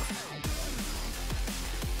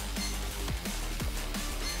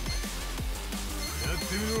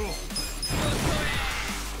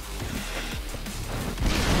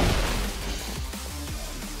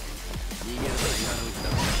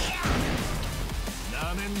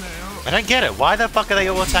 I don't get it. Why the fuck are they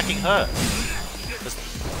all attacking her?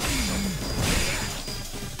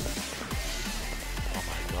 Oh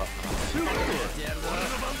my god.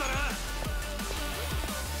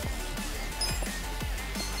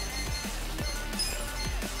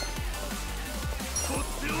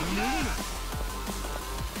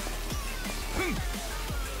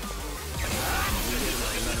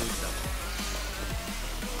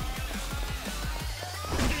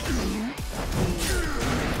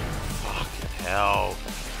 Hell.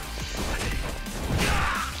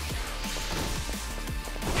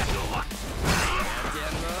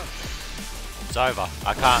 It's over.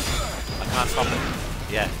 I can't stop it.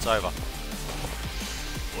 Yeah, it's over.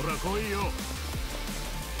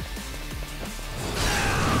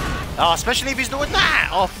 Oh, especially if he's doing that!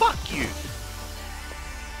 Oh, fuck you!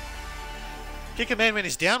 Kick a man when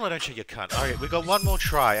he's down, why don't you cunt? Alright, we got one more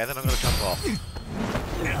try, and then I'm gonna jump off.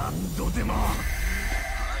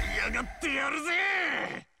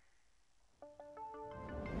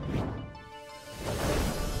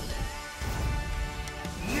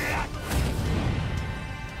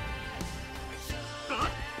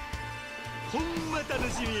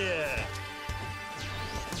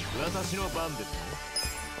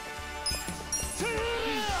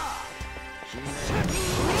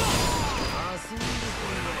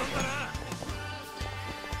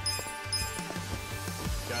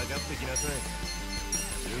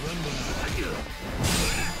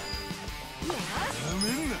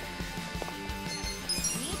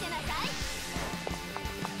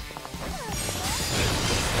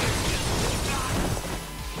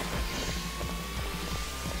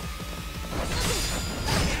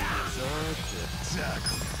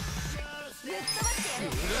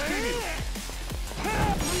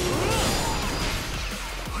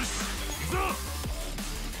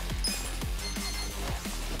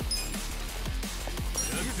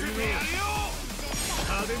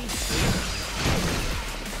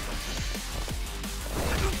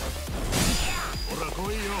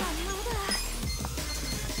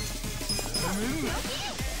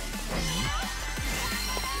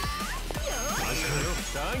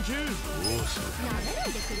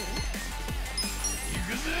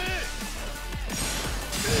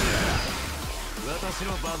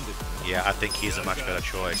 Yeah, I think he's a much better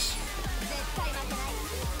choice.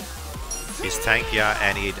 He's tankier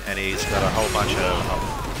and he's got a whole bunch of...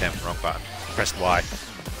 Oh, damn, wrong button. Pressed Y.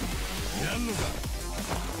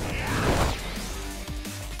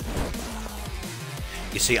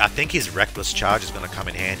 You see, I think his reckless charge is going to come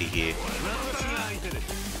in handy here.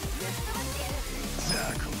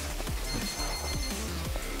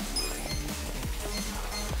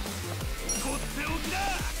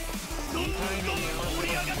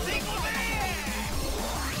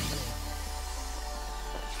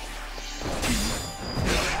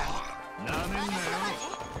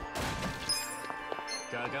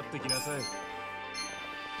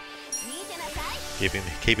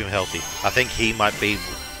 Keep him healthy. I think he might be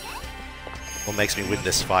what makes me win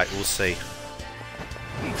this fight. We'll see.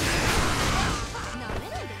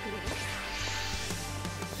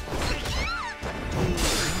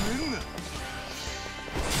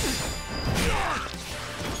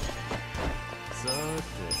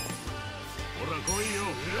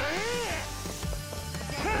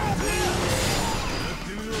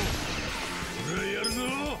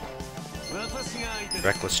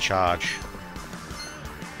 Reckless charge.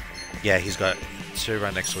 Yeah, he's got two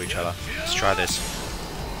right next to each other. Let's try this.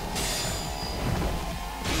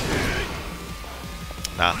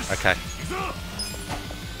 Nah, okay.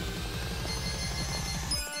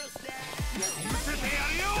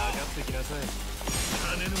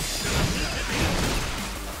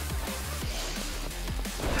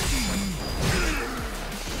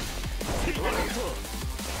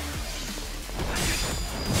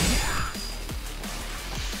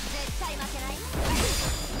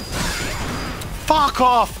 Fuck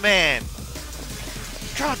off, man!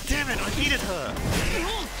 God damn it, I needed her!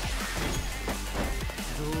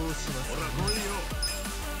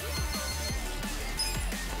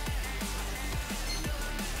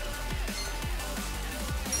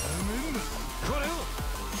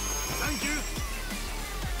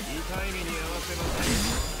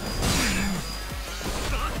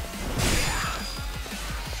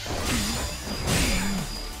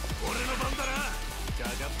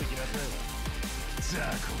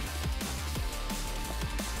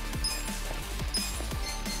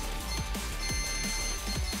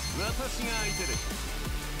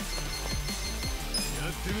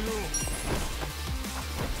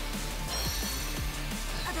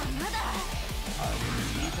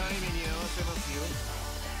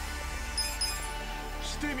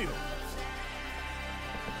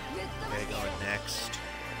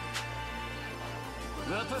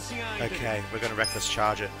 Okay, we're gonna reckless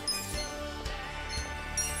charge it.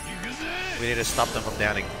 We need to stop them from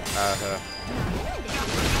downing her.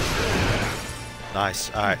 Nice,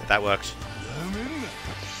 alright, that worked.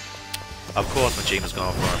 Of course Majima's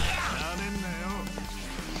going for him.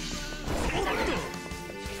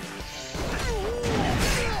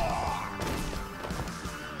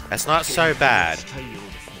 That's not so bad,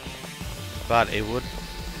 but it would...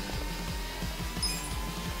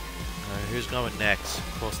 who's going next?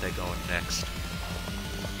 Of course they're going next.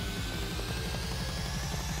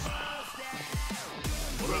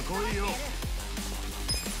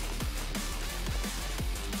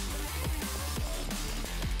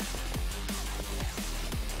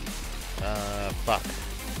 Fuck.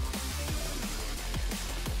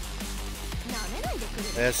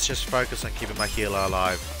 Let's just focus on keeping my healer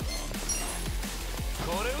alive.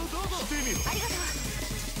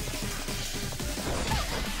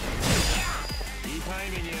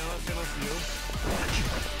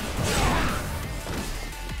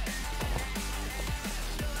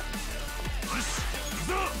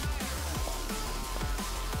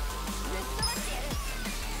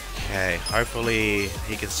 Okay, hopefully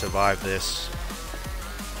he can survive this.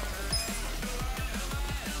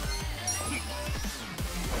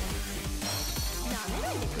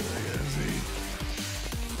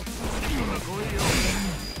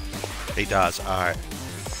 He does, alright.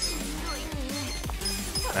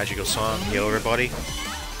 Magical song, heal everybody.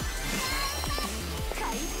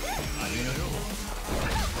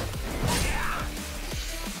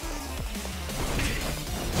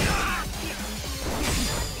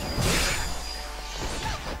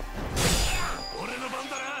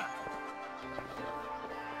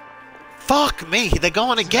 Fuck me, they're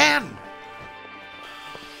going again!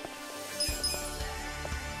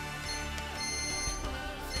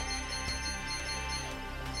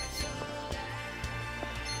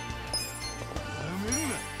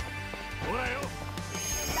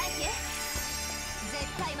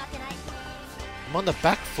 I'm on the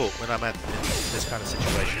back foot when I'm at this kind of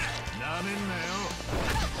situation.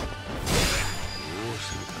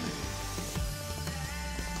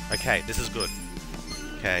 Okay, this is good.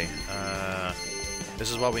 Okay,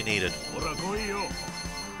 this is what we needed.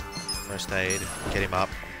 First aid, get him up.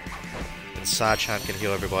 And Sa-chan can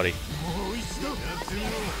heal everybody.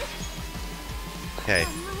 Okay,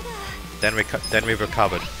 then we've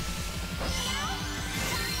recovered.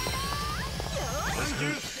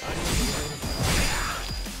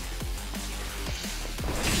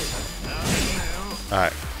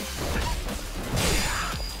 Alright.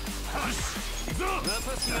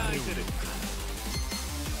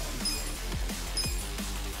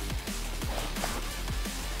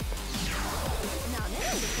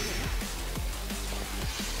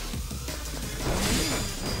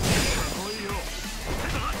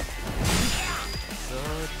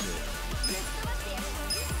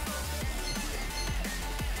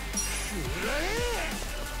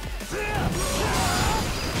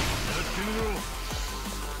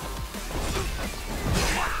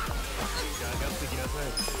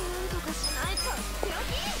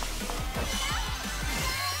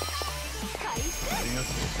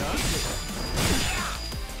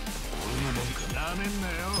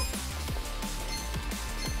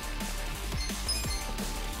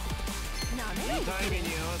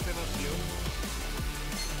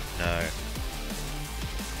 No.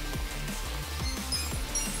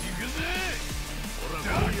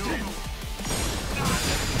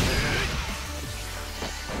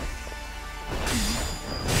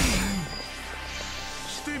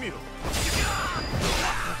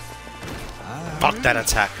 Fuck that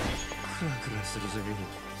attack.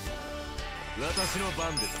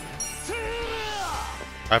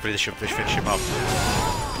 Hopefully this should finish him off.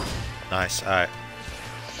 Nice, alright.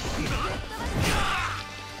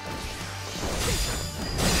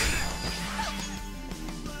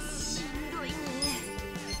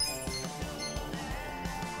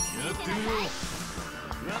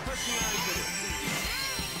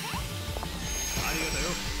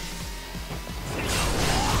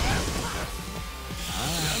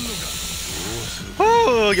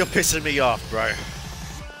 Oh, you're pissing me off, bro.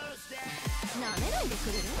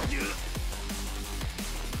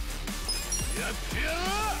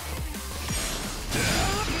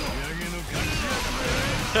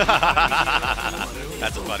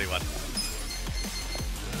 That's a funny one.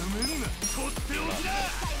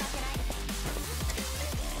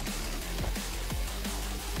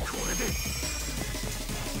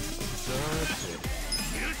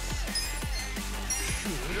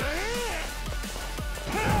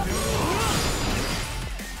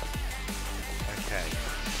 Okay.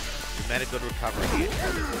 We made a good recovery here.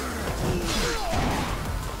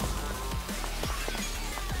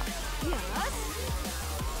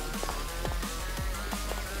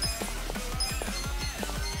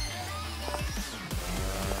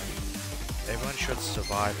 Everyone should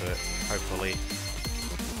survive it, hopefully.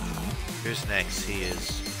 Who's next? He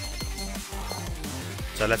is.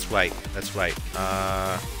 So let's wait. Let's wait.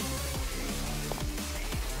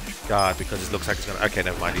 God, because it looks like it's gonna. Okay,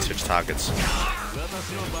 never mind. He switched targets.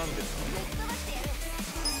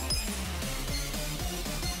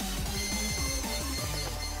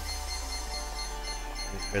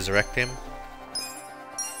 Resurrect him.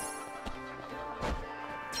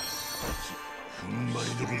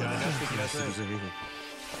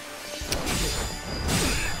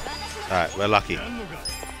 Alright, we're lucky.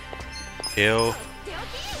 Kill.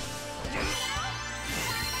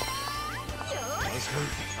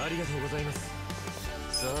 ありがとうございます。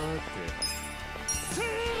さーて。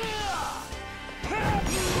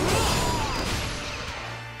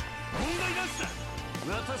問題なしだ。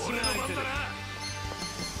私が相手だ。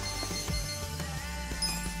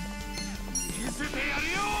見せてや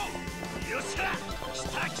るよ。よっしゃ。来た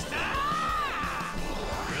来た。や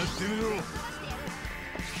ってみろ。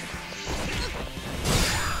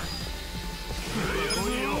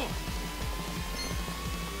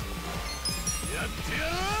やってやろ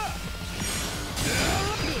う。仕上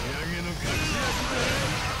げの活躍だ。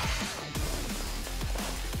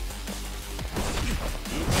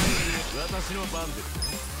私の番です。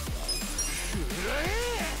くらえ。よ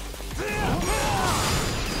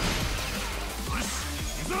し、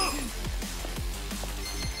行くぞ。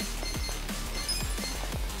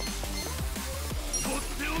とっ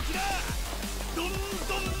ておきだ。どんどん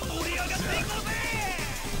盛り上がっていこうぜ。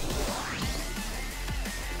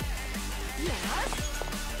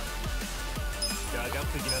かかっ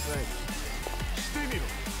てきなさい。してみろ。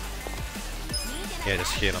 Yeah,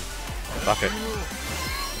 just heal him. Fuck it.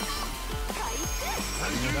 鍋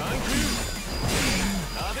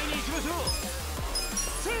に行きましょう。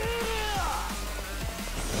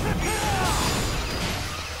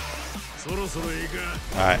 そろそろいいか。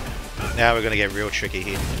 Alright, now we're gonna get real tricky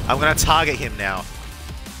here. I'm gonna target him now.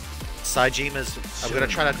 Saijima's. I'm gonna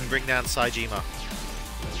try to bring down Saijima.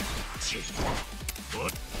 おっ、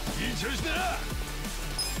いい調子だ。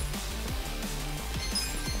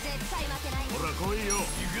ほら来いよ。行くぜ。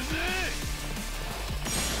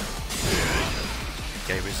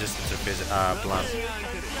 Okay, resistance to blunt.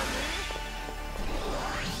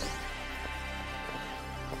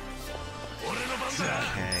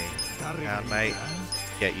 Okay, down, mate.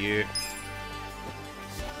 Get you.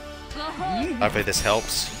 Hopefully this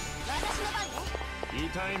helps.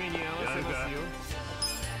 痛い目に合わせますよ。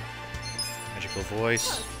 Magical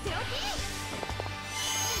voice.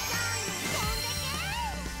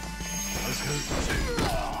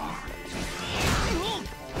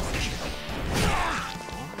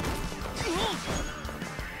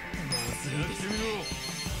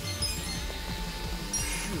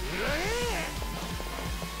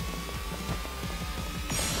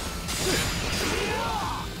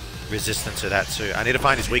 Resistance to that too. I need to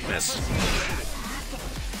find his weakness.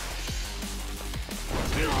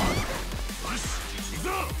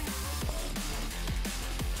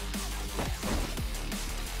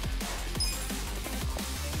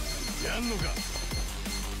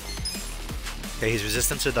 Okay, he's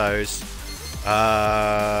resistant to those.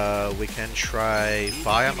 We can try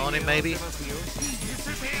fire on him maybe.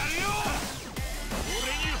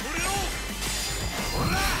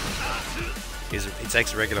 He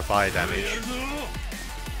takes regular fire damage.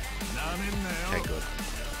 Okay, good.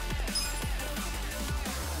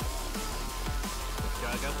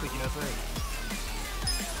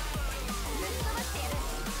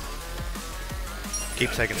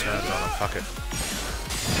 Keep taking turns on him, fuck it.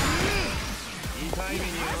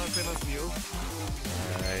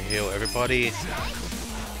 Heal everybody.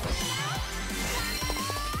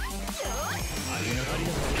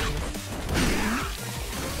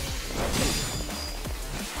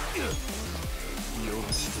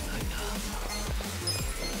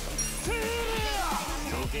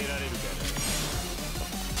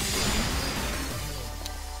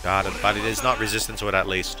 Got it, but it is not resistant to it at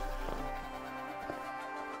least.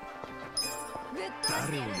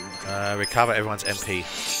 Recover everyone's MP.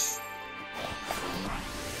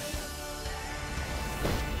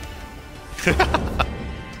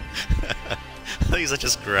 These are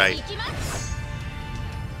just great.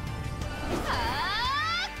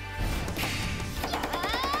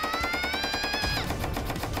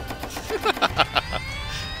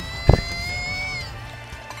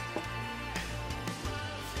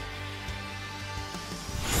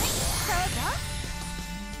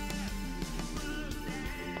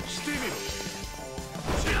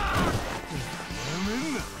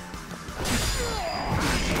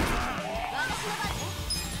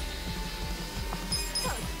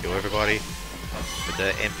 Kill everybody. With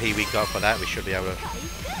the MP we got for that, we should be able to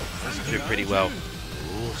do pretty well.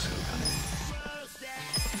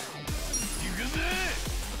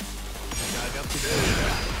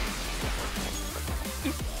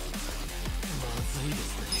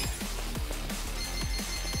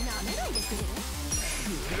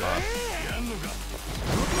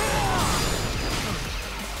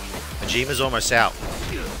 Majima's almost out.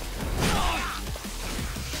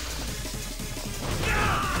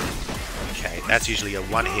 Okay, That's usually a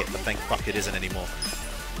one hit, but thank fuck it isn't anymore.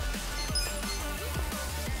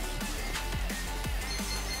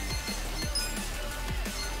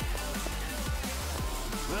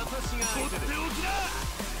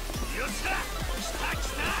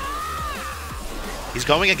 He's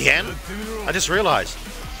going again? I just realized.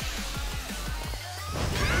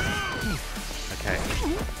 Okay.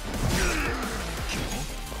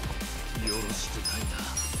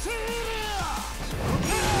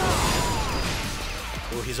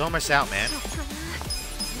 Oh, he's almost out, man.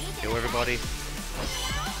 Kill everybody.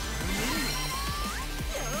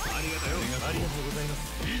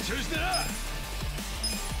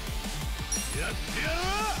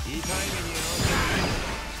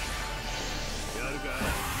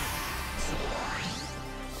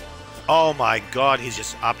 Oh my god, he's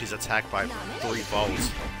just upped his attack by 3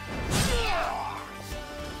 volts.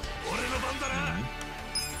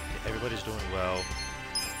 Everybody's doing well.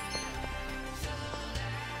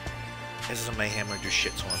 This is a mayhem and do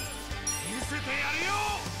shit to him.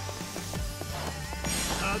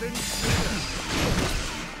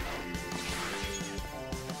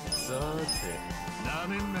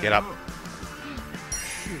 Get up.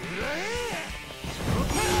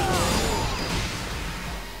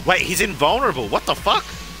 Wait, he's invulnerable. What the fuck?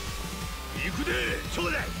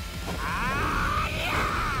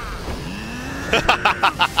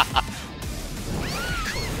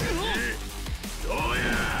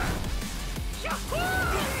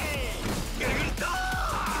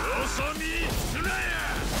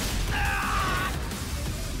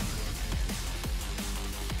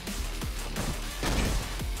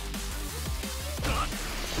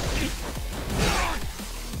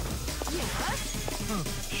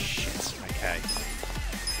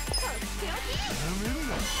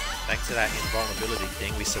 Thanks to that invulnerability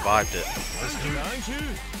thing, we survived it.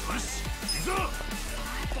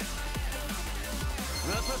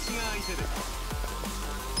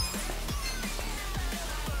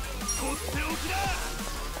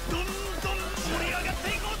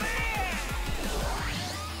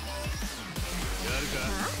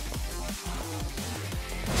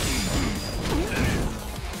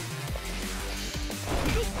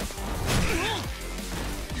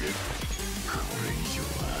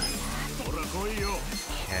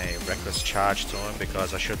 Okay, reckless charge to him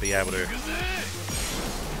because I should be able to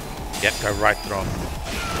go right through him.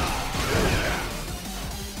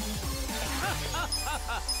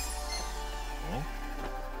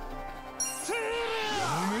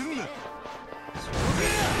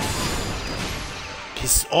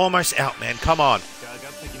 He's almost out, man. Come on.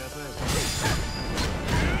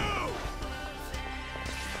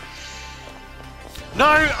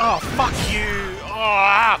 No! Oh, fuck you!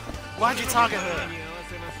 Oh, why'd you target her?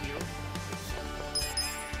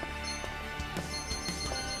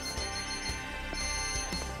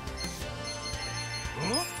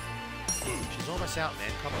 She's almost out,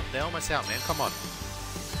 man. Come on. They're almost out, man. Come on.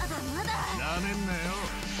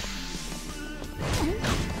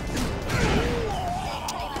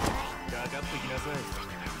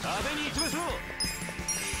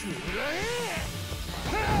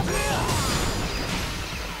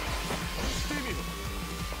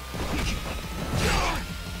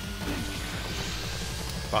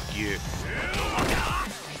 Fuck you.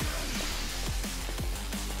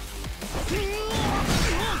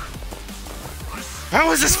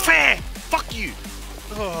 How is this fair? Fuck you.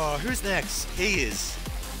 Oh, who's next? He is.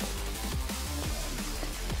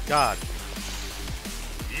 God.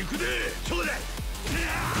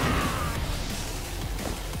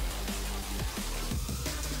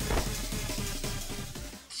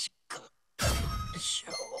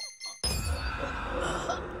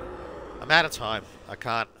 I'm out of time. I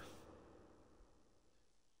can't.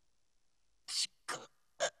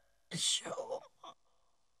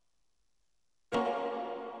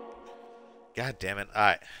 God damn it.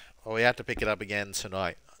 Alright. Well, we have to pick it up again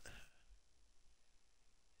tonight.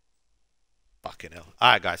 Fucking hell.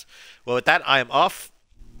 Alright, guys. Well, with that, I am off.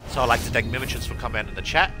 So I'd like to thank Mimichins for coming in the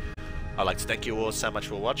chat. I'd like to thank you all so much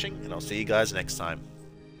for watching, and I'll see you guys next time.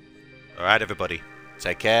 Alright, everybody.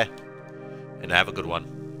 Take care, and have a good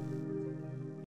one.